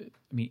 I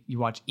mean, you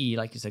watch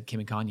like you said, Kim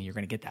and Kanye, you're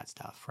going to get that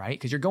stuff, right?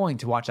 Because you're going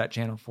to watch that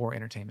channel for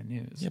entertainment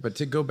news. Yeah, but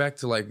to go back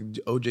to like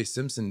O.J.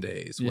 Simpson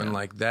days, when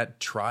like that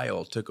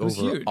trial took over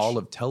huge. all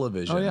of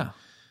television. Oh yeah.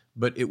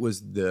 But it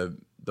was the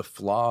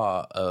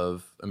flaw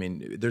of, I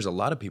mean, there's a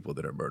lot of people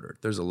that are murdered.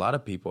 There's a lot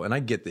of people, and I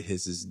get that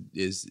his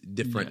is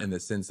different in the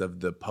sense of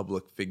the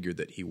public figure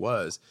that he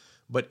was,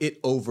 but it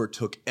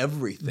overtook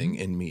everything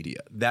in media.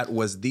 That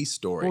was the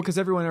story. Well, because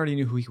everyone already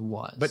knew who he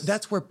was. But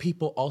that's where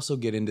people also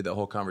get into the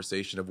whole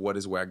conversation of what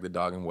is Wag the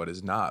Dog and what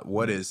is not.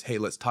 What is, hey,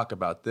 let's talk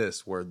about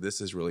this, where this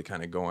is really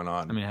kind of going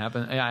on. I mean, it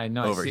happened. Yeah, I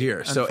know. Over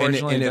here. So, and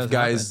if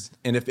guys,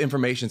 and if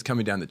information's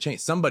coming down the chain,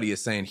 somebody is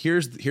saying,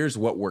 here's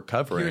what we're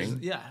covering.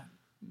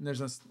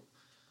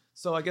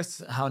 So I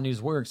guess how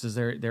news works is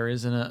there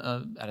is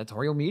an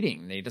editorial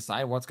meeting. They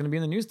decide what's going to be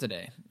in the news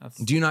today.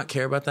 Do you not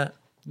care about that?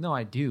 No,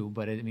 I do,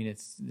 but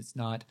it's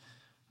not.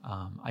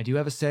 I do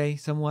have a say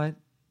somewhat,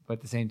 but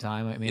at the same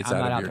time, I mean, I'm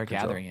not out there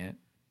gathering it.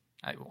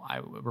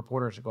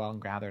 Reporters should go out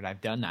and gather it. I've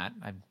done that.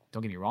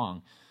 Don't get me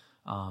wrong,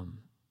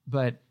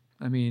 but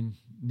I mean,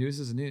 news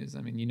is news.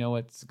 I mean,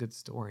 it's a good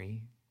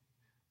story.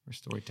 We're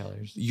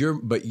storytellers.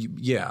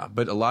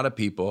 But a lot of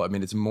people, I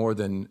mean, it's more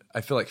than,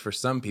 I feel like for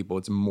some people,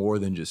 it's more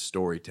than just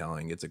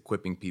storytelling. It's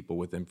equipping people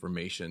with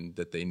information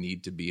that they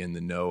need to be in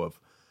the know of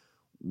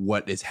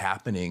what is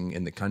happening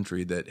in the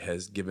country that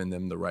has given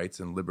them the rights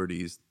and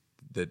liberties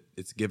that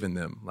it's given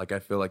them. Like, I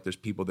feel like there's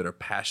people that are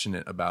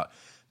passionate about,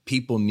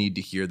 people need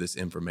to hear this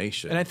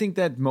information. And I think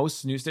that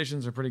most news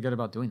stations are pretty good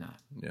about doing that.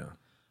 Yeah.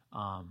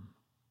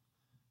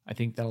 I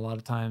think that a lot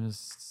of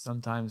times,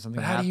 sometimes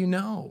something But how do you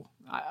know?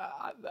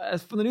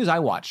 as for the news I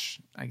watch,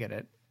 I get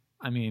it.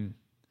 I mean,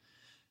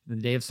 in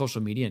the day of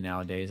social media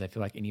nowadays, I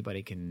feel like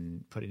anybody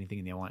can put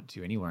anything they want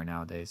to anywhere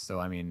nowadays. So,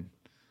 I mean,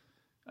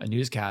 a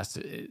newscast,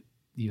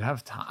 you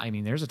have time. I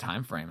mean, there's a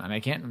time frame. I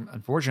mean,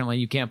 unfortunately,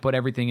 you can't put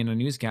everything in a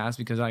newscast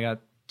because I got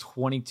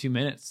 22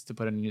 minutes to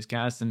put in a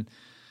newscast. And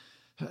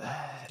do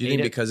you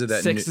think because of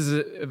that, 6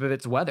 is of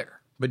its weather.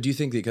 But do you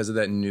think because of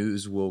that,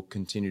 news will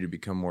continue to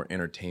become more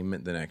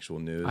entertainment than actual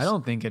news? I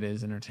don't think it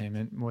is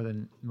entertainment more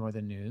than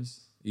news.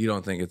 You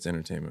don't think it's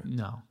entertainment?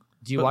 No.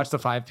 Do you watch the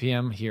 5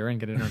 p.m. here and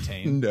get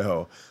entertained?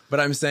 No, but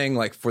I'm saying,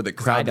 like, for the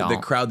crowd, I the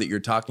don't. crowd that you're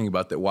talking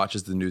about that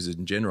watches the news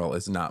in general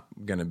is not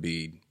going to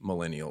be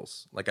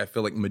millennials. Like, I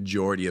feel like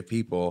majority of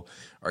people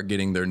are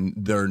getting their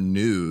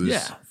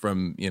news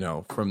from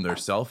their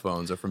cell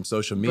phones or from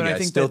social media. I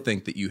still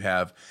think that you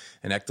have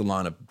an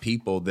echelon of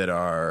people that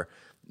are,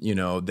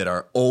 that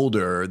are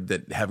older,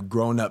 that have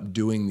grown up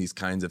doing these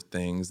kinds of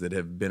things, that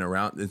have been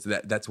around.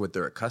 That's what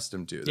they're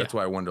accustomed to. That's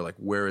why I wonder, like,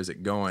 where is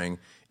it going?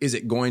 Is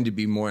it going to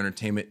be more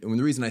entertainment? And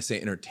the reason I say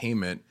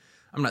entertainment,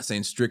 I'm not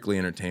saying strictly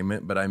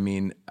entertainment, but I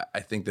mean, I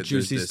think that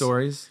juicy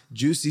stories,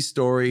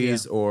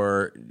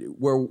 or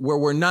where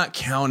we're not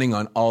counting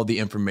on all the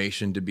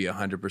information to be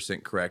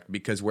 100% correct,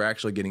 because we're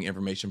actually getting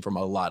information from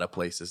a lot of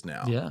places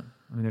now. Yeah.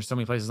 I mean, there's so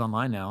many places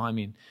online now. I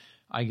mean,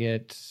 I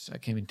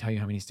can't even tell you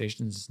how many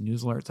stations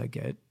news alerts I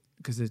get,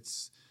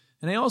 because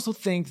and I also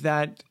think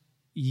that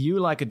you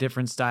like a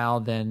different style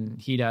than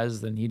he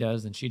does, and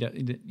she does.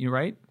 You're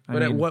right.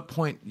 But at what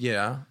point?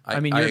 Yeah, I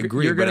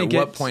agree. But at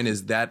what point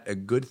is that a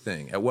good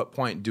thing? At what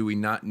point do we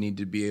not need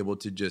to be able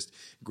to just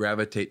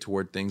gravitate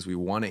toward things we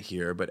want to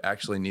hear, but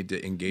actually need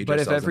to engage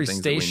ourselves in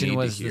things that we need to hear?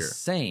 But if every station was the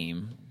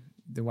same,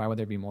 then why would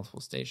there be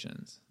multiple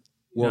stations?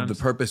 Well, the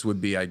purpose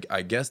would be, I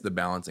guess, the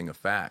balancing of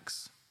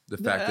facts. The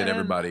fact that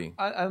everybody...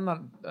 I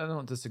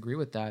don't disagree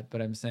with that,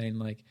 but I'm saying,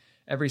 like,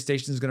 every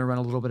station is going to run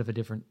a little bit of a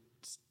different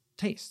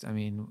taste. I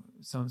mean,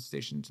 some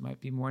stations might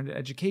be more into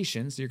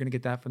education, so you're going to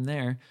get that from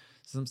there.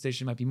 Some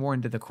station might be more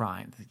into the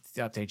crime,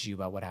 to update you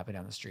about what happened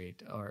down the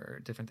street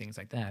or different things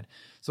like that.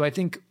 So I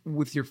think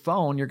with your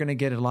phone, you're going to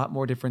get a lot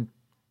more different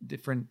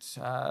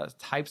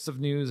types of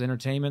news,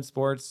 entertainment,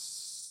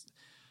 sports,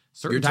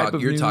 certain type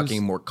of news. You're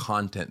talking more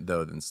content,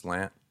 though, than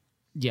slant?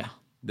 Yeah.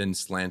 Than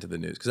slant of the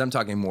news, because I'm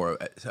talking more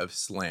of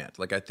slant.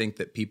 Like, I think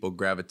that people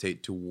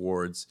gravitate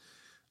towards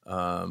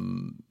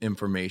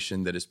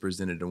information that is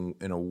presented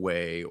in a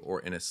way or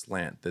in a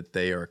slant that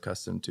they are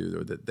accustomed to,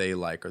 or that they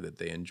like, or that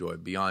they enjoy,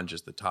 beyond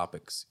just the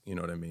topics. You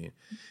know what I mean?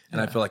 And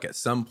I feel like at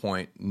some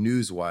point,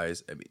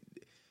 news-wise, I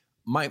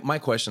mean, my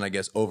question, I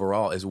guess,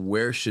 overall is,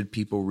 where should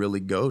people really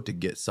go to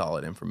get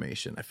solid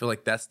information? I feel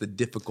like that's the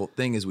difficult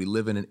thing, is we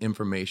live in an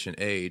information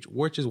age,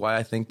 which is why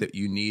I think that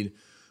you need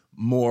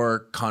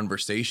more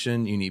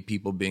conversation. You need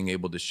people being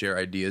able to share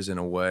ideas in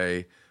a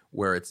way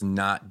where it's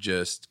not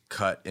just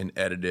cut and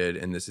edited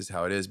and this is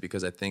how it is,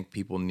 because I think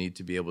people need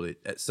to be able to,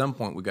 at some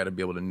point, we got to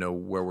be able to know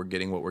where we're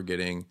getting what we're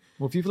getting.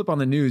 Well, if you flip on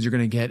the news, you're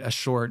going to get a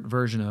short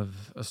version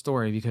of a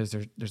story because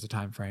there's a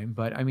time frame.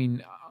 But I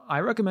mean, I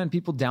recommend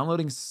people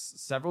downloading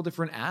several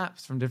different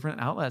apps from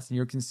different outlets, and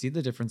you can see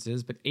the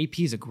differences. But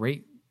AP is a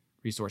great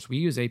resource. We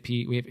use AP.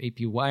 We have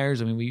AP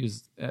Wires. I mean, we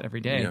use that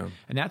every day,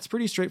 and that's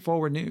pretty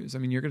straightforward news. I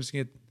mean, you're going to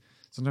get,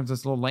 sometimes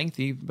it's a little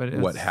lengthy, but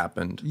what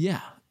happened? Yeah,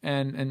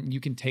 and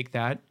you can take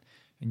that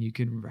and you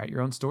can write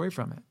your own story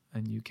from it,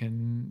 and you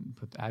can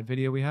put the ad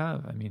video we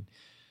have. I mean,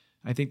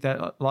 I think that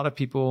a lot of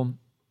people,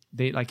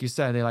 they, like you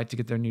said, they like to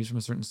get their news from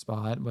a certain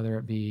spot, whether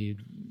it be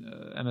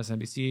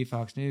MSNBC,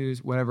 Fox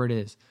News, whatever it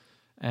is,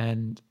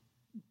 and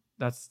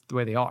that's the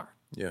way they are.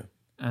 Yeah.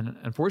 And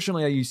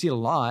unfortunately, you see it a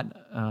lot.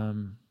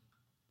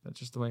 That's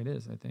just the way it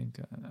is. I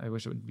think I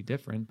wish it would be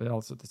different, but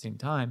also at the same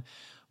time,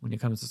 when it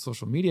comes to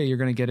social media, you're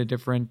going to get a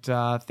different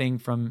thing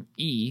from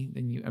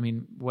than you. I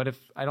mean, what if,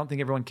 I don't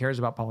think everyone cares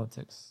about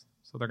politics,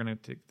 so they're going to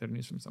take their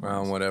news from somewhere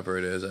else. Whatever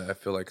it is, I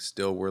feel like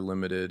still we're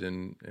limited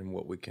in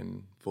what we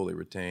can fully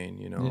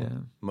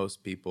retain.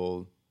 Most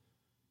people,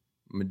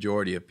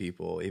 majority of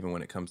people, even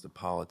when it comes to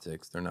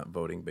politics, they're not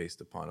voting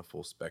based upon a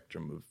full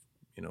spectrum of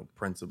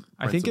principles.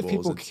 I think if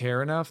people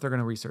care enough, they're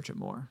going to research it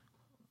more.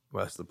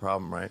 Well, that's the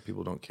problem, right?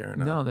 People don't care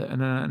enough.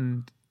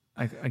 No,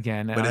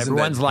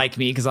 everyone's like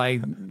me, because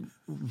I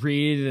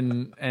read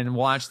and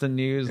watch the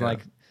news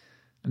like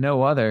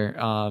no other.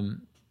 I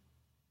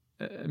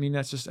mean,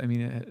 that's just, I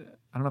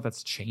don't know if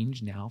that's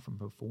changed now from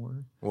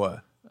before.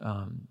 What?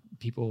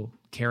 People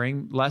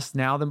caring less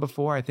now than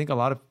before. I think a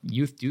lot of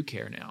youth do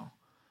care now.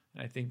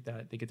 I think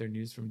that they get their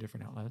news from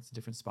different outlets,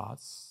 different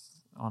spots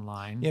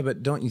online. Yeah,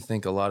 but don't you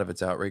think a lot of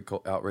it's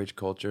outrage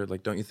culture?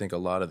 Like, don't you think a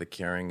lot of the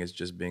caring is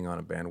just being on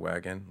a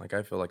bandwagon? Like,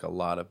 I feel like a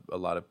lot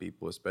of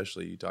people,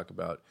 especially you talk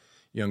about,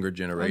 younger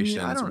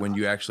generations don't when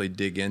you actually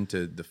dig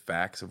into the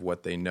facts of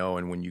what they know,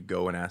 and when you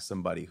go and ask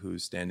somebody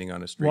who's standing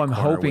on a street Well, I'm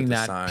corner hoping with a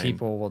that sign.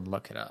 people would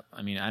look it up.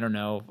 I mean, I don't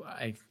know.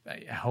 I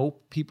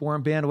hope people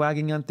aren't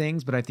bandwagoning on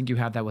things, but I think you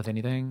have that with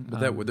anything. But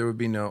there would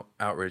be no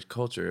outrage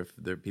culture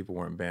if people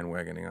weren't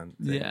bandwagoning on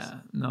things. Yeah,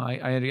 no,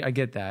 I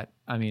get that.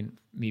 I mean,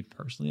 me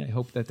personally, I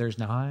hope that there's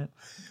not.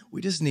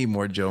 We just need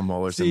more Joe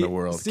Muellers in the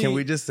world. Can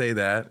we just say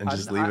that and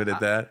just leave it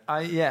at that?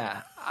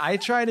 I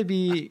try to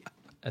be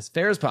as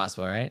fair as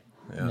possible, right?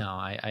 Yeah. No,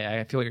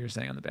 I feel what you're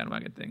saying on the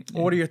bandwagon thing.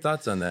 Well, what are your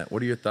thoughts on that?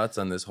 What are your thoughts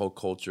on this whole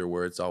culture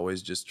where it's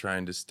always just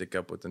trying to stick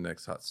up with the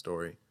next hot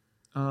story?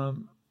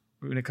 When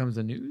it comes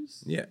to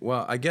news? Yeah,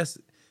 well, I guess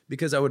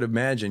because I would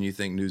imagine you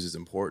think news is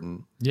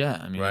important,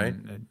 Yeah, I mean, right?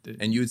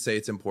 And you would say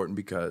it's important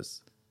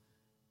because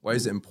why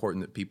is it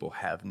important that people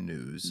have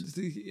news?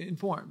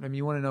 informed. I mean,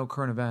 you want to know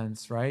current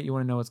events, right? You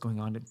want to know what's going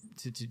on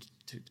to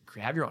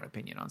have your own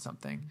opinion on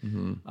something.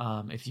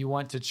 Mm-hmm. If you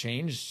want to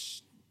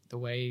change the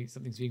way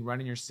something's being run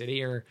in your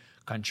city or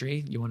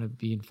country, you want to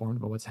be informed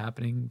about what's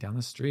happening down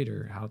the street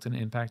or how it's going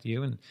to impact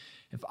you. And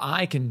if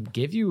I can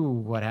give you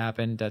what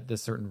happened at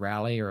this certain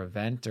rally or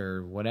event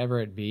or whatever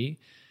it be,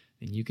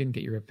 then you can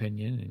get your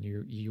opinion and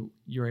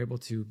you're able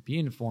to be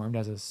informed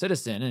as a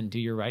citizen and do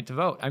your right to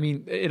vote. I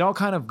mean, it all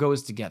kind of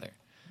goes together.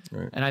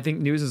 Right. And I think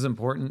news is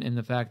important in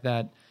the fact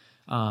that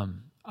I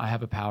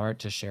have a power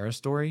to share a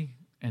story,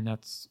 and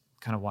that's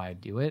kind of why I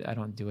do it. I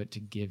don't do it to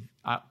give.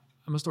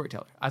 I'm a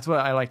storyteller. That's what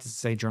I like to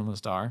say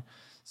journalists are.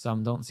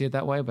 Some don't see it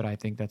that way, but I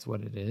think that's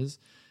what it is.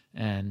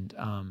 And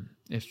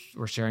if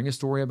we're sharing a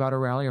story about a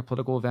rally or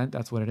political event,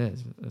 that's what it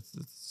is. It's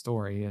a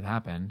story. It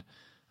happened.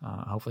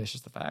 Hopefully it's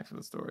just the facts of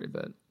the story.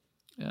 But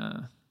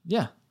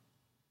yeah,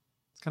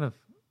 it's kind of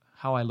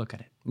how I look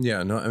at it.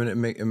 Yeah, no, I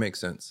mean, it makes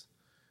sense.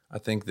 I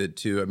think that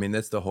too, I mean,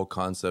 that's the whole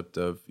concept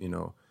of,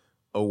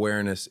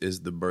 awareness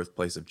is the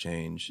birthplace of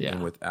change. Yeah.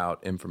 And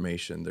without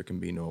information, there can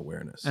be no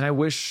awareness. And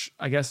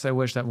I guess I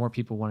wish that more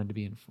people wanted to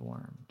be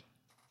informed,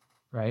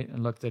 right?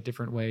 And looked at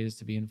different ways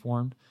to be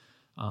informed.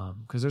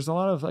 Because there's a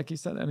lot of, like you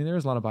said, I mean,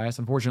 there's a lot of bias,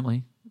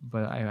 unfortunately.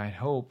 But I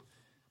hope,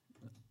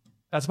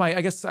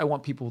 I guess I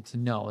want people to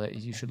know that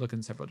you should look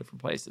in several different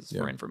places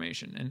for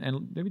information.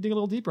 And maybe dig a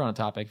little deeper on a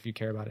topic if you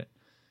care about it.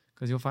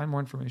 Because you'll find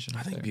more information.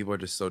 I think people are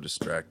just so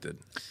distracted.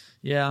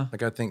 Yeah.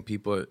 Like, I think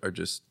people are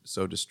just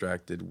so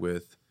distracted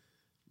with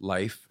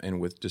life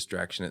and with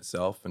distraction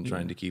itself and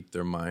trying to keep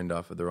their mind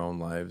off of their own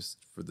lives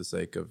for the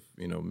sake of,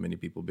 many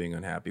people being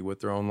unhappy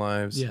with their own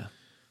lives. Yeah.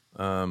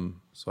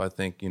 So I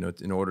think,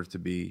 in order to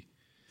be,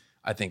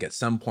 I think at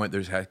some point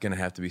there's going to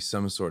have to be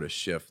some sort of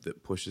shift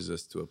that pushes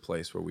us to a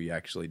place where we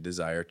actually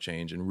desire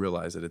change and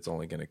realize that it's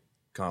only going to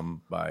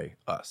come by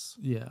us.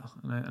 Yeah.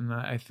 And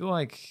I feel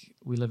like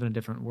we live in a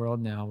different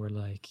world now where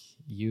like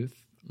youth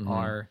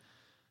are,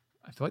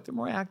 I feel like they're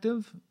more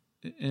active,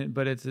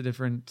 but it's a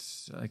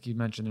different, like you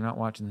mentioned, they're not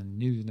watching the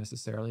news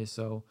necessarily.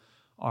 So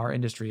our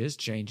industry is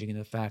changing in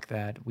the fact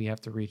that we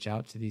have to reach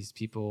out to these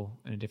people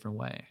in a different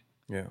way.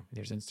 Yeah.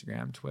 There's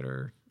Instagram,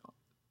 Twitter,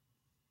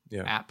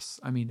 Yeah.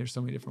 apps. I mean, there's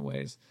so many different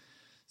ways.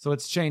 So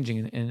it's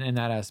changing in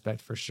that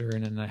aspect for sure.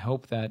 And I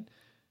hope that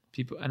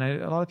people, and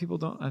a lot of people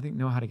don't, I think,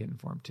 know how to get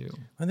informed too.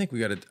 I think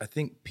I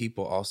think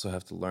people also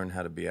have to learn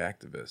how to be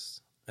activists.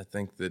 I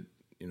think that,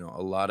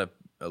 a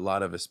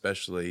lot of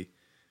especially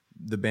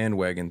the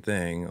bandwagon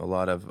thing, a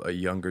lot of a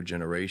younger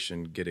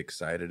generation get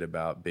excited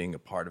about being a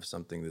part of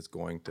something that's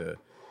going to,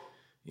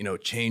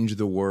 change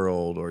the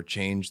world or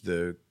change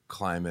the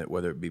climate,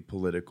 whether it be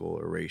political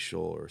or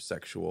racial or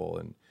sexual.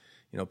 And,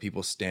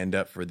 people stand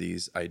up for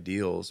these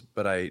ideals.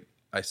 But I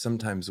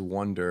sometimes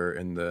wonder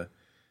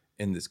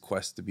in this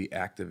quest to be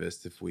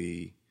activists if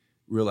we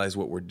realize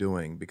what we're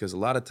doing, because a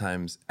lot of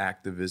times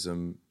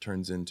activism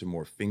turns into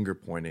more finger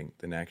pointing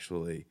than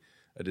actually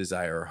a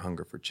desire or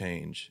hunger for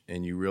change.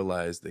 And you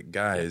realize that,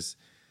 guys,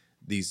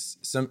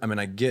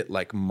 I get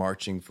like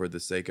marching for the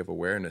sake of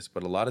awareness,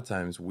 but a lot of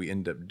times we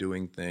end up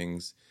doing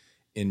things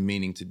in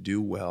meaning to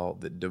do well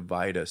that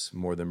divide us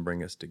more than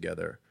bring us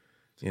together,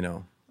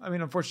 I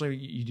mean, unfortunately,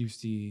 you do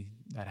see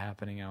that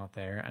happening out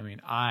there. I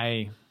mean,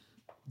 I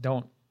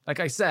don't, like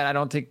I said, I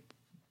don't take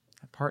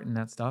part in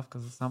that stuff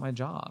because it's not my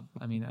job.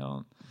 I mean, I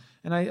don't,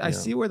 and I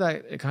see where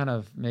that it kind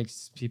of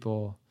makes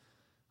people.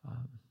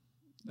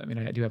 I mean,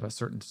 I do have a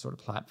certain sort of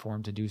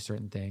platform to do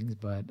certain things,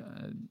 but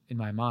in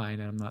my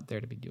mind, I'm not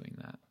there to be doing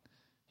that.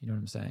 You know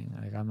what I'm saying?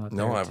 Like, I'm not.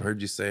 No, I've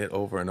heard you say it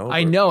over and over.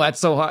 I know that's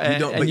so hard,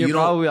 and you're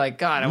probably like,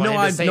 God, I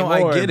want to say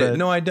more. I get it.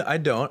 No, I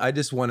don't. I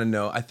just want to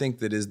know. I think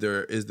that is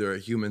there a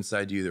human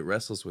side to you that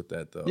wrestles with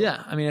that, though?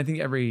 Yeah, I mean, I think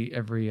every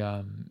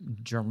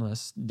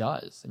journalist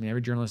does. I mean,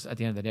 every journalist at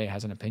the end of the day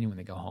has an opinion when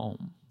they go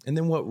home. And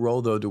then, what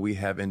role though do we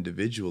have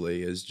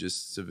individually as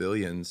just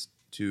civilians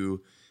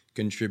to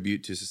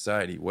contribute to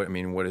society?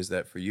 What is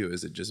that for you?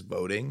 Is it just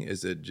voting?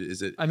 Is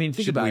it? I mean,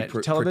 think about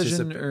it.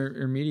 Television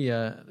or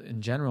media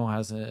in general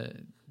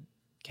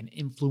can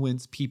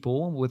influence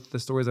people with the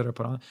stories that are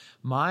put on.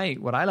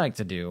 What I like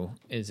to do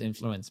is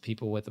influence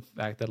people with the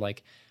fact that,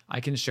 like, I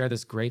can share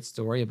this great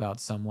story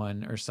about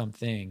someone or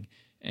something,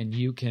 and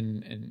you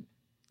can, and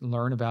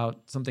learn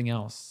about something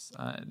else.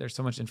 There's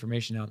so much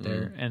information out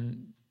there,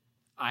 and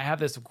I have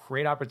this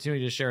great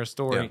opportunity to share a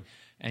story,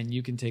 and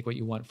you can take what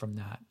you want from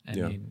that. I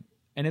mean,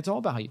 and it's all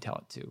about how you tell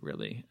it too,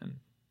 really, and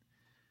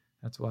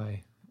that's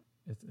why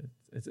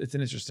it's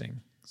an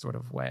interesting sort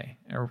of way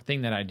or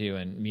thing that I do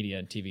in media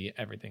and TV,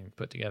 everything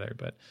put together.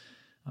 But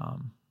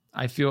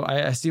I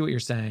see what you're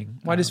saying.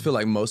 Well, I just feel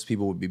like most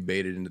people would be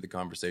baited into the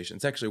conversation.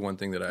 It's actually one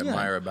thing that I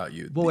admire about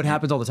you. Well, it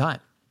happens all the time.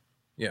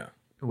 Yeah.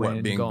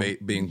 When Being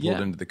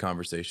pulled into the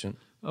conversation.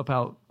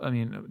 About, I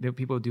mean,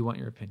 people do want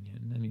your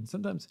opinion. I mean,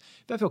 sometimes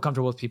if I feel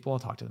comfortable with people, I'll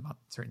talk to them about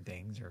certain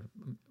things or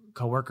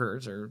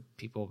coworkers or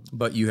people.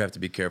 But you have to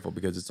be careful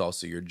because it's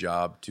also your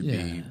job to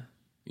be,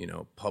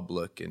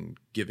 public and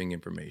giving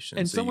information.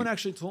 And someone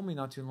actually told me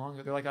not too long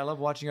ago, they're like, I love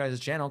watching you guys'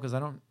 channel because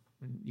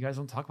you guys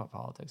don't talk about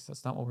politics.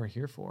 That's not what we're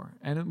here for.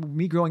 And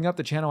me growing up,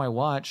 the channel I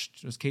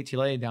watched was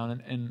KTLA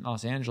down in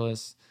Los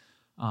Angeles.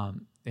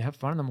 They have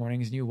fun in the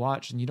mornings and you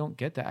watch and you don't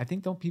get that. I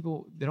think they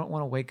don't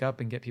want to wake up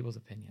and get people's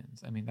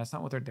opinions. I mean, that's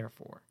not what they're there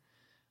for.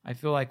 I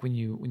feel like when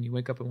you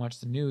wake up and watch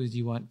the news,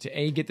 you want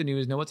to get the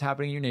news, know what's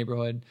happening in your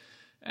neighborhood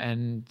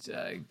and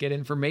get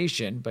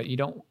information, but you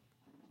don't,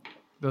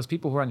 those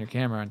people who are on your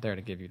camera aren't there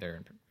to give you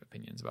their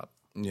opinions about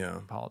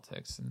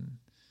politics and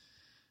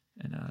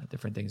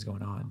different things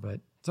going on. But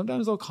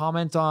sometimes they'll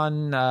comment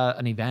on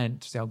an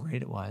event, say how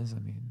great it was. I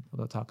mean,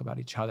 they'll talk about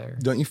each other.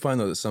 Don't you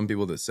find, though, that some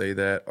people that say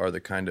that are the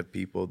kind of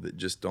people that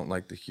just don't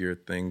like to hear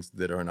things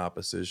that are in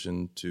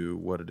opposition to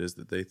what it is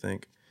that they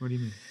think? What do you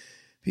mean?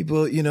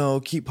 People,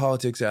 keep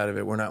politics out of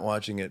it. We're not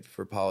watching it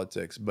for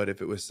politics. But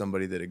if it was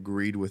somebody that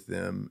agreed with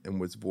them and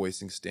was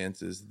voicing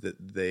stances that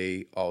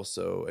they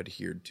also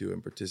adhered to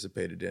and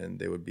participated in,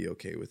 they would be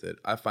okay with it.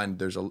 I find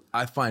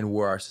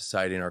where our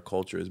society and our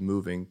culture is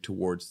moving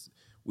towards,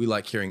 we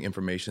like hearing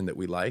information that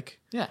we like.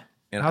 Yeah.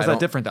 And how's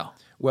that different though?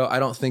 Well, I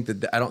don't think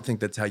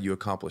that's how you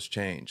accomplish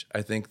change.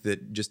 I think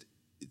that just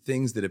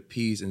things that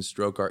appease and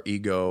stroke our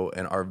ego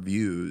and our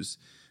views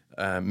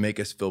make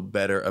us feel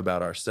better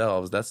about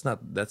ourselves.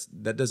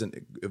 That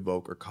doesn't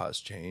evoke or cause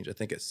change. I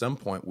think at some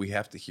point we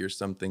have to hear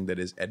something that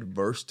is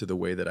adverse to the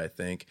way that I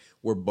think.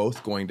 We're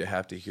both going to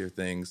have to hear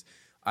things.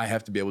 I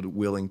have to be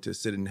willing to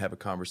sit and have a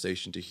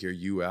conversation to hear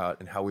you out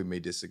and how we may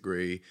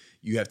disagree.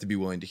 You have to be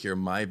willing to hear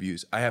my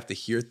views. I have to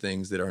hear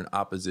things that are in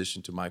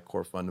opposition to my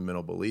core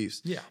fundamental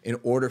beliefs in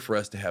order for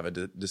us to have a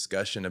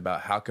discussion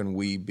about how can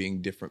we,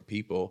 being different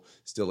people,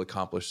 still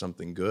accomplish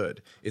something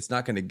good.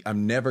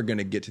 I'm never going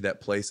to get to that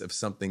place of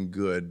something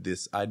good,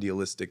 this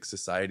idealistic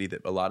society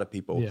that a lot of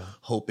people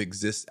hope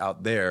exists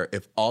out there,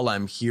 if all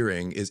I'm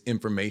hearing is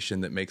information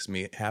that makes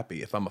me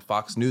happy. If I'm a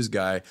Fox News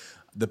guy,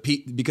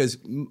 because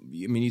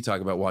you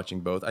talk about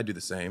watching both. I do the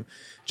same,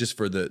 just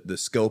for the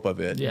scope of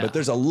it. Yeah. But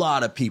there's a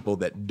lot of people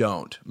that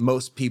don't.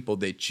 Most people,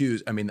 they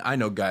choose. I mean, I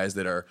know guys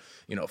that are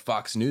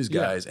Fox News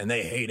guys, and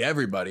they hate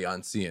everybody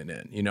on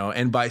CNN.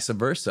 And vice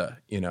versa.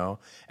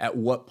 At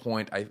what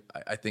point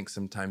I think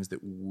sometimes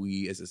that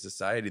we as a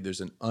society, there's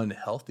an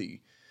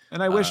unhealthy.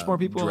 And I wish more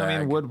people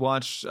drag. would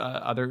watch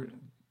other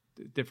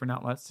different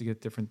outlets to get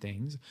different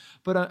things.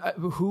 But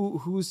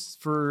who's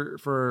for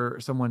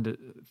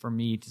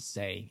me to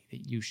say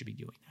that you should be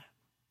doing that?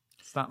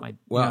 It's not my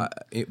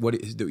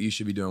you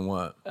should be doing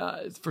what?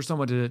 For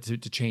someone to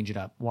change it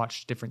up,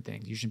 watch different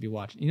things. You should be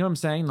watching. You know what I'm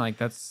saying? Like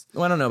that's.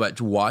 Well, I don't know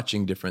about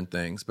watching different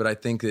things, but I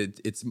think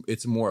that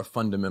it's more a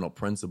fundamental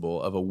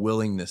principle of a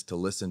willingness to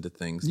listen to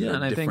things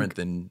that are different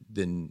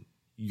than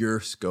your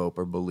scope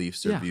or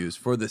beliefs or views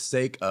for the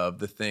sake of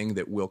the thing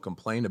that we'll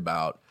complain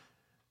about,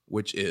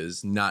 which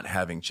is not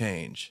having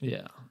change.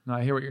 Yeah. No,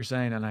 I hear what you're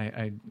saying, and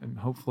I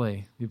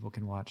hopefully people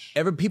can watch.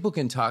 People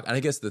can talk, and I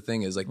guess the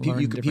thing is, like,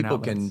 people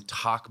can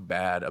talk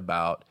bad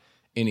about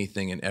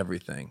anything and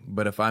everything,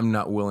 but if I'm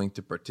not willing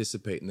to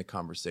participate in the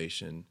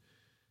conversation,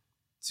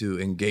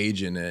 to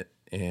engage in it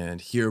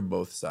and hear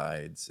both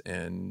sides,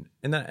 and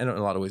in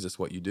a lot of ways, that's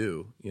what you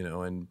do,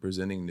 in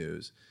presenting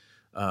news.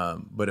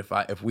 But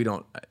if we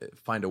don't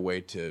find a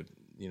way to,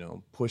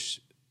 push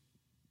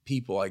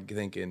people, I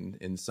think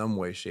in some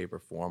way, shape, or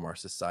form, our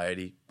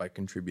society, by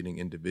contributing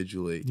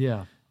individually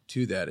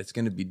to that, it's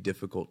going to be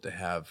difficult to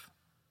have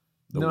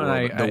the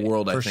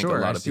world. I think a lot of people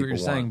want. I see what you're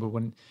saying, but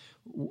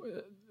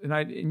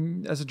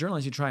as a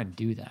journalist, you try and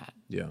do that.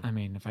 Yeah. I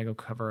mean, if I go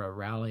cover a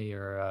rally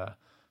or a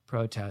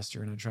protest,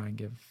 you're going to try and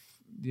give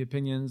the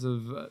opinions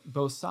of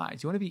both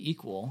sides. You want to be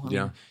equal. I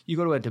mean, you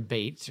go to a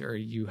debate or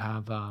you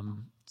have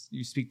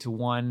you speak to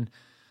one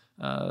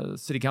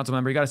city council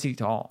member, you got to speak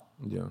to all.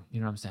 Yeah. You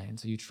know what I'm saying?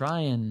 So you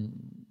try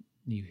and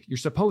you're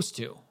supposed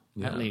to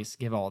at least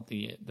give all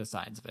the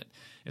sides of it.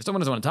 If someone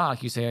doesn't want to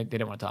talk, you say they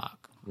don't want to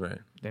talk. Right.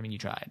 I mean, you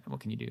tried. What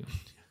can you do?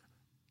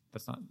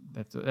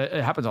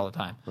 It happens all the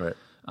time. Right.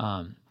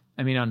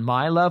 I mean, on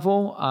my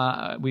level,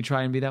 we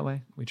try and be that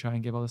way. We try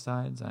and give all the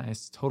sides. I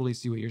totally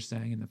see what you're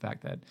saying, and the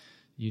fact that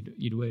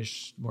you'd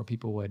wish more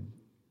people would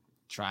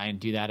try and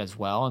do that as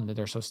well, and that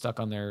they're so stuck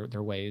on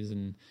their ways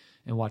and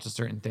watch a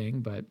certain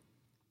thing. But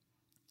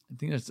I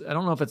think I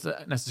don't know if it's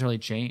necessarily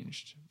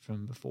changed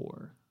from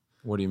before.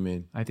 What do you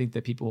mean? I think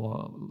that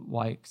people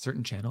like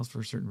certain channels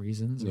for certain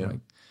reasons. Yeah.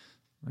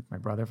 Like my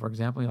brother, for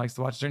example, he likes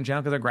to watch certain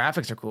channels because their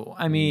graphics are cool.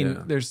 I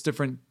mean, there's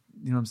different,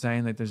 you know what I'm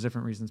saying? Like there's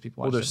different reasons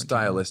people watch. Well, there's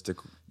stylistic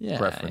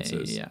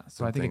preferences. Yeah.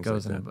 So I think it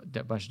goes in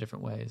a bunch of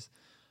different ways.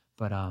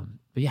 But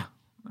yeah,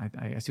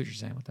 I see what you're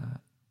saying with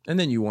that. And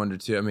then you wonder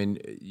too, I mean,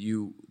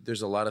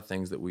 there's a lot of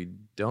things that we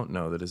don't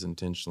know that is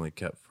intentionally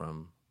kept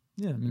from.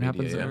 Yeah, I mean, it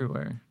happens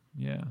everywhere.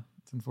 Yeah,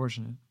 it's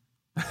unfortunate.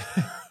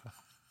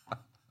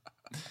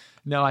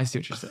 No, I see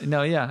what you're saying.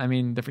 No, yeah, I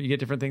mean, you get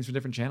different things for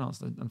different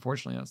channels.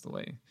 Unfortunately, that's the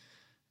way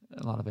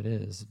a lot of it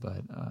is.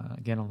 But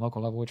again, on a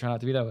local level, we try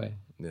not to be that way.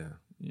 Yeah.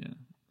 Yeah.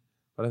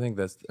 But I think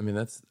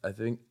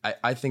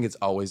I think it's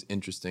always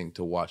interesting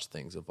to watch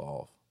things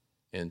evolve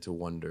and to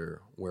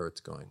wonder where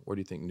it's going. Where do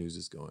you think news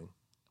is going?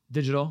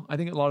 Digital. I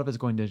think a lot of it's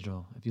going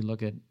digital. If you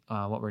look at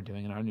what we're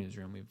doing in our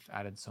newsroom, we've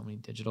added so many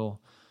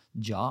digital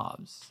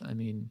jobs. I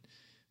mean,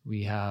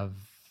 we have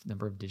a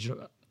number of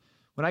digital.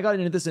 When I got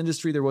into this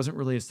industry, there wasn't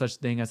really such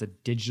thing as a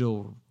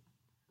digital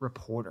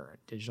reporter,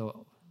 a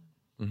digital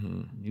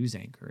news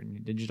anchor,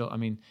 digital. I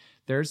mean,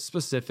 there's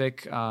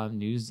specific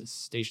news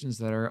stations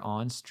that are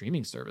on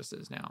streaming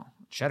services now.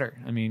 Cheddar.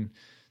 I mean,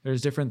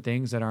 there's different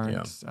things that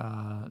aren't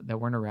that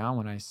weren't around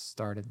when I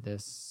started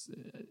this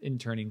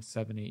interning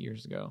 7-8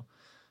 years ago.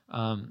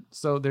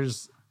 So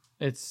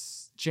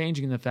it's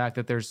changing the fact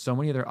that there's so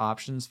many other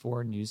options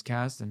for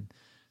newscasts, and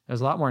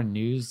there's a lot more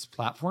news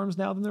platforms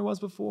now than there was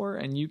before,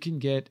 and you can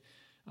get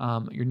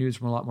your news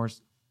from a lot more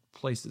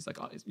places. Like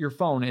your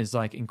phone is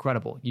like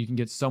incredible. You can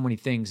get so many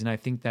things, and I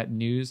think that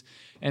news,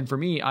 and for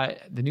me,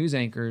 the news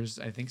anchors,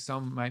 I think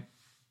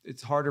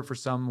it's harder for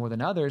some more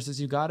than others,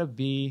 is you got to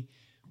be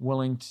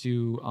willing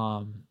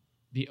to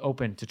be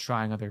open to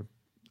trying other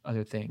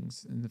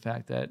things. And the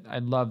fact that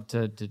I'd love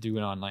to do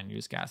an online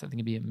newscast, I think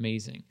it'd be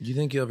amazing. Do you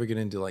think you'll ever get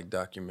into like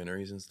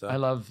documentaries and stuff?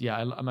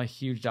 I'm a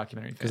huge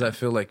documentary fan. Because I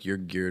feel like you're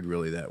geared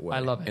really that way.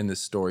 I love it. In the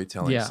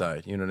storytelling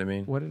side. You know what I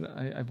mean? What did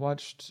I've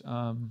watched?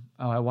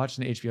 I watched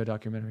an HBO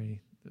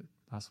documentary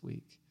last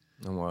week.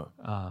 On what?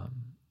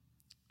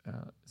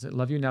 Is it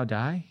Love You Now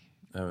Die?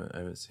 I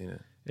haven't seen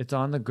it. It's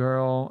on the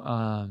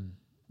girl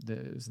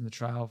that was in the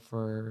trial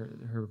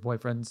for her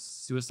boyfriend's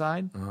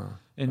suicide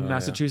in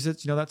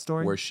Massachusetts. You know that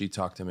story? Where she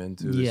talked him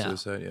into the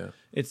suicide, yeah.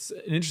 It's an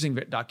interesting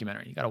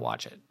documentary. You got to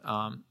watch it.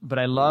 But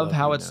I love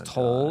how it's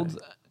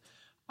told.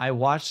 I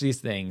watch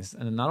these things,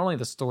 and not only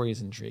the story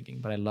is intriguing,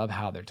 but I love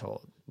how they're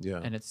told.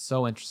 Yeah. And it's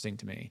so interesting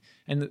to me.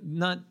 And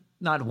not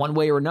one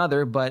way or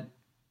another, but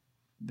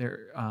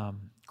they're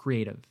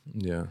creative.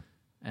 Yeah.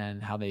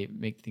 And how they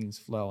make things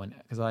flow. And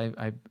because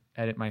I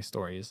edit my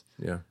stories.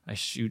 Yeah. I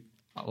shoot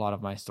a lot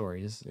of my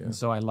stories. Yeah. And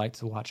so I like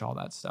to watch all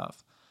that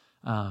stuff.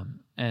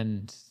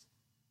 And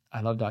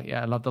I love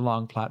I love the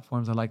long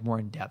platforms. I like more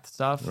in-depth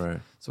stuff. Right.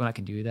 So when I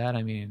can do that,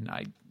 I mean,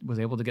 I was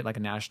able to get like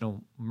a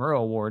National Murrow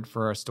Award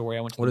for a story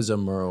I went to. What is a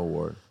Murrow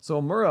Award? So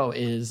a Murrow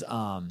is,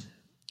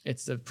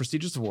 it's a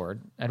prestigious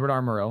award. Edward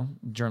R. Murrow,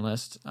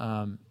 journalist,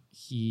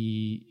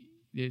 he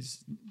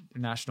is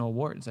national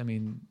awards. I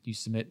mean, you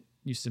submit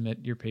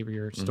your paper,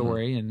 your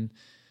story, and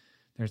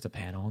there's the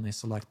panel, and they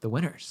select the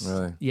winners.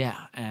 Really? Yeah.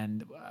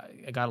 And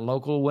I got a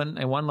local win.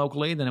 I won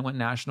locally, then I went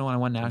national, and I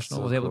won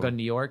national. I was able to go to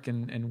New York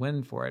and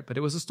win for it. But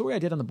it was a story I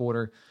did on the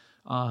border.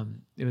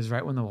 It was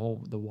right when the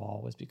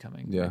wall was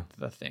becoming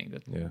the thing,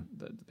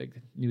 the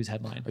big news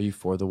headline. Are you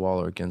for the wall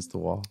or against the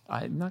wall? I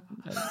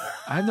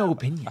have no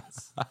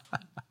opinions.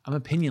 I'm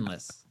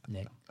opinionless,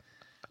 Nick.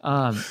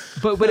 But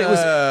it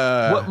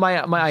was what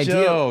my idea.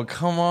 Joe,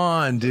 come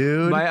on,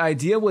 dude. My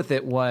idea with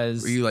it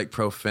was. Were you like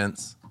pro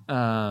fence?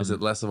 Is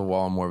it less of a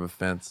wall, more of a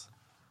fence?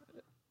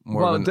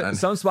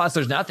 Some spots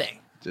there's nothing.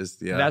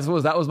 Just yeah.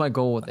 That was my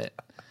goal with it,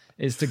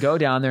 is to go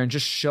down there and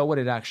just show what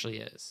it actually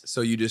is.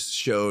 So you just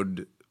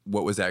showed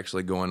what was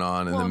actually going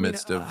on in the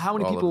midst of how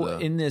many all people of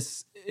the...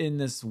 in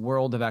this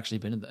world have actually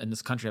been in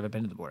this country have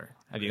been to the border?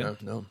 Have you?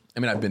 No. I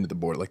mean, I've been to the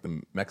border, like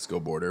the Mexico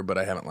border, but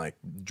I haven't like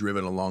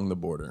driven along the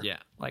border. Yeah,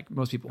 like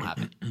most people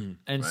haven't.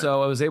 And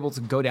so I was able to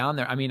go down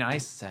there. I mean, I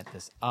set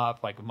this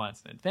up like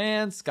months in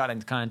advance, got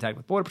in contact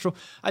with Border Patrol.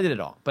 I did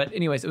it all. But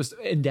anyways, it was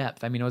in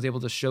depth. I mean, I was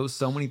able to show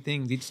so many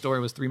things. Each story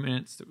was 3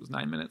 minutes. It was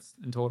 9 minutes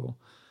in total.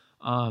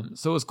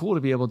 So it was cool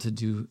to be able to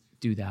do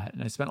that.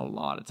 And I spent a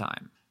lot of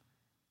time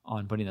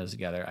on putting those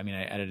together. I mean,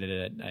 I edited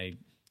it, I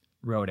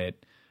wrote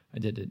it, I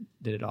did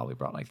it all. We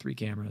brought like 3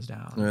 cameras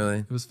down. Really?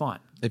 It was fun.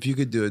 If you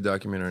could do a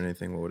documentary or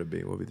anything, what would it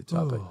be? What would be the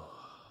topic?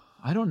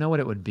 I don't know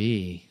what it would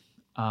be.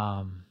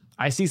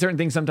 I see certain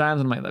things sometimes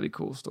and I'm like, that'd be a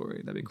cool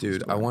story. That'd be a cool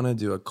Dude, story. I want to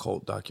do a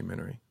cult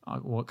documentary.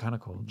 What kind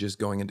of cult? Just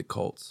going into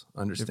cults,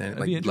 understanding,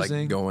 That'd be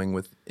like going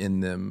within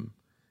them.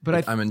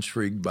 But I'm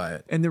intrigued by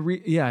it. And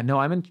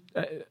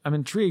I'm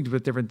intrigued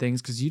with different things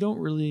because you don't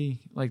really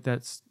like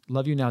that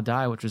Love You Now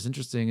Die, which was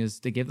interesting, is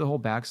they gave the whole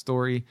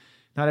backstory.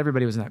 Not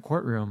everybody was in that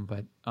courtroom,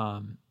 but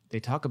they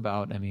talk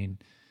about, I mean,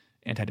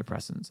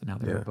 antidepressants and how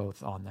they were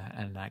both on that.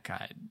 And that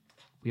guy,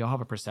 we all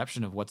have a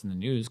perception of what's in the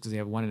news because they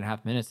have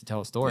 1.5 minutes to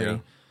tell a story.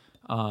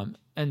 Yeah.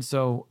 And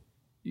so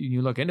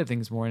you look into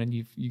things more and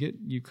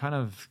you kind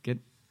of get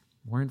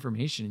more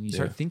information and you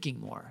start thinking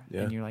more.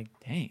 Yeah. And you're like,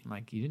 dang,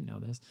 like you didn't know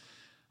this.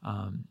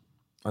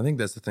 I think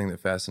that's the thing that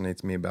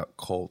fascinates me about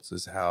cults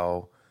is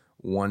how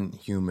one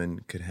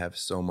human could have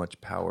so much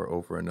power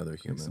over another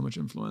human. So much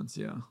influence.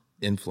 Yeah.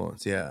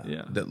 Influence, yeah.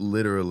 Yeah. That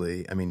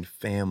literally, I mean,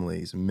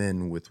 families,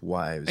 men with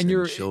wives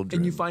and children.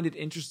 And you find it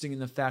interesting in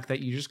the fact that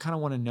you just kind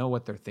of want to know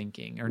what they're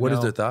thinking. Or what is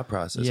know, their thought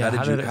process? Yeah,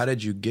 How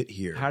did you get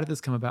here? How did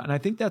this come about? And I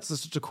think that's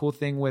such a cool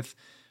thing with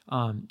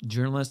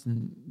journalists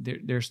and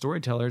their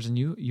storytellers. And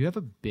you have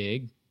a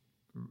big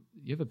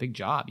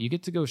job. You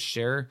get to go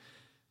share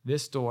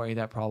this story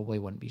that probably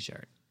wouldn't be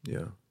shared.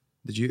 Yeah.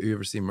 Did you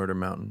ever see Murder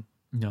Mountain?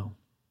 No.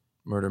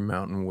 Murder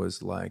Mountain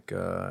was like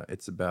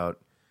it's about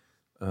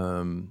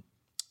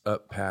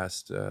up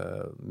past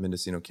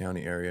Mendocino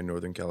County area,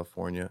 Northern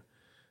California.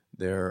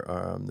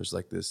 There's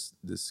like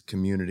this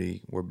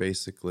community where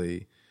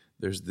basically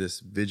there's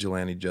this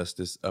vigilante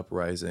justice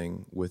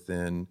uprising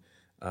within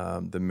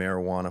the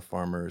marijuana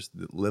farmers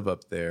that live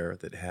up there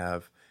that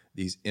have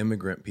these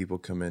immigrant people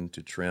come in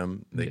to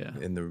trim.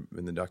 In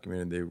the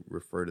documentary, they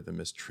refer to them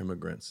as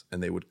trimmigrants,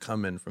 and they would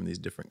come in from these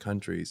different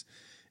countries,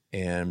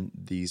 and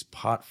these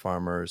pot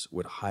farmers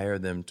would hire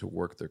them to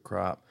work their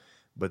crop.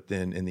 But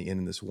then in the end,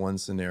 in this one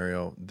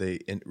scenario,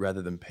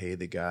 rather than pay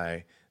the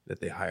guy that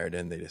they hired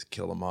in, they just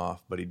kill him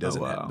off. But he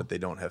doesn't. But they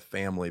don't have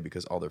family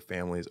because all their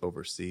family is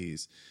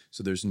overseas.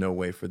 So there's no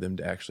way for them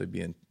to actually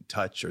be in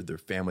touch or their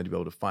family to be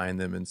able to find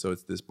them. And so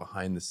it's this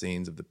behind the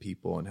scenes of the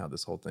people and how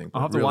this whole thing.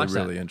 I'll have to really, watch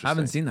that. Really interesting. I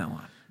haven't seen that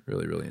one.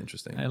 Really, really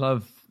interesting. I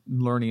love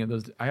learning of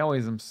those. I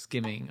always am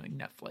skimming like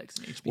Netflix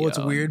and HBO. Well, it's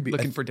weird.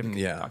 Looking for different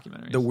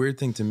documentaries. The weird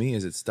thing to me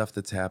is it's stuff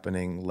that's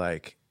happening.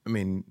 Like, I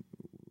mean,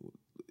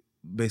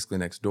 basically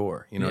next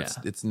door. You know,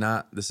 it's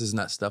not. This is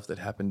not stuff that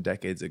happened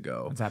decades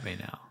ago. It's happening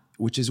now,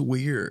 which is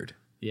weird.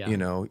 Yeah. You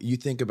know, you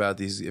think about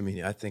these. I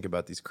mean, I think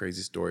about these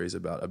crazy stories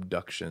about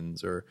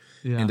abductions,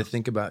 and to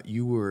think about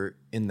you were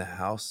in the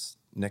house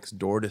next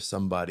door to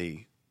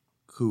somebody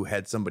who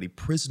had somebody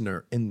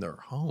prisoner in their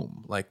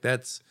home. Like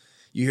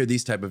you hear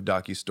these type of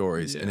docu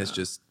stories, and it's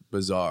just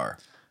bizarre.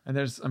 And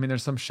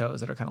there's some shows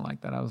that are kind of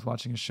like that. I was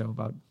watching a show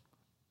about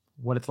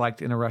what it's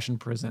like in a Russian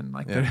prison.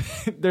 Like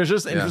there's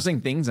just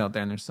interesting things out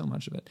there, and there's so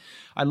much of it.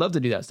 I'd love to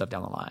do that stuff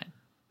down the line.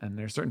 And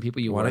there's certain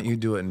people Why don't you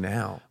do it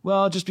now?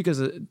 Well, just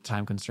because of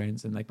time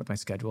constraints and like with my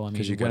schedule. I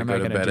mean, you when am I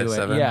going to do it?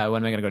 7? Yeah,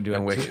 when am I going to go do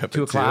it? Wake up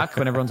 2 at 2. o'clock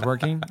when everyone's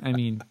working. I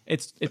mean,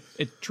 it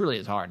truly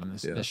is hard on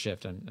this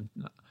shift, and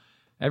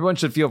everyone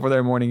should feel for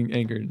their morning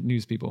anchor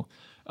news people.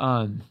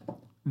 Down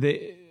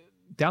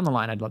the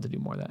line, I'd love to do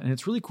more of that. And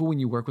it's really cool when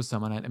you work with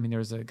someone. I mean,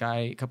 there's a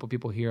couple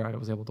people here I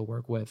was able to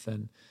work with,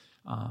 and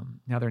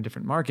now they're in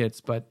different markets,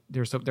 but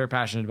they're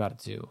passionate about it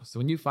too. So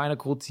when you find a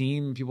cool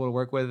team, people to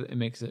work with, it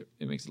makes it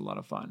a lot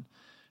of fun.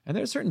 And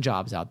there are certain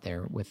jobs out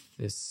there with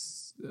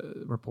this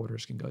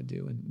reporters can go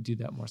do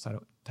that more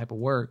type of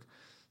work.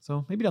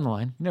 So maybe down the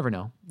line, you never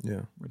know.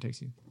 Yeah, where it takes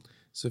you.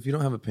 So if you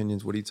don't have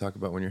opinions, what do you talk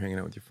about when you're hanging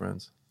out with your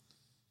friends?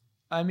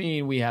 I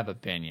mean, we have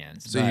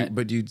opinions. So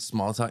but do you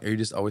small talk? Are you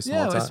just always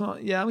small talk?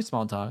 We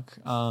small talk.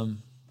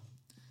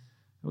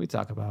 We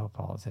talk about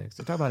politics.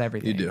 We talk about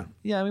everything. You do?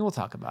 Yeah, I mean, we'll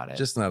talk about it.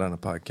 Just not on a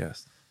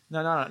podcast.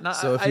 No.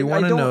 So if you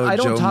want to know, I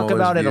don't Joe talk Muller's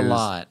about it a views,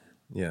 lot.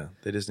 Yeah,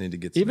 they just need to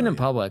get to even know in you.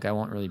 public. I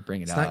won't really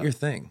bring it up. It's not your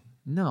thing.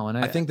 No, and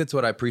I think that's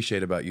what I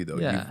appreciate about you, though.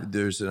 Yeah.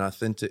 There's an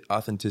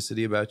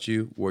authenticity about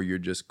you where you're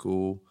just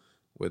cool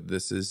with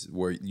this is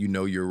where you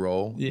know your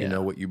role, you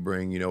know what you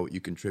bring, you know what you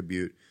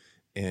contribute,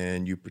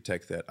 and you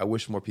protect that. I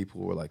wish more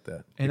people were like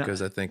that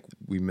because I think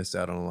we miss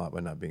out on a lot by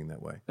not being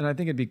that way. And I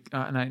think it'd be,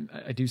 and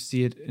I do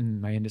see it in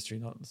my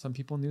industry. Some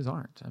people in news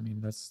aren't. I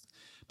mean,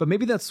 but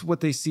maybe that's what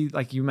they see.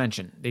 Like you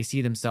mentioned, they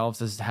see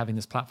themselves as having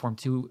this platform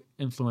to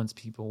influence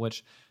people,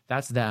 which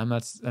that's them.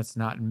 That's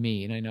not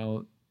me. And I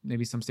know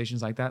maybe some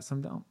stations like that,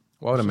 some don't.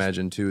 Well, I would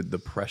imagine too the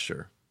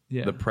pressure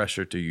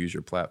to use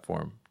your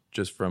platform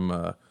just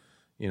from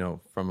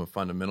from a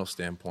fundamental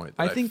standpoint.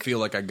 I feel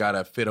like I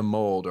gotta fit a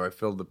mold, or I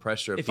feel the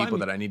pressure of people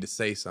that I need to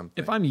say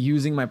something. If I'm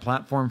using my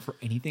platform for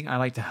anything, I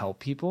like to help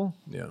people.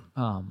 Yeah.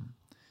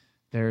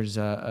 There's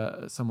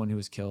someone who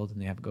was killed,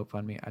 and they have a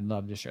GoFundMe. I'd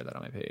love to share that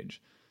on my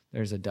page.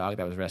 There's a dog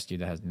that was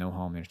rescued that has no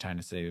home. They're trying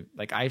to save.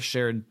 Like I've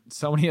shared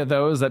so many of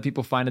those that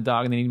people find a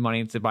dog and they need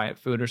money to buy it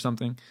food or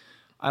something.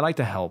 I like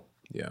to help.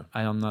 Yeah.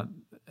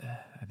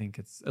 I think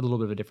it's a little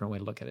bit of a different way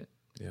to look at it.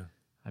 Yeah.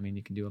 I mean,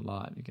 you can do a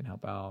lot. You can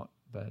help out,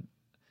 but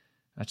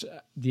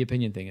the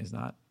opinion thing is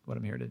not what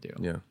I'm here to do.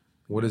 Yeah.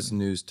 What has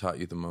news taught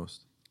you the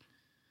most?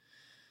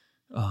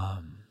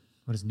 What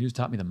has news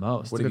taught me the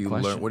most? What have you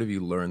learned? What have you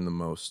learned the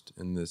most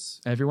in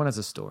this? Everyone has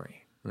a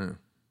story. Yeah.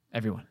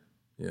 Everyone.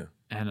 Yeah.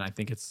 And I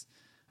think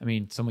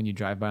someone you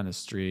drive by on the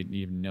street,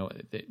 you know,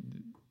 they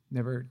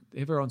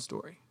have their own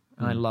story.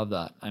 And I love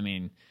that. I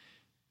mean,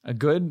 a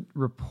good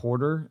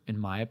reporter, in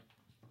my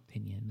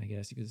opinion, I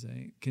guess you could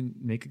say, can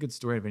make a good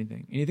story of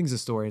anything. Anything's a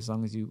story as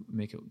long as you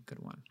make a good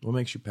one. What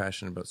makes you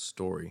passionate about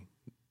story?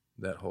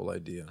 That whole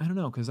idea? I don't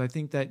know, because I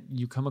think that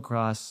you come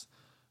across,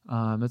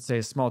 let's say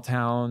a small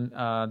town,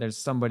 there's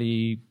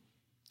somebody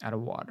out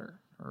of water,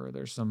 or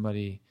there's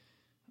somebody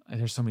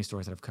there's so many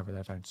stories that I've covered that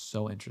I find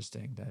so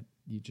interesting that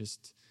you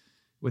just,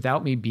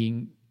 without me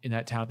being in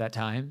that town at that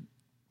time,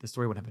 the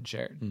story wouldn't have been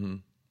shared.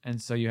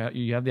 And so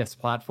you have this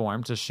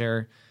platform to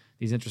share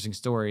these interesting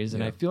stories.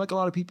 And I feel like a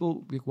lot of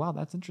people be like, wow,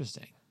 that's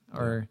interesting.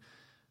 Or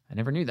I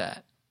never knew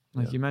that.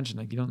 Like you mentioned,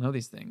 like you don't know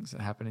these things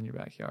that happen in your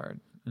backyard.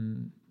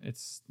 And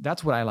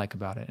that's what I like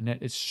about it. And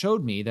it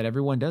showed me that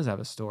everyone does have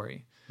a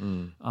story.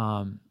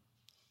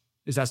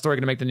 Is that story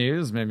going to make the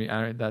news? Maybe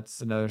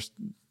that's another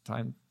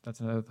time. That's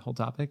another whole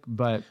topic.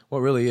 But well,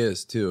 it really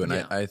is too. And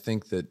I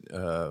think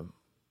that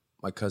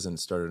my cousin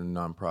started a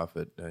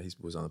nonprofit. He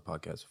was on the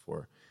podcast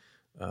before.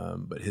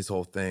 But his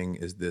whole thing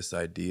is this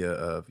idea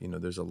of,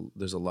 there's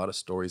a lot of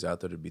stories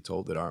out there to be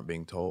told that aren't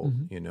being told,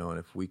 and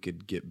if we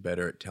could get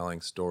better at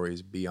telling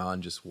stories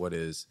beyond just what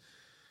is,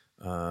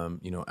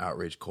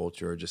 outrage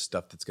culture or just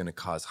stuff that's going to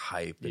cause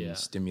hype and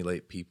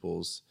stimulate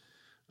people's,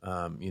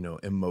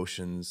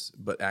 emotions,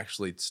 but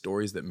actually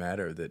stories that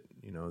matter, that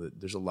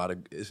there's a lot of,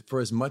 for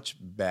as much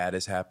bad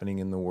as happening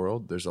in the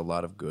world, there's a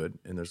lot of good,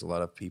 and there's a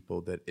lot of people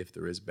that, if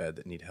there is bad,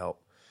 that need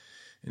help.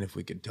 And if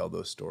we could tell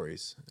those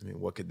stories, I mean,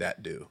 what could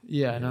that do?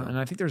 Yeah, and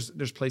I think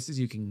there's places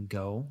you can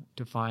go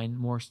to find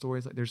more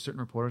stories. Like there's certain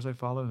reporters I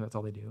follow, that's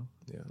all they do.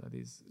 Yeah,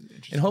 these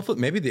interesting. And hopefully,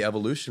 maybe the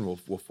evolution will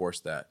force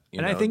that.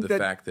 I think the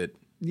fact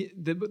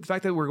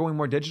that we're going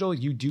more digital,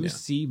 you do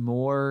see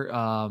more.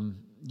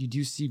 You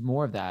do see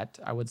more of that.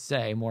 I would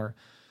say more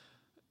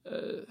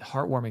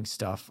heartwarming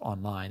stuff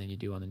online than you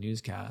do on the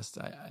newscast,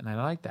 and I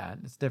like that.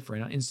 It's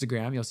different on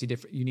Instagram. You'll see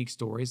different, unique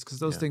stories because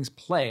those things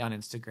play on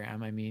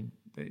Instagram. I mean,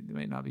 they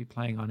might not be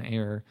playing on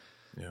air.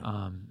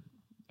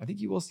 I think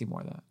you will see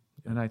more of that,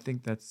 and I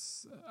think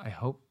that's. I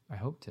hope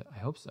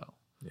so.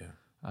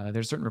 Yeah.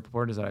 There's certain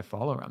reporters that I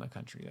follow around the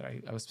country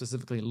that I would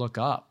specifically look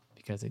up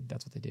because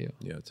that's what they do.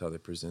 Yeah, it's how they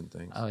present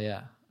things. Oh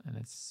yeah, and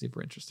it's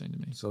super interesting to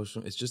me.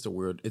 Social. It's just a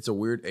weird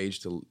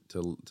age to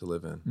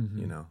live in.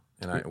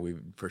 And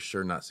we've for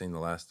sure not seen the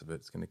last of it.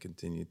 It's going to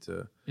continue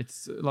to.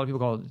 It's a lot of people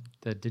call it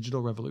the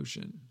digital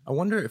revolution. I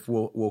wonder if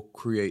we'll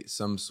create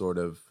some sort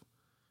of.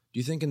 Do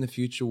you think in the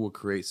future we'll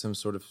create some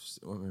sort of,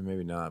 or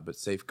maybe not, but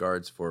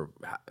safeguards for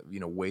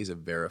ways of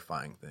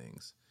verifying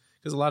things?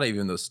 Because a lot of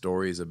even those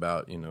stories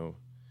about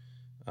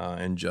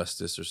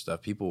injustice or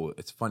stuff, people.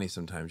 It's funny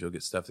sometimes you'll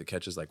get stuff that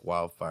catches like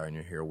wildfire, and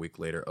you hear a week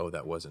later, oh,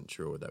 that wasn't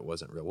true or that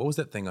wasn't real. What was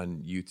that thing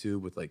on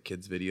YouTube with like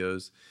kids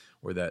videos?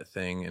 Or that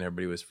thing, and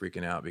everybody was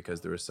freaking out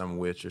because there was some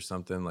witch or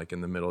something like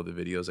in the middle of the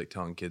videos, like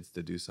telling kids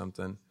to do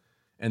something,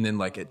 and then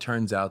like it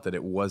turns out that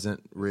it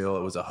wasn't real;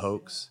 it was a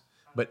hoax.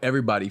 But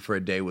everybody for a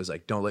day was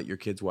like, "Don't let your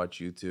kids watch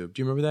YouTube."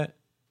 Do you remember that?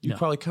 You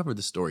probably covered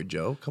the story,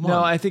 Joe. Come on.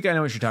 No, I think I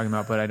know what you're talking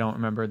about, but I don't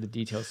remember the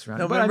details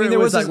surrounding. No, but I mean, there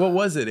was like, what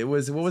was it?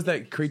 What was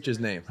that creature's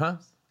name? Huh?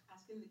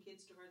 Asking the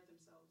kids to write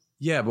themselves.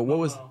 Yeah, but what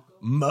was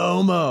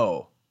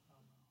Momo?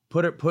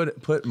 Put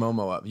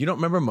Momo up. You don't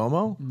remember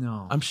Momo?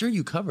 No. I'm sure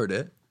you covered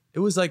it. It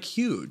was like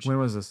huge. When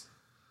was this?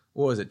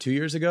 What was it? 2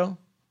 years ago?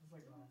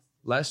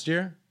 Last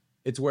year?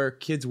 It's where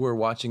kids were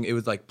watching. It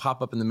was like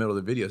pop up in the middle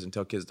of the videos and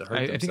tell kids to hurt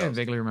themselves. I think I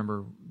vaguely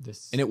remember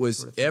this. And it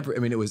was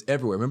it was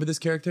everywhere. Remember this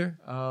character?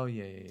 Oh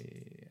yeah.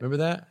 Remember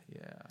that?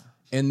 Yeah.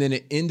 And then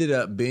it ended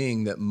up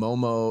being that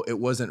Momo. It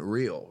wasn't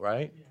real,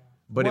 right? Yeah.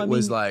 But well, it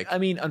was like. I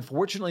mean,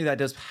 unfortunately, that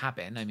does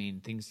happen. I mean,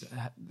 things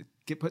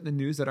get put in the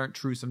news that aren't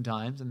true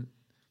sometimes, and.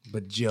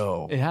 But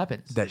Joe, it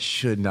happens. That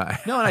should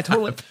not. No, and I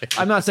totally.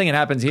 I'm not saying it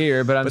happens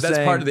here, but that's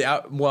part of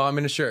the. Well, I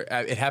mean, sure,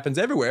 it happens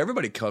everywhere.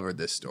 Everybody covered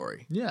this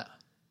story. Yeah.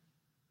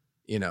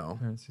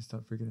 Parents who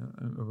stop freaking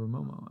out over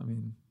Momo. I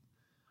mean,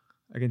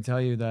 I can tell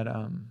you that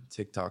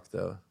TikTok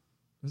though.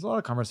 There's a lot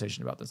of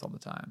conversation about this all the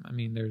time. I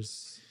mean,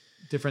 there's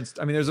different.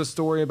 I mean, there's a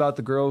story about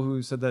the girl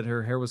who said that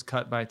her hair was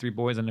cut by 3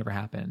 boys and never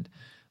happened.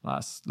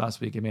 Last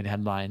week, it made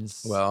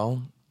headlines.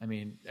 Well, I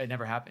mean, it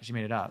never happened. She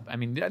made it up. I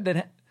mean,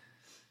 that.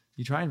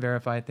 You try and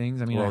verify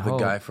things. I mean, the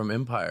guy from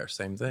Empire,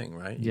 same thing,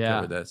 right? You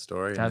covered that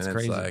story. That's and then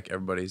crazy. It's like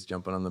everybody's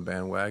jumping on the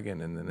bandwagon,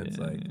 and then it's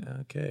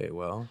okay,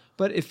 well.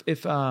 But if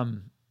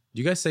do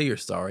you guys say you're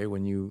sorry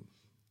when you?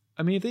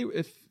 I mean,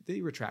 if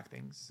they retract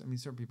things, I mean,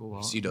 certain people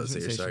will. So you don't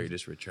say you're sorry; you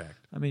just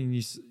retract. I mean,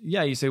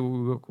 you say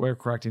we're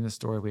correcting the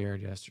story we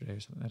aired yesterday or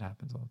something. That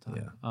happens all the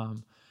time. Yeah.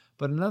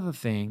 But another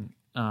thing,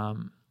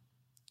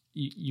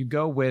 you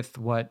go with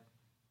what.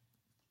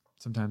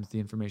 Sometimes the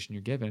information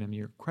you're given, I mean,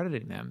 you're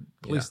crediting them.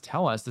 Please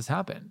tell us this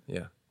happened.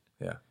 Yeah.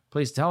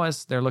 Please tell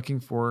us they're looking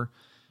for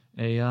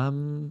a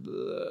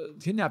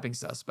kidnapping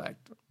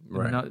suspect.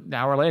 Right. An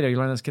hour later, you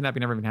learn this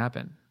kidnapping never even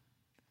happened.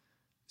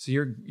 So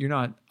you're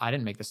not. I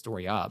didn't make the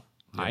story up.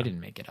 Yeah. I didn't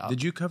make it up.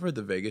 Did you cover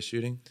the Vegas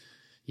shooting?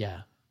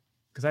 Yeah,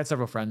 because I had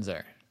several friends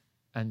there,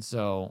 and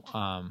so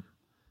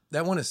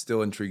that one is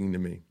still intriguing to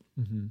me.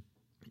 Mm-hmm.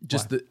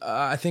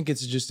 I think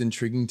it's just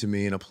intriguing to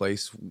me in a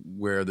place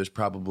where there's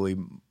probably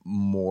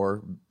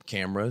more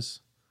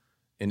cameras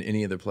in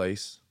any other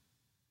place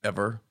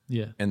ever.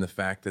 Yeah. And the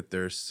fact that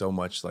there's so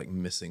much like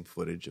missing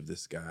footage of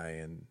this guy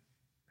and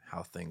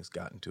how things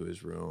got into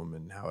his room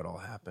and how it all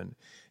happened.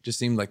 It just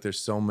seemed like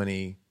there's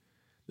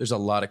a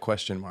lot of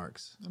question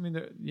marks. I mean,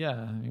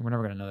 we're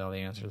never going to know all the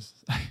answers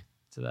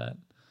to that.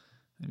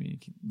 I mean,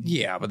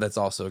 Yeah, but that's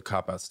also a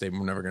cop-out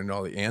statement. We're never going to know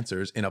all the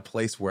answers in a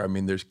place where, I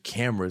mean, there's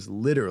cameras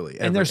literally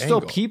every and there's still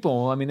angle.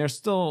 people. I mean, there's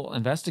still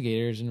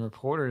investigators and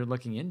reporters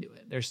looking into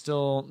it. There's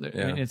still, Yeah.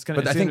 I mean, it's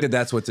gonna. But I think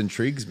that's what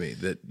intrigues me,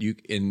 that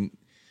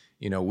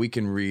we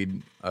can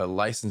read a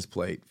license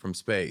plate from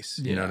space.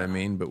 You know what I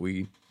mean? But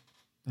we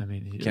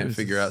can't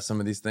figure out some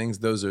of these things.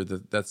 Those are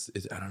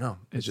I don't know.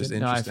 It's just interesting.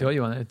 No, I feel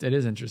you on it. It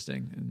is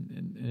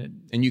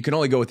interesting, And you can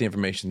only go with the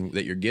information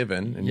that you're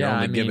given, and you're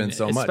only given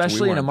so much.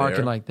 Especially We in a weren't market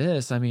there. like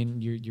this. I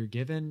mean, you're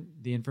given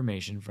the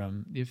information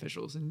from the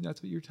officials, and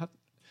that's what you're tough.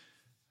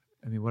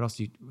 I mean, what else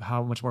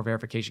how much more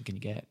verification can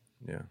you get?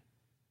 Yeah.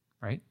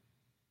 Right?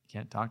 You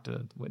can't talk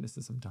to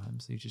witnesses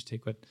sometimes, so you just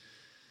take what.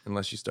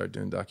 Unless you start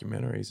doing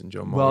documentaries and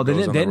Joe Mueller Well,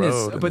 goes on the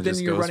road. but then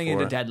just you're goes running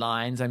for into it.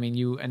 deadlines. I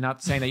mean, and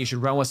not saying that you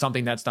should run with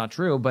something that's not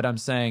true, but I'm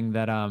saying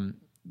that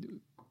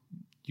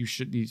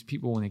these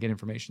people, when they get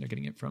information, they're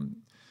getting it from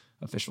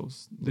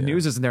officials. The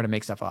news isn't there to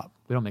make stuff up.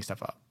 We don't make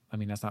stuff up. I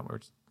mean, that's not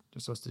what they're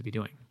supposed to be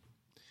doing.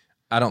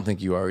 I don't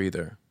think you are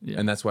either. Yeah.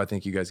 And that's why I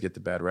think you guys get the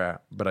bad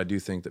rap. But I do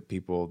think that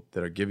people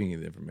that are giving you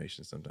the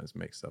information sometimes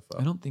make stuff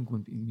up. I don't think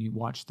when you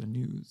watch the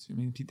news, I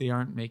mean, they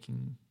aren't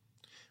making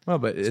Well,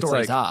 but it's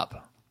stories like,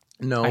 up.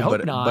 no, I hope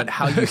but not.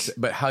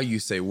 how you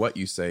say what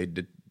you say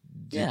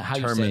Yeah, how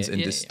you say determines it. and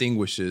Yeah, yeah.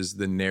 distinguishes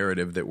the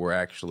narrative that we're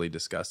actually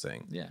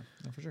discussing. Yeah,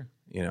 no, for sure.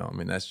 I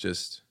mean, that's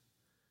just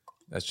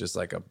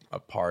like a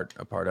part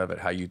of it.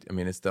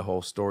 It's the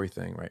whole story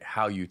thing, right?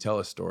 How you tell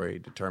a story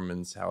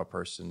determines how a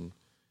person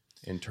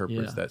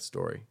interprets Yeah. that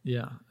story.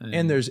 Yeah,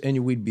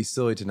 And we'd be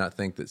silly to not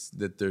think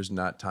that there's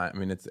not time. I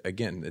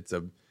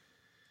mean,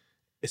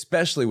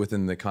 especially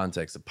within the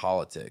context of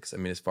politics. I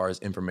mean, as far as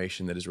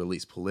information that is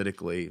released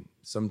politically,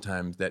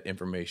 sometimes that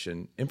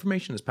information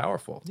is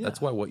powerful. Yeah.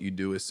 That's why what you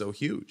do is so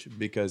huge,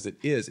 because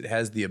it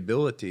has the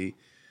ability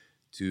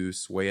to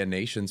sway a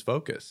nation's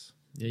focus.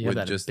 yeah, you have with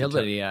that just the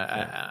ability.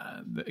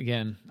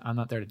 Again, I'm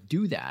not there to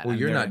do that. Well, I'm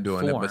you're there not to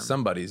doing it, inform. but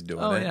somebody's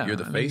doing Oh, it. yeah. You're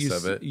the I mean, face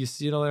of it. You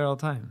see it all there all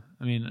the time.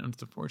 I mean,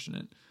 it's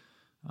unfortunate.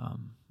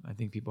 I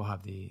think people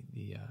have they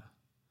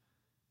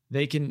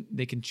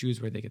can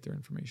choose where they get their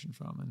information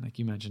from, and like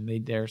you mentioned,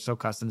 they're so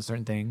accustomed to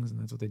certain things, and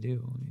that's what they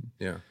do. I mean,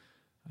 Yeah.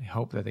 I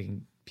hope that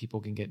people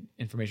can get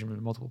information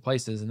from multiple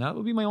places, and that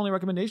would be my only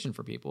recommendation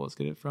for people: is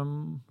get it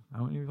from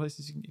how many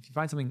places. If you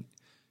find something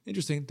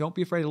interesting, don't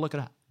be afraid to look it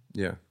up.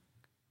 Yeah.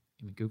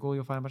 I mean, Google,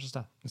 you'll find a bunch of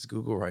stuff. It's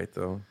Google, right,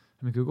 though?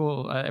 I mean,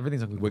 Google,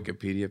 everything's on Google.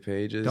 Wikipedia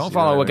pages. Don't you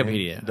follow know what I mean?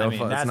 Wikipedia. Don't I mean,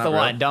 follow- that's it's the not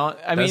one. real- Don't.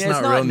 I mean, That's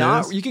it's not real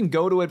not. news? You can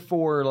go to it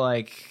for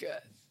like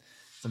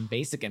some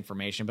basic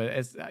information, but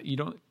it's you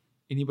don't.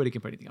 Anybody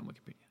can put anything on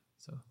Wikipedia.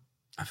 So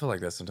I feel like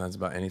that's sometimes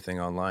about anything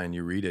online.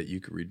 You read it, you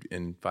could read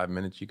in 5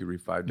 minutes. You could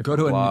read 5 Go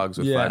different to blogs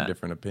with yeah. 5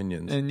 different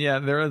opinions, and yeah,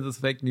 there are those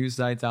fake news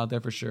sites out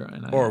there for sure.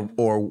 And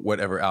or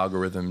whatever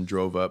algorithm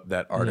drove up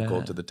that article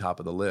Yeah. to the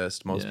top of the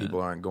list. Most Yeah. people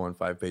aren't going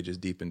 5 pages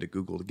deep into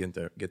Google to get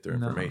their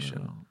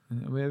information.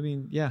 No. I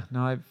mean, yeah,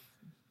 no.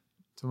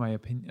 So my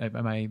opinion,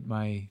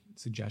 my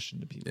suggestion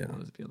to people Yeah.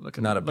 is be look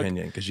Not look-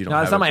 opinion, because you don't. No,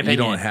 have it's not my You don't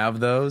opinion. have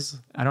those.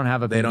 I don't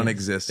have opinions. don't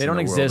exist They in don't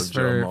the world exist of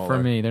Joe for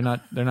Mueller. me.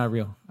 They're not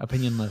real.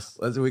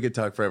 Opinionless. We could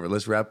talk forever.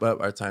 Let's wrap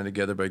up our time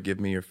together by give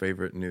me your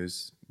favorite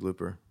news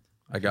blooper.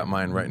 I got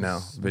mine right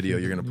now. Video.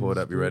 You're gonna pull it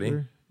up. You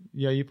ready?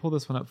 Yeah, you pull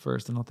this one up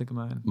first, and I'll think of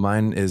mine.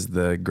 Mine is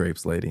the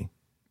grapes lady.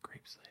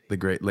 Grapes lady. The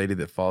great lady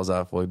that falls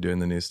off while doing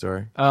the news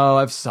story. Oh,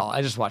 I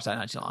just watched that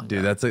not too long ago.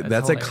 Dude, that's a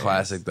hilarious.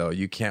 classic though.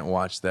 You can't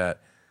watch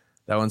that.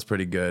 That one's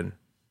pretty good.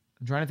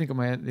 I'm trying to think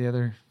of the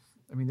other.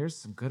 I mean, there's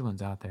some good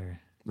ones out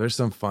there. There's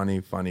some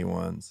funny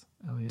ones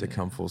Oh yeah. to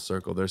come full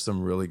circle. There's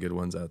some really good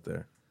ones out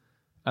there.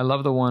 I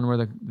love the one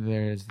where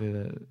there's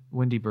the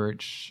Wendy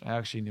Birch. I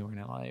actually knew her in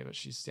LA, but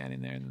she's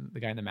standing there, and the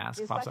guy in the mask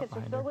These pops up buckets are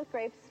behind filled her. with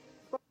grapes.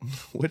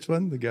 Which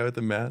one? The guy with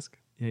the mask?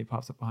 Yeah, he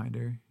pops up behind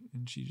her,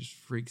 and she just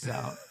freaks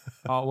out.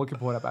 Oh, we can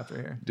pull it up after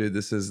here. Dude,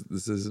 this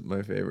is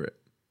my favorite.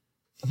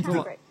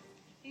 Grapes.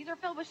 These are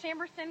filled with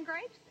Chamberson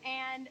grapes,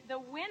 and the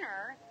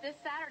winner this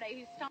Saturday,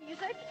 who's studying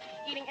music,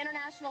 eating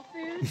international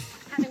food,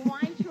 having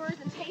wine tours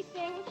and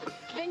tasting,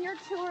 vineyard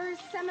tours,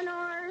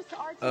 seminars,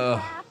 arts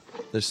and crafts.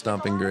 They're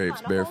stomping It's a lot of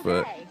grapes fun, a whole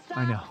barefoot. day.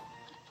 I know.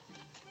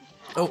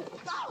 Oh,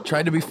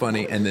 tried to be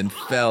funny and then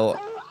fell.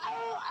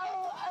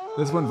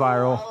 This went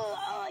viral.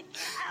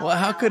 Well,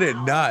 how could it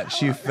not?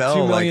 She fell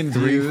 2 million like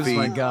 3 views. feet.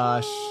 My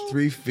gosh,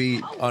 3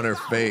 feet on her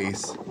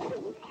face.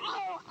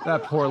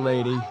 that poor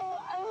lady.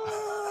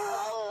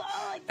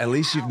 At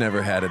least you've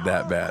never had it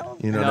that bad.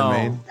 You know what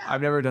I mean?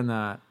 I've never done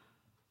that.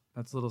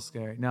 That's a little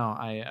scary. No,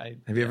 I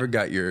Have you ever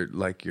got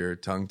your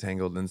tongue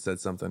tangled and said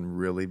something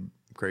really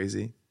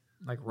crazy?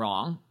 like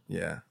wrong.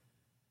 Yeah.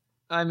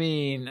 I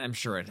mean, I'm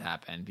sure it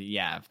happened, but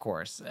yeah, of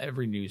course,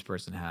 every news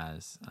person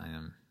has. I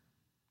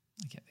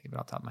can't think of it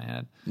off the top of my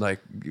head. But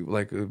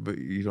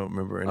you don't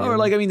remember any. Or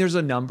like, I mean, there's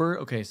a number.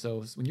 Okay,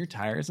 so when you're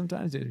tired,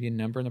 sometimes there'd be a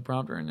number in the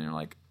prompter, and they're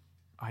like,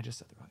 I just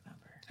said the wrong number.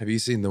 Have you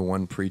seen the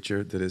one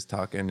preacher that is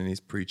talking and he's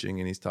preaching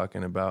and he's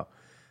talking about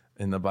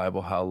in the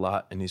Bible how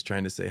Lot, and he's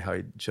trying to say how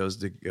he chose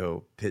to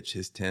go pitch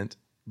his tent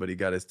but he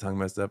got his tongue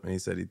messed up, and he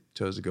said he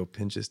chose to go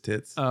pinch his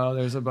tits. Oh,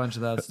 there's a bunch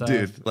of that stuff.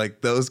 Dude,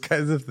 like those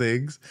kinds of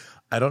things,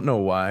 I don't know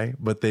why,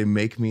 but they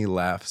make me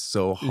laugh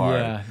so hard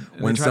Yeah,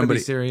 and when they try to be somebody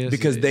serious.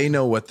 because they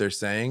know what they're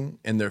saying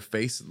and their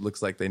face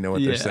looks like they know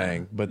what Yeah. they're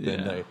saying, but then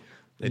Yeah. they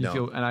And you don't.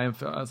 feel, and I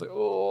was like,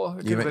 oh, it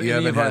could You have been haven't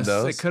any of had us.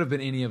 those? It could have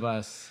been any of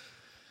us.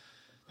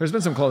 There's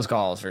been some close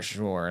calls for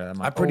sure. I'm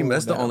like,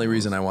 That's the that only was-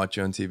 reason I watch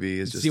you on TV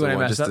is just See when I to,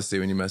 mess just up? to see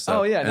when you mess up.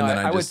 Oh, yeah, and no, then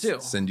I I would just too.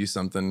 send you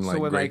something like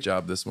when, great like-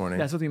 job this morning.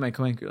 That's what me and my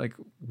co-anchor, like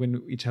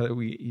when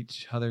we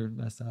each other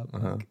mess up,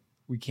 like,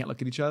 we can't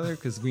look at each other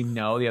because we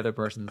know the other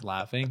person's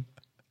laughing.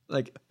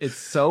 Like it's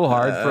so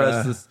hard for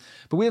us,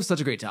 but we have such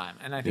a great time,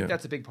 and I think Yeah.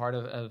 that's a big part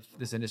of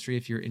this industry.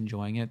 If you're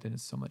enjoying it, then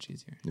it's so much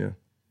easier. Yeah.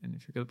 And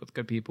if you're good with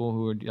good people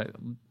who are,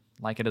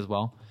 like it as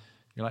well,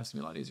 your life's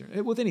gonna be a lot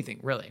easier. With anything,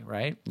 really,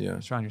 right? Yeah.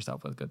 Surround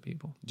yourself with good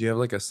people. Do you have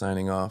like a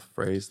signing off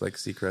phrase like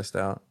Seacrest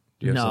out?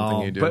 Do you have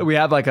something you do? But we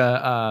have like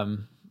a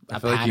I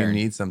feel like you pattern.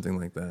 need something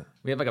like that.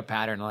 We have like a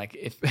pattern. Like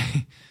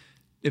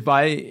if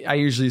I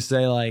usually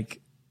say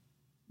like,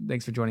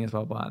 thanks for joining us,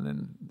 blah, blah, blah, and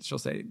then she'll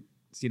say,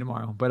 see you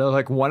tomorrow. But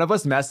like one of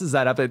us messes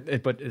that up,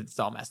 but it's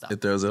all messed up.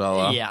 It throws it all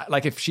off. Yeah.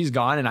 Like if she's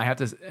gone and I have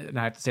to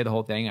say the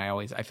whole thing, I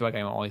feel like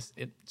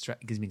it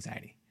gives me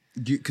anxiety.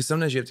 Because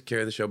sometimes you have to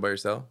carry the show by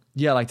yourself.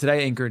 Yeah. Like today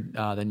I anchored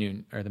the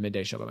noon or the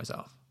midday show by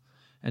myself.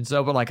 And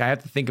so, but like I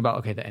have to think about,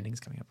 okay, the ending's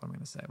coming up. What am I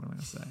going to say? What am I going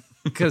to say?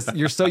 Because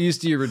you're so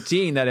used to your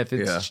routine that if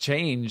it's Yeah.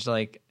 changed,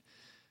 like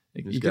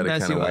you just can gotta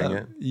mess kinda you wing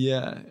up. it.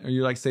 Yeah. Or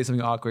you like say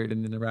something awkward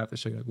and then the wrap the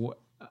show, you're like, what?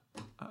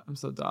 I'm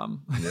so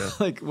dumb. Yeah.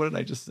 Like, what did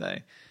I just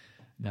say?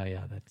 No,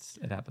 yeah,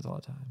 it happens all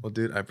the time. Well,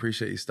 dude, I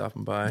appreciate you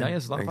stopping by. Yeah,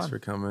 it's a lot of Thanks fun. for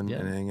coming Yeah.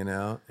 and hanging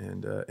out.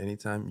 And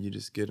anytime you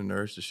just get an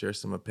urge to share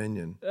some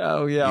opinion,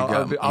 Oh yeah,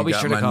 I'll be got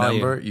sure my to call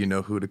number. you. You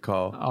know who to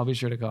call. I'll be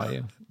sure to call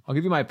you. I'll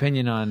give you my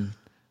opinion on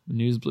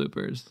news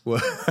bloopers.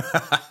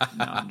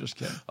 No, I'm just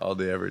kidding. All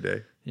day, every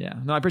day. Yeah,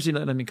 no, I appreciate you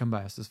letting me come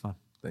by. This is fun.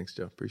 Thanks,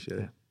 Joe. Appreciate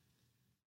it.